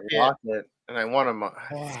don't want Lockett, and I want him.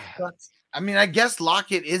 I mean, I guess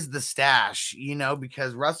Lockett is the stash,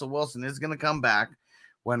 because Russell Wilson is going to come back.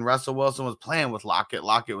 When Russell Wilson was playing with Lockett,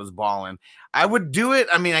 Lockett was balling. I would do it.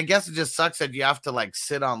 I mean, I guess it just sucks that you have to like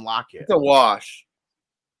sit on Lockett. It's a wash.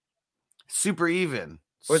 Super even.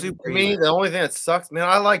 To me, the only thing that sucks, man,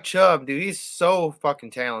 I like Chubb, dude. He's so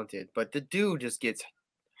fucking talented, but the dude just gets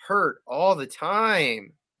hurt all the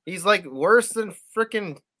time. He's like worse than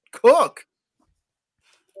freaking Cook.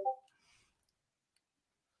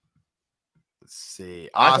 Let's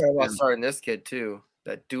see. I thought about starting this kid too.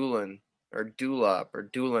 That Doolin. Or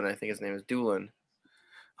Doolin, I think his name is Doolin.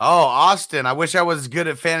 Oh, Austin, I wish I was as good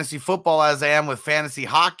at fantasy football as I am with fantasy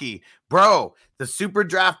hockey. Bro, the Super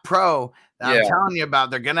Draft Pro that I'm telling you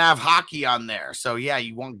about, they're going to have hockey on there. So, yeah,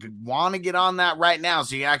 you want to get on that right now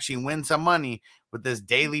so you actually win some money with this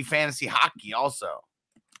daily fantasy hockey also.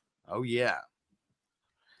 Oh, yeah.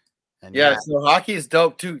 And so hockey is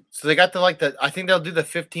dope, too. So they got I think they'll do the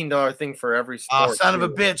 $15 thing for every sport. Oh, son of a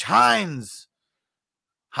bitch, Hines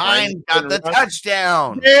got the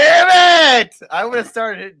touchdown. Damn it! I would have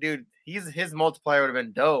started it, dude. His multiplier would have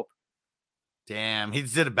been dope. Damn, he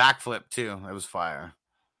did a backflip too. It was fire.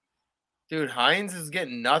 Dude, Hines is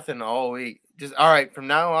getting nothing all week. Just all right, from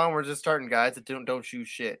now on, we're just starting guys that don't shoot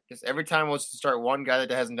shit. Just every time we'll just start one guy that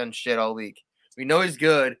hasn't done shit all week. We know he's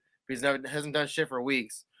good, but hasn't done shit for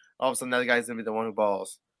weeks. All of a sudden, that guy's gonna be the one who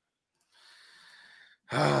balls.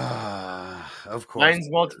 of course. Hines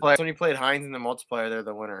multiplier. When you played Hines in the multiplier, they're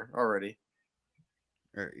the winner already.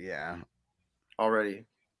 Yeah. Already.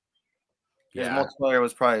 His Yeah. multiplier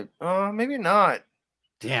was probably, maybe not.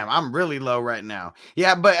 Damn, I'm really low right now.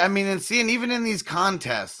 Yeah, but I mean, and seeing even in these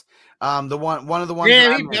contests, one of the ones.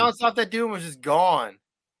 Yeah, he bounced off that dude and was just gone.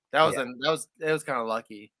 That was it was kind of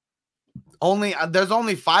lucky. There's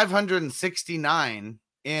only 569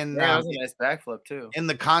 in. Yeah, that was a nice backflip too. In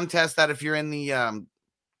the contest, that if you're in the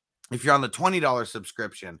if you're on the $20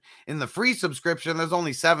 subscription, in the free subscription, there's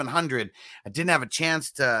only 700. I didn't have a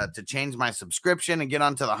chance to change my subscription and get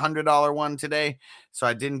onto the $100 one today, so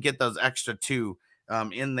I didn't get those extra 2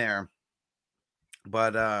 in there.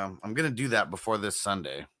 But I'm gonna do that before this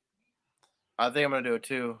Sunday. I think I'm gonna do it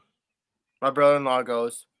too. My brother-in-law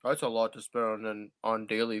goes, "That's a lot to spend on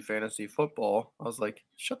daily fantasy football." I was like,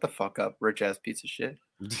 "Shut the fuck up, rich ass piece of shit."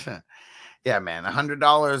 Yeah, man,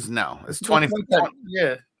 $100. No, it's 20.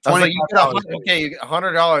 Yeah. I was like, you got you get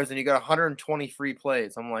 $100 and you got 120 free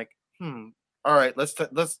plays. I'm like, all right, let's all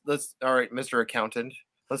right, Mr. Accountant,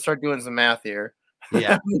 let's start doing some math here.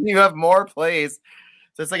 Yeah, you have more plays,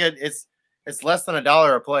 so it's like it's less than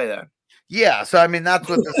 $1 a play then. Yeah, so I mean that's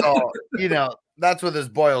what this all that's what this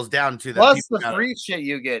boils down to. Plus the free shit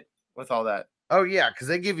you get with all that. Oh yeah, because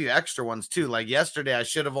they give you extra ones too. Like yesterday, I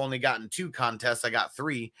should have only gotten 2 contests. I got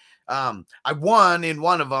 3. I won in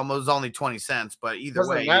one of them. It was only 20 cents, but either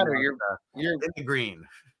way, matter. You're in the green.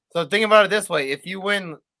 So think about it this way: if you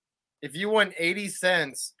win 80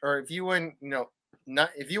 cents, or if you win,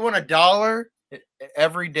 if you win $1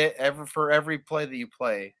 every day, for every play that you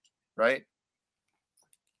play, right?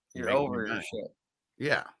 You're over your shit.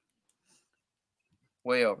 Yeah,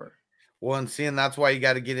 way over. Well, and seeing that's why you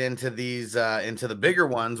got to get into these into the bigger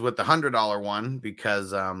ones with the $100 one,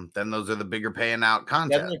 because then those are the bigger paying out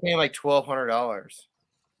contests. They're paying like $1,200.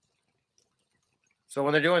 So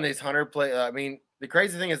when they're doing these 100 play, I mean, the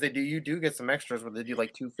crazy thing is you do get some extras where they do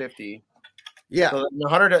like $250. Yeah. So the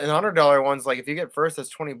 $100 ones, like if you get first,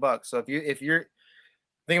 that's $20. So if you're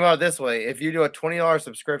think about it this way, if you do a $20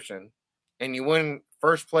 subscription and you win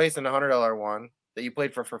first place in a $100 one that you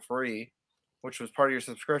played for free, which was part of your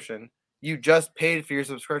subscription, you just paid for your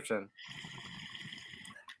subscription.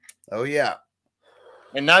 Oh, yeah.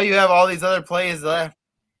 And now you have all these other plays left.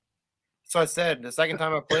 So I said, the second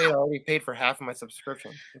time I played, I already paid for half of my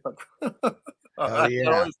subscription. Oh,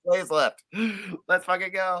 yeah. All these plays left. Let's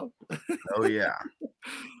fucking go. Oh, yeah.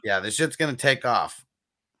 Yeah, this shit's going to take off.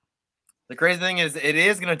 The crazy thing is, it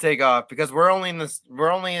is going to take off because we're only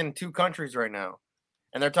in 2 countries right now.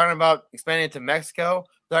 And they're talking about expanding it to Mexico.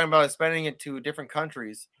 They're talking about expanding it to different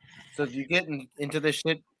countries. So if you get into this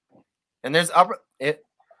shit, and there's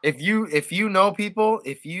if you know people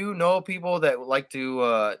that like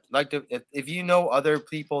to if you know other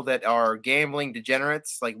people that are gambling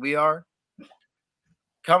degenerates like we are,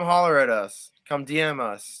 come holler at us, come DM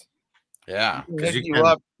us. Yeah,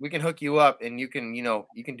 we can hook you up, and you can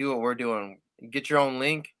do what we're doing. Get your own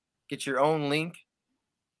link,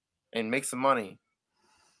 and make some money.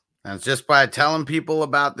 And it's just by telling people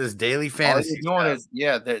about this daily fantasy. All you're doing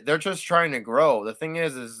is, they're just trying to grow. The thing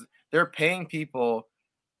is they're paying people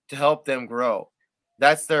to help them grow.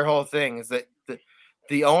 That's their whole thing. Is that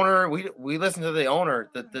the owner? We listened to the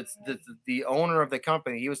owner. The owner of the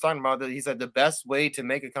company. He was talking about that. He said the best way to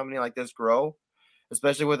make a company like this grow,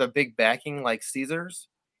 especially with a big backing like Caesars,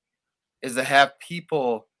 is to have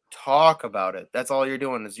people talk about it. That's all you're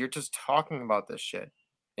doing is you're just talking about this shit,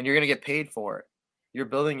 and you're gonna get paid for it. You're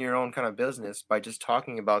building your own kind of business by just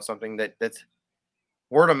talking about something that's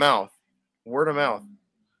word of mouth. And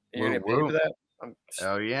you're gonna get paid for that.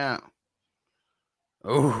 Oh yeah.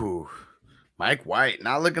 Oh, Mike White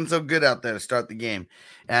not looking so good out there to start the game.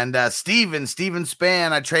 And Steven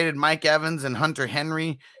Span, I traded Mike Evans and Hunter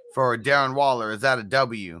Henry for Darren Waller. Is that a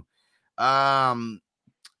W?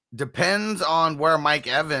 Depends on where Mike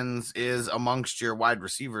Evans is amongst your wide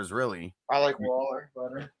receivers, really. I like Waller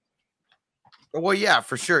better. Well, yeah,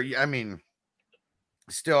 for sure. I mean,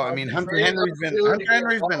 still, Hunter Henry's been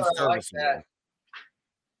serviceable.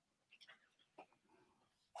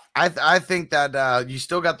 I think that you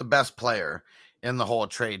still got the best player in the whole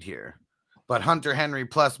trade here, but Hunter Henry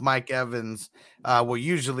plus Mike Evans will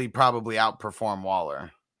usually probably outperform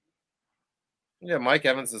Waller. Yeah, Mike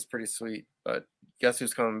Evans is pretty sweet, but guess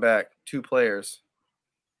who's coming back? 2 players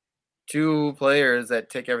that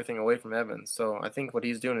take everything away from Evans. So I think what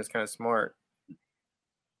he's doing is kind of smart.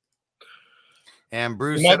 And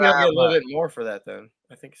Bruce might be able to get a little bit more for that then.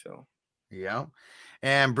 I think so. Yeah.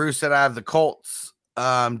 And Bruce said I have the Colts.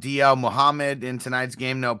 DL Muhammad in tonight's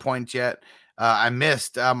game, no points yet. I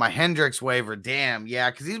missed my Hendricks waiver. Damn,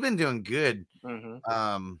 yeah, because he's been doing good.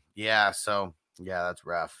 Yeah, so yeah, that's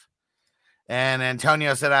rough. And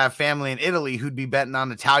Antonio said, I have family in Italy who'd be betting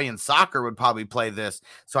on Italian soccer would probably play this.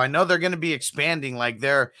 So I know they're going to be expanding. Like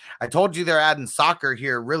I told you they're adding soccer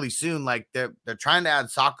here really soon. Like they're trying to add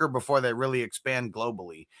soccer before they really expand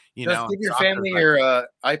globally. Just give your family your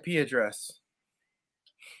IP address.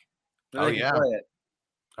 Oh yeah.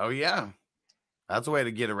 Oh yeah. That's a way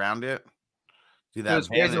to get around it. Do that. It was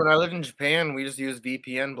crazy. When I lived in Japan, we just used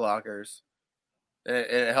VPN blockers.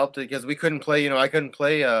 It helped because we couldn't play, I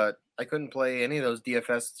couldn't play any of those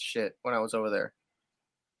DFS shit when I was over there.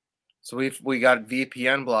 So we got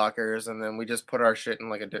VPN blockers, and then we just put our shit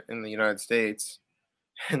in in the United States,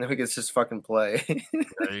 and then we could just fucking play.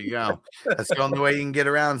 There you go. That's the only way you can get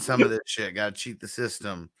around some of this shit. Got to cheat the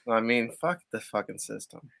system. I mean, fuck the fucking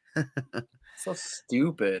system. So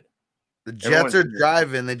stupid. The Jets are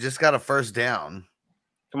driving. They just got a first down.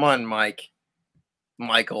 Come on,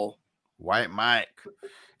 Michael. White Mike.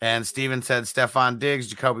 And Steven said Stephon Diggs,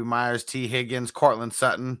 Jacoby Myers, T. Higgins, Cortland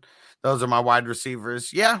Sutton. Those are my wide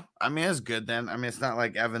receivers. Yeah, I mean, it's good then. I mean, it's not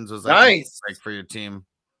like Evans was nice for your team.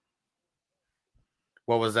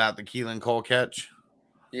 What was that? The Keelan Cole catch?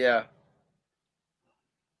 Yeah.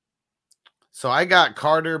 So I got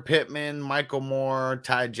Carter, Pittman, Michael Moore,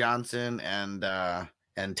 Ty Johnson,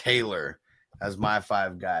 and Taylor as my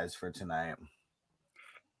 5 guys for tonight.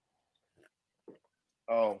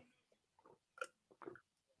 Oh.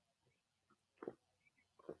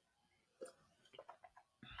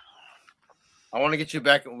 I want to get you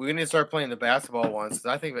back. We need to start playing the basketball ones.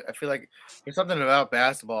 I feel like there's something about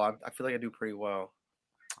basketball. I feel like I do pretty well.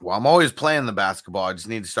 Well, I'm always playing the basketball. I just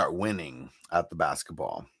need to start winning at the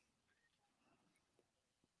basketball.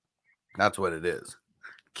 That's what it is.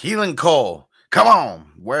 Keelan Cole, come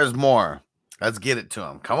on. Where's more? Let's get it to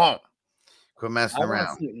him. Come on. Quit messing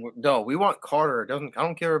around. No, we want Carter. I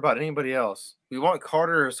don't care about anybody else. We want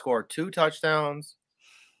Carter to score 2 touchdowns,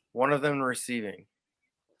 one of them receiving.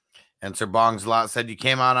 And Sir Bong's Lot said you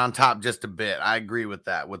came out on top just a bit. I agree with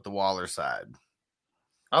that, with the Waller side.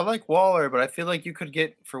 I like Waller, but I feel like you could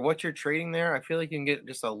get, for what you're trading there, I feel like you can get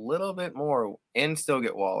just a little bit more and still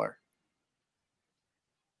get Waller.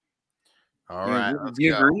 All right. Do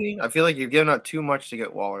you agree? I feel like you've given up too much to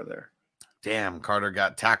get Waller there. Damn, Carter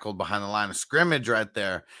got tackled behind the line of scrimmage right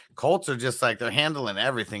there. Colts are just like they're handling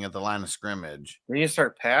everything at the line of scrimmage. They need to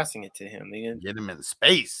start passing it to him. Get him in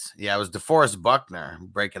space. Yeah, it was DeForest Buckner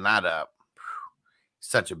breaking that up.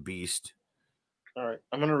 Such a beast. All right,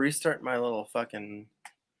 I'm going to restart my little fucking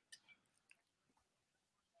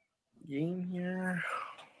game here.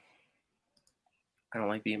 I don't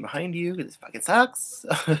like being behind you because it fucking sucks.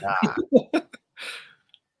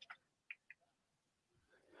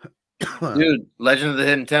 Dude, Legend of the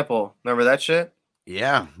Hidden Temple. Remember that shit?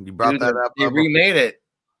 Yeah, you brought that up. They remade it.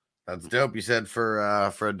 That's dope. You said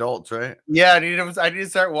for adults, right? Yeah, dude. I need to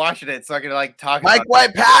start watching it so I can talk. Mike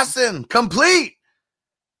White passing complete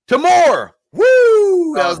to Moore.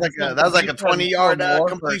 Woo! That was like a 20-yard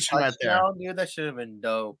completion right there. Dude, that should have been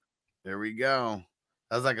dope. There we go.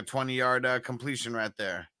 That was like a 20-yard completion right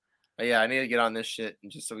there. But yeah, I need to get on this shit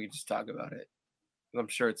just so we can just talk about it. I'm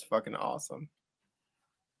sure it's fucking awesome.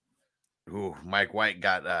 Ooh, Mike White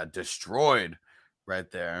got destroyed right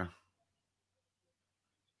there.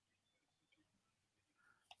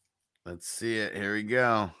 Let's see it. Here we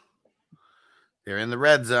go. They're in the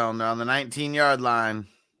red zone. They're on the 19-yard line.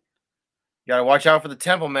 You got to watch out for the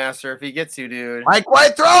Temple Master if he gets you, dude. Mike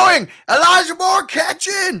White throwing. Elijah Moore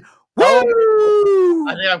catching. Woo!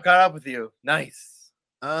 I think I'm caught up with you. Nice.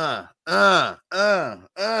 Oh,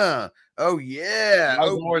 yeah.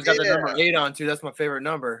 Moore's got the number 8 on, too. That's my favorite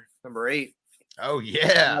number. Number 8. Oh,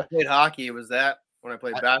 yeah. When I played hockey, it was that. When I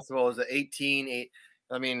played basketball, it was 18. 8.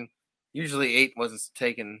 I mean, usually 8 wasn't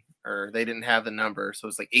taken, or they didn't have the number. So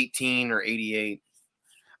it's like 18 or 88.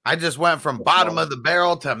 I just went from bottom of the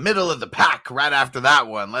barrel to middle of the pack right after that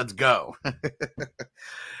one. Let's go.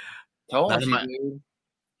 Told you, dude.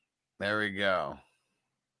 There we go.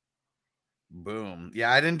 Boom.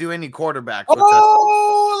 Yeah, I didn't do any quarterbacks.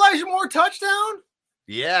 Oh, Elijah Moore touchdown?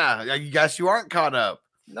 Yeah, I guess you aren't caught up.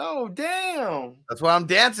 No, damn. That's what I'm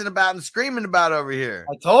dancing about and screaming about over here.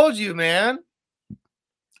 I told you, man.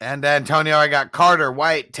 And Antonio, I got Carter,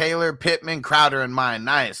 White, Taylor, Pittman, Crowder in mine.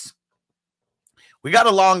 Nice. We got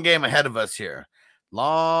a long game ahead of us here.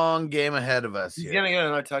 Long game ahead of us. He's going to get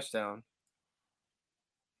another touchdown.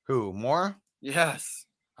 Who, Moore? Yes.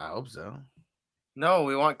 I hope so. No,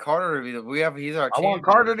 we want Carter to be he's our champion. I want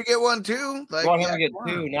Carter to get one too. Like, I want him to get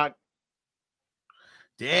 2, not.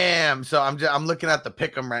 Damn. So I'm looking at the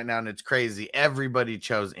pick'em right now, and it's crazy. Everybody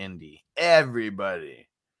chose Indy. everybody.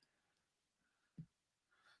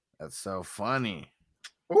 That's so funny.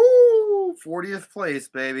 Ooh, 40th place,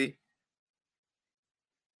 baby.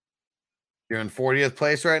 You're in 40th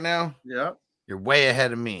place right now? Yep. You're way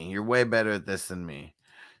ahead of me. You're way better at this than me.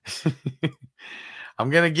 I'm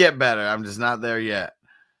going to get better. I'm just not there yet.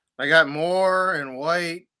 I got Moore and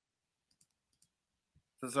White.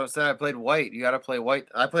 So I said I played White. You got to play White.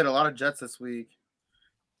 I played a lot of Jets this week.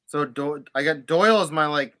 So I got Doyle as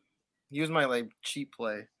my he was my cheap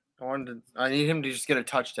play. I need him to just get a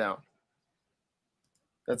touchdown.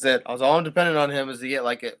 That's it. All I'm dependent on him is to get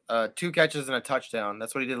 2 catches and a touchdown.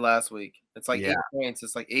 That's what he did last week. It's 8 points.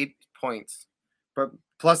 It's 8 points, but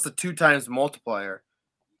plus the 2 times multiplier.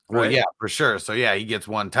 Well, right? yeah, for sure. So yeah, he gets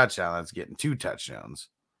 1 touchdown. That's getting 2 touchdowns.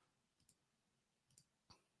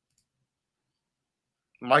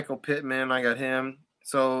 Michael Pittman, I got him.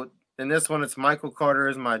 So in this one, it's Michael Carter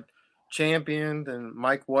is my champion, then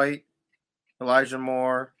Mike White, Elijah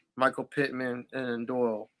Moore, Michael Pittman, and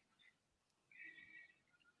Doyle.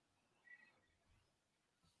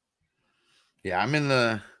 Yeah, I'm in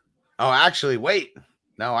the. Oh, actually, wait.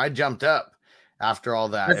 No, I jumped up after all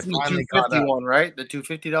that. That's the 250 one, right? The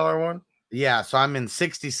 $250 one? Yeah, so I'm in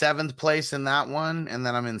 67th place in that one, and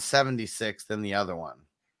then I'm in 76th in the other one.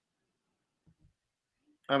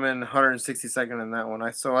 I'm in 162nd in that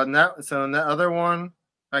one. So in that other one,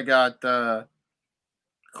 I got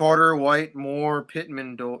Carter, White, Moore,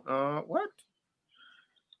 Pittman. What?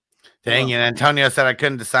 Dang it. Antonio said I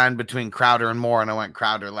couldn't decide between Crowder and Moore, and I went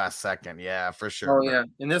Crowder last second. Yeah, for sure. Oh, yeah.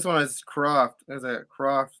 And this one is Croft. There's a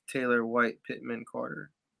Croft, Taylor, White, Pittman,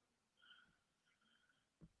 Carter.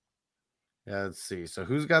 Yeah, let's see. So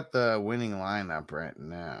who's got the winning lineup right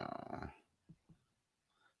now?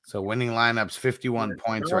 So winning lineup's 51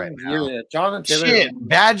 points right now. Yeah, Jonathan Taylor. Shit,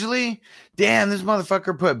 Badgley? Damn, this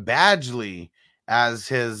motherfucker put Badgley as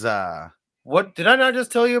his What did I not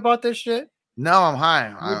just tell you about this shit? No, I'm high.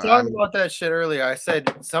 We were talking about that shit earlier. I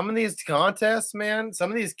said some of these contests, man,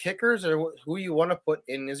 some of these kickers are who you want to put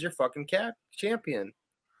in as your fucking champion.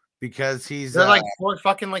 Because he's they're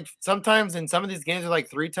sometimes in some of these games are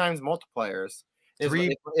 3 times multipliers.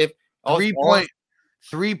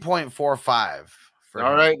 3.45.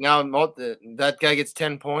 All right, now that guy gets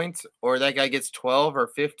 10 points, or that guy gets 12 or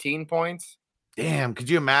 15 points. Damn, could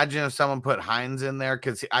you imagine if someone put Hines in there?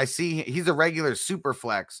 Because I see he's a regular super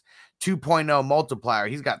flex 2.0 multiplier.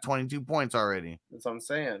 He's got 22 points already. That's what I'm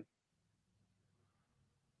saying.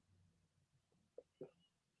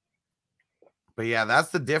 But yeah, that's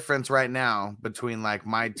the difference right now between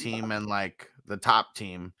my team and the top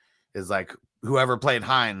team is whoever played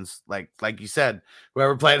Hines, like you said,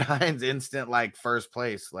 whoever played Hines instant first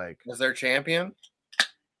place. Is their champion?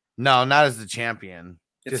 No, not as the champion.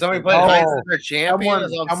 Did somebody play Hines as their champion?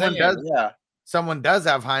 Someone does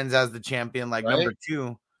have Hines as the champion, number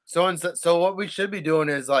 2. So what we should be doing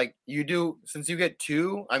is you do, since you get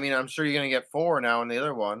 2. I mean, I'm sure you're gonna get 4 now in the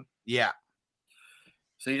other one. Yeah.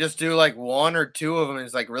 So you just do 1 or 2 of them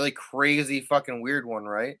is really crazy fucking weird one,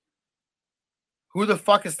 right? Who the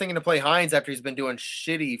fuck is thinking to play Hines after he's been doing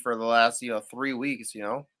shitty for the last 3 weeks?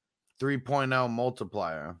 3.0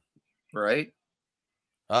 multiplier, right?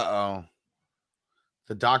 Uh-oh.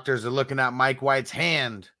 The doctors are looking at Mike White's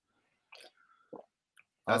hand.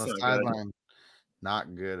 That's on the not sideline. good.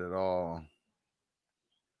 Not good at all.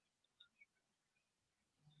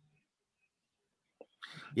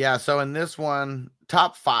 Yeah, so in this one,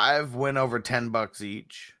 top 5 win over $10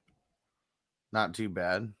 each. Not too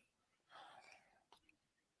bad.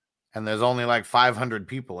 And there's only 500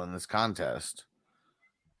 people in this contest.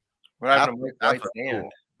 What happened to Mike White's hand?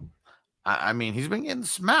 I mean, he's been getting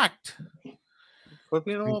smacked. Quit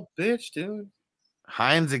being a little bitch, dude.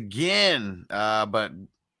 Hines again, but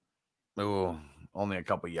only a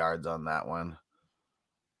couple yards on that one.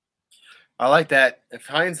 I like that. If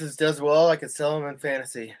Hines does well, I could sell him in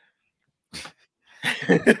fantasy.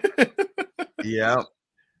 Yep.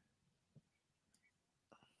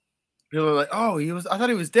 People are like, "Oh, I thought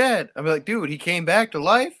he was dead." I'm like, "Dude, he came back to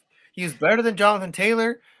life. He was better than Jonathan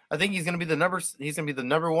Taylor. I think he's gonna be the number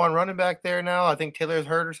 1 running back there now. I think Taylor's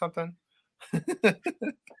hurt or something."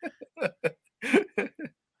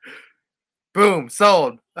 Boom,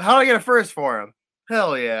 sold. How do I get a first for him?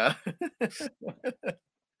 Hell yeah.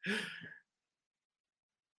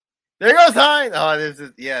 There goes Hines. Oh,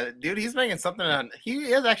 dude, he's making something on.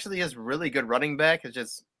 He is really good running back. It's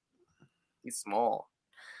just he's small.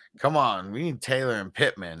 Come on, we need Taylor and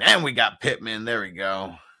Pittman, and we got Pittman. There we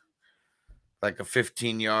go. A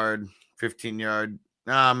 15-yard.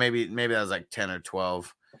 Maybe that was 10 or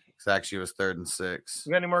 12. Because actually it was 3rd and 6.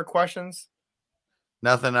 You got any more questions?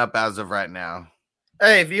 Nothing up as of right now.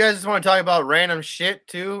 Hey, if you guys just want to talk about random shit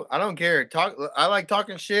too, I don't care. I like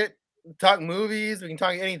talking shit. Talk movies. We can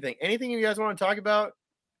talk anything. Anything you guys want to talk about.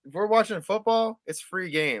 If we're watching football, it's free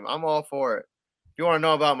game. I'm all for it. If you want to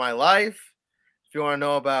know about my life, if you want to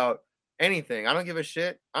know about anything, I don't give a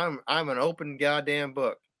shit. I'm an open goddamn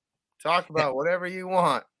book. Talk about whatever you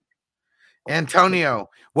want. Antonio,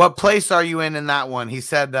 what place are you in that one? He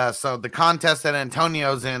said, so the contest that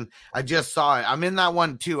Antonio's in, I just saw it. I'm in that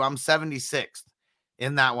one too. I'm 76th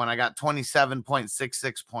in that one. I got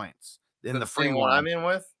 27.66 points in the free one. I'm in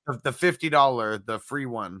with the $50, the free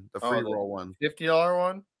one, the free roll one. $50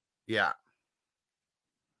 one? Yeah.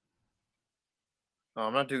 Oh,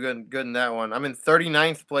 I'm not too good in that one. I'm in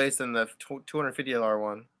 39th place in the $250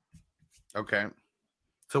 one. Okay.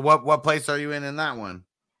 So what place are you in that one?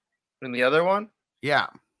 In the other one? Yeah.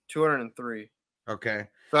 203. Okay.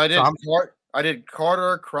 So I did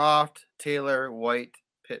Carter, Croft, Taylor, White,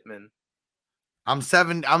 Pittman. I'm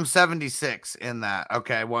 76 in that.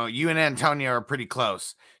 Okay. Well, you and Antonio are pretty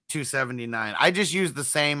close. 279. I just used the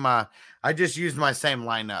same I just used my same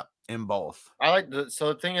lineup in both.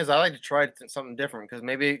 So the thing is, I like to try something different because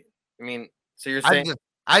maybe, I mean, so you're saying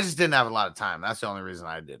I just didn't have a lot of time. That's the only reason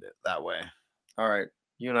I did it that way. All right.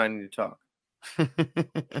 You and I need to talk.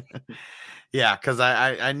 Yeah, because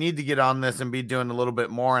I need to get on this and be doing a little bit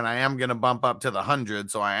more, and I am going to bump up to the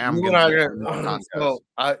 100, so I am going to.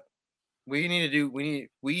 We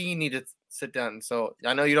need to sit down. So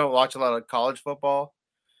I know you don't watch a lot of college football,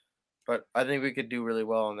 but I think we could do really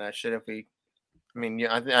well on that shit if we. I mean,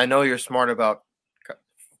 I know you're smart about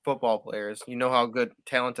football players. You know how good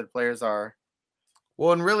talented players are.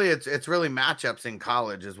 Well, and really, it's really matchups in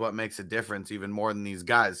college is what makes a difference even more than these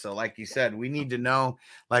guys. So, like you said, we need to know,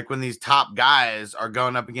 like, when these top guys are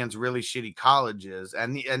going up against really shitty colleges,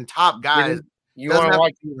 and top guys. You want to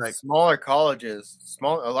watch like smaller colleges, a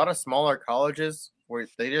lot of smaller colleges where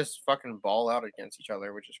they just fucking ball out against each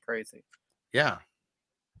other, which is crazy. Yeah.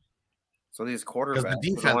 So these quarterbacks,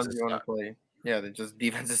 the ones you want to play. Yeah, they just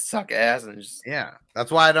defenses suck ass and just That's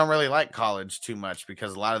why I don't really like college too much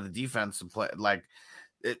because a lot of the defense play like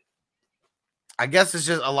it. I guess it's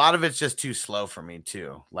just a lot of it's just too slow for me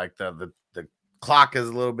too. Like the clock is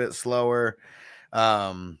a little bit slower,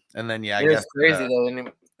 and then I guess it's crazy though.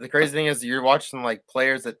 And the crazy thing is you're watching like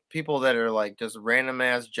people that are like just random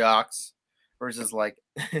ass jocks versus like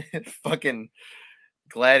fucking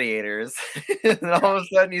gladiators. And all of a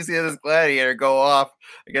sudden you see this gladiator go off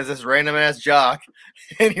against this random ass jock,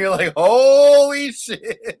 and you're like, holy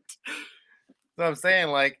shit. So I'm saying,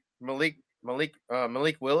 like, Malik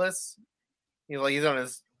Willis, he's on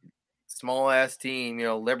his small ass team,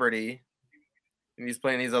 Liberty, and he's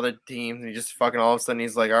playing these other teams, and he just fucking all of a sudden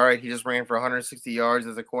he's like, all right, he just ran for 160 yards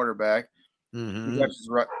as a quarterback. Mm-hmm. He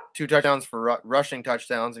got 2 touchdowns for rushing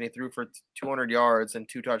touchdowns, and he threw for 200 yards and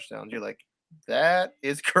 2 touchdowns. You're like, that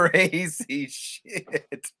is crazy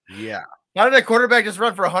shit. Yeah. How did that quarterback just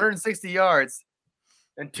run for 160 yards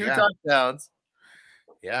and 2 touchdowns?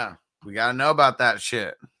 Yeah, we gotta know about that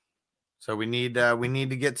shit. So we need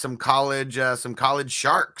to get some college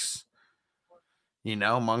sharks,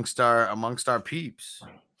 amongst our peeps.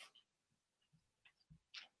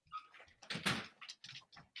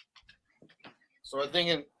 So we're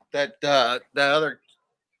thinking that that other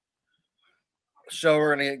show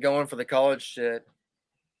we're gonna get going for the college shit.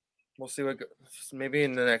 We'll see what maybe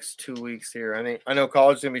in the next 2 weeks here. I know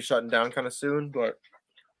college is gonna be shutting down kind of soon, but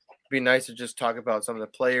it'd be nice to just talk about some of the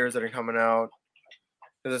players that are coming out.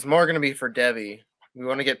 Because it's more gonna be for Devy. We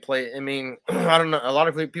want to get play. I mean, I don't know. A lot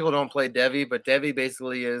of people don't play Devy, but Devy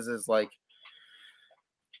basically is like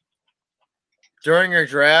during your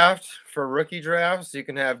draft for rookie drafts, you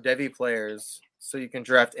can have Devy players. So you can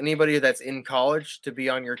draft anybody that's in college to be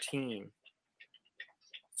on your team.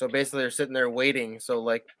 So basically, they're sitting there waiting. So,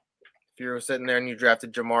 like, if you were sitting there and you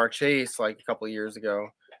drafted Jamar Chase like a couple of years ago,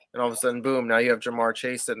 and all of a sudden, boom, now you have Jamar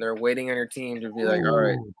Chase sitting there waiting on your team to be like, all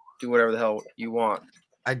right, do whatever the hell you want.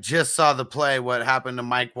 I just saw the play, what happened to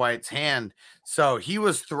Mike White's hand. So he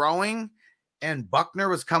was throwing, and Buckner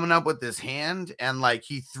was coming up with his hand, and, like,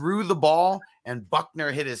 he threw the ball, and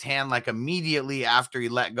Buckner hit his hand, like, immediately after he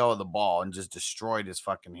let go of the ball and just destroyed his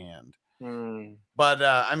fucking hand. But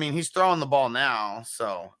I mean, he's throwing the ball now,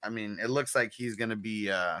 so I mean, it looks like he's gonna be.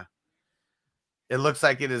 It looks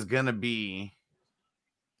like it is gonna be.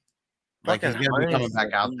 Like he's gonna be coming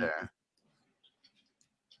back out there.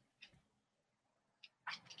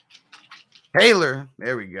 Taylor,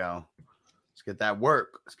 there we go. Let's get that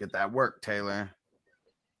work. Let's get that work, Taylor.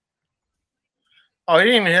 Oh, he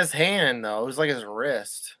didn't even his hand though. It was like his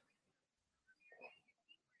wrist.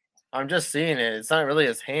 I'm just seeing it. It's not really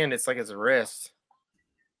his hand. It's like his wrist.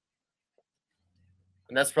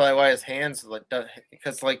 And that's probably why his hands like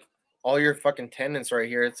because like all your fucking tendons right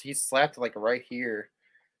here. He's slapped like right here.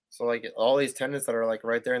 So like all these tendons that are like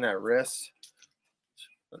right there in that wrist,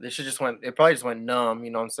 it probably just went numb,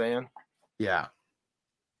 you know what I'm saying? Yeah.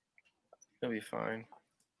 It'll be fine.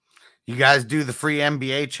 You guys do the free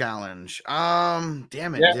NBA challenge. Damn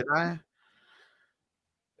it, Yeah. did I?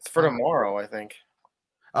 It's for tomorrow, I think.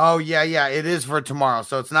 Oh yeah, it is for tomorrow.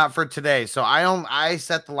 So it's not for today. So I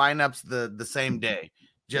set the lineups the same day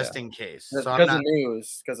just in case. So Because of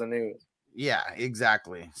news. Because of news. Yeah,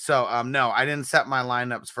 exactly. So no, I didn't set my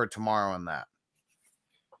lineups for tomorrow on that.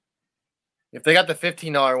 If they got the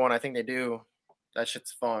 $15 one, I think they do. That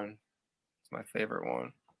shit's fun. It's my favorite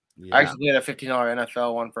one. Yeah. I actually did a $15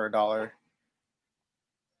 NFL one for $1.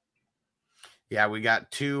 Yeah, we got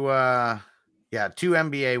two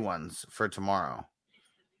NBA ones for tomorrow.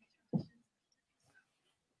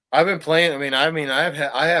 I've been playing.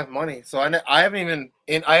 I have money, so I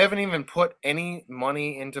haven't even put any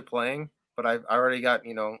money into playing. But I've already got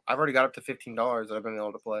up to $15 that I've been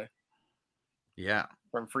able to play. Yeah,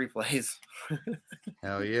 from free plays.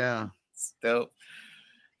 Hell yeah, it's dope.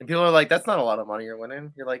 And people are like, "That's not a lot of money you're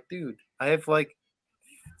winning." You're like, "Dude, I have like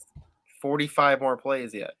 45 more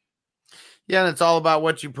plays yet." Yeah, and it's all about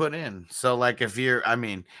what you put in. So, like, if you're, I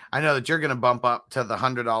know that you're going to bump up to the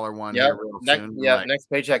 $100 one here real soon. Next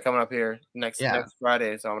paycheck coming up here next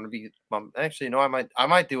Friday. So I'm going to be actually, no, I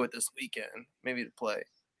might do it this weekend, maybe to play.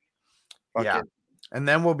 Fuck it. And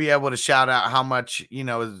then we'll be able to shout out how much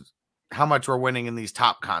we're winning in these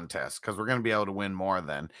top contests because we're going to be able to win more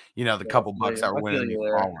than the couple bucks that we're winning.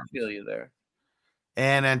 I feel you there.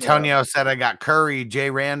 And Antonio said I got Curry, Jay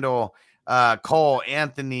Randall, Cole,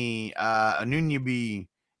 Anthony, Anunoby,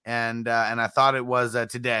 and I thought it was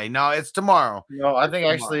today. No, it's tomorrow. No, I think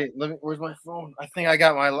actually. Where's my phone? I think I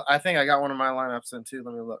got one of my lineups in too.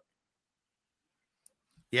 Let me look.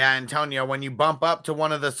 Yeah, Antonio, when you bump up to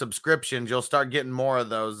one of the subscriptions, you'll start getting more of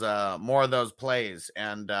those plays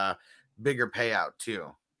and bigger payout too.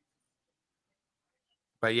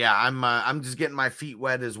 But yeah, I'm just getting my feet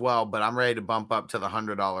wet as well. But I'm ready to bump up to the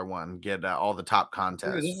 $100 one, get all the top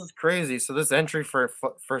contests. Dude, this is crazy. So this entry for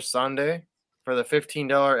Sunday for the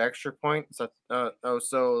 $15 extra point. So the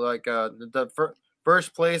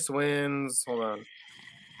first place wins. Hold on.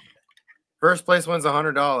 First place wins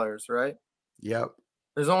 $100, right? Yep.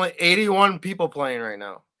 There's only 81 people playing right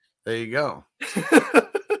now. There you go.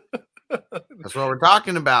 That's what we're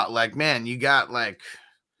talking about. Like, man, you got like.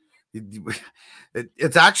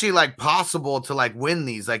 It's actually like possible to like win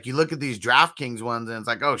these. Like you look at these DraftKings ones and it's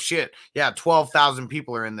like, oh shit, yeah, 12,000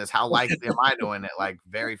 people are in this. How likely am I doing it? Like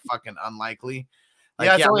very fucking unlikely.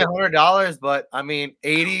 Like, it's only $100, but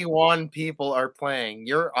 81 people are playing.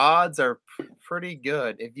 Your odds are pretty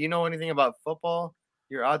good. If you know anything about football,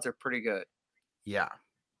 your odds are pretty good. Yeah,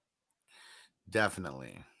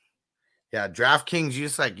 definitely. Yeah, DraftKings,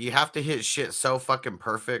 you have to hit shit so fucking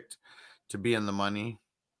perfect to be in the money.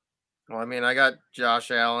 Well, I got Josh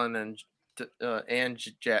Allen and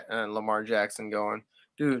Lamar Jackson going.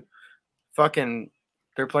 Dude,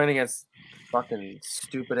 they're playing against fucking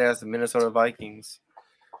stupid ass Minnesota Vikings.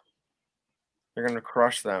 They're going to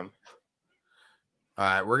crush them. All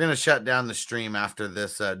right, we're going to shut down the stream after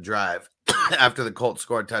this drive, after the Colts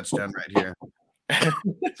score a touchdown right here.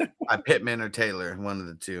 By Pittman or Taylor, one of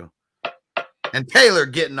the two. And Taylor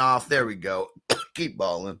getting off. There we go. Keep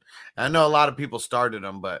balling. I know a lot of people started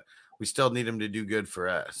him, but we still need him to do good for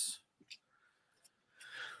us.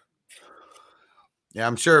 Yeah,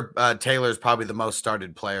 I'm sure Taylor's probably the most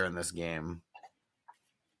started player in this game.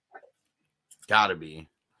 Gotta be.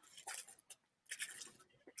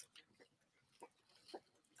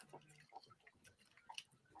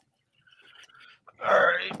 All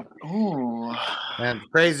right. Ooh. And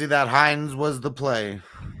it's crazy that Hines was the play.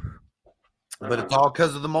 But it's all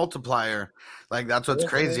because of the multiplier. Like, that's what's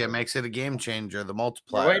crazy. It makes it a game changer, the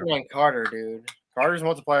multiplier. You're waiting on Carter, dude. Carter's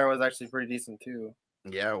multiplier was actually pretty decent, too.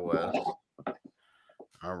 Yeah, it was.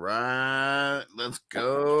 All right. Let's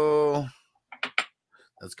go.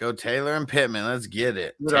 Let's go, Taylor and Pittman. Let's get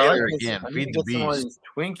it. Dude, Taylor like again. I Feed need the to get some of beast. these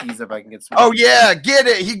Twinkies if I can get some. Oh, yeah. Get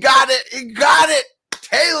it. He got it. He got it.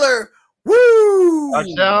 Taylor. Woo.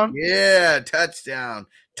 Touchdown? Yeah, touchdown.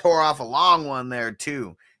 Tore off a long one there,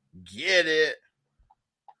 too. Get it.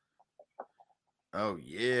 Oh,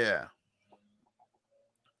 yeah.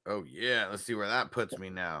 Oh, yeah. Let's see where that puts me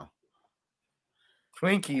now.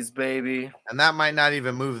 Twinkies, baby. And that might not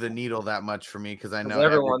even move the needle that much for me because I know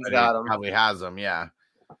everyone's got them. Probably has them, yeah.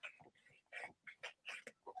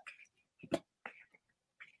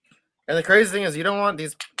 And the crazy thing is you don't want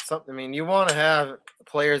these you want to have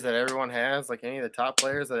players that everyone has, like any of the top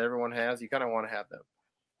players that everyone has, you kind of want to have them.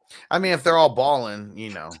 I mean, if they're all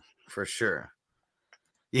balling, for sure.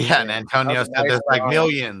 Yeah, and Antonio said there's like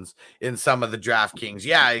millions in some of the DraftKings.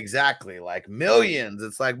 Yeah, exactly. Like millions.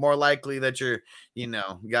 It's like more likely that you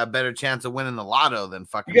got a better chance of winning the lotto than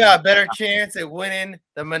fucking. You got a better chance at winning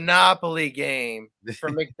the Monopoly game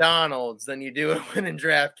from McDonald's than you do at winning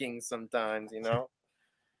DraftKings sometimes, All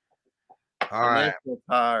right. It's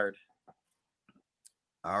hard.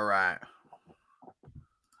 All right.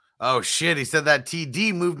 Oh, shit. He said that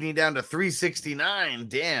TD moved me down to 369.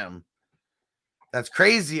 Damn. That's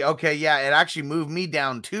crazy. Okay, yeah, it actually moved me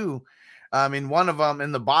down too. In one of them,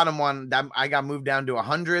 in the bottom one, I got moved down to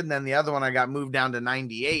 100, and then the other one I got moved down to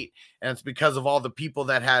 98, and it's because of all the people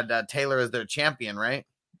that had Taylor as their champion, right?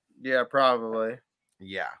 Yeah, probably.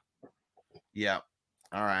 Yeah.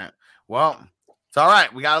 All right. Well, it's all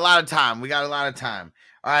right. We got a lot of time.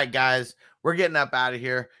 All right, guys, we're getting up out of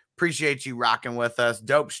here. Appreciate you rocking with us.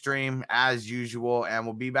 Dope stream as usual, and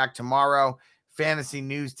we'll be back tomorrow. Fantasy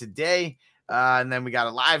news today. And then we got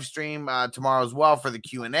a live stream tomorrow as well for the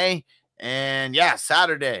Q&A. And yeah,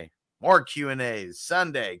 Saturday, more Q&As.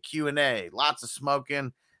 Sunday, Q&A. Lots of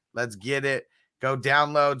smoking. Let's get it. Go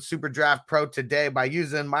download Super Draft Pro today by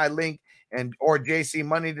using my link or JC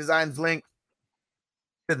Money Designs link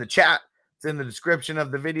to the chat. It's in the description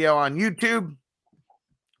of the video on YouTube.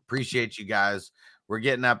 Appreciate you guys. We're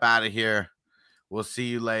getting up out of here. We'll see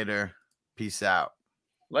you later. Peace out.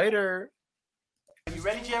 Later. You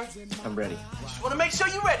ready, Jerry? I'm ready. Just want to make sure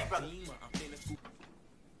you're ready, brother.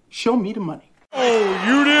 Show me the money. Oh,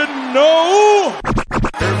 you didn't know?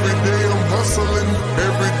 Every day I'm hustling.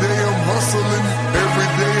 Every day I'm hustling. Every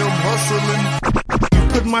day I'm hustling. You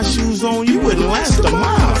put my shoes on, you wouldn't last a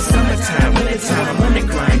mile. Summertime, wintertime, I'm on the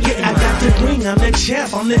grind. Yeah, I got the ring, I'm the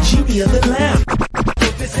champ, I'm the genie of the lamp.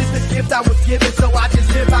 This is the gift I was given, so I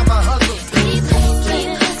just live by my hustle.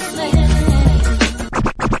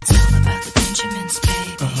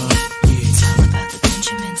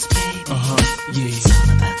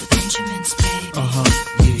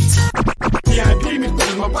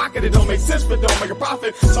 My pocket, it don't make sense, but don't make a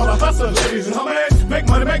profit. So I hustle, ladies and homies. Make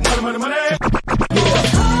money, money.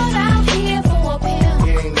 It's hard out here for a pill.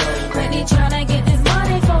 Really tryna get this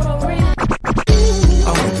money for the real.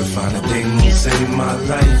 I want to find a thing to save my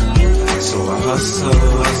life, so I hustle.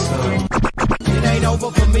 It ain't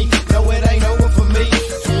over for me. No, it ain't over for me.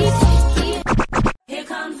 Here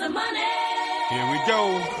comes the money. Here we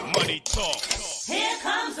go. Money talk. Here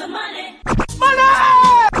comes the money.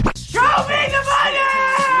 Money! Show me the money!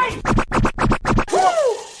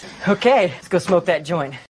 Okay, let's go smoke that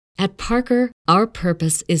joint. At Parker, our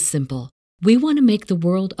purpose is simple. We want to make the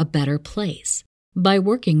world a better place by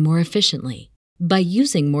working more efficiently, by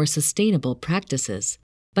using more sustainable practices,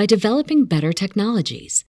 by developing better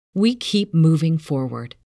technologies. We keep moving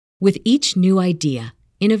forward. With each new idea,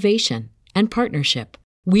 innovation, and partnership,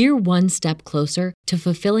 we're one step closer to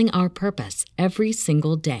fulfilling our purpose every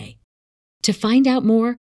single day. To find out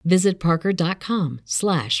more, visit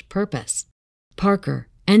parker.com/purpose. Parker,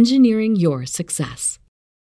 engineering your success.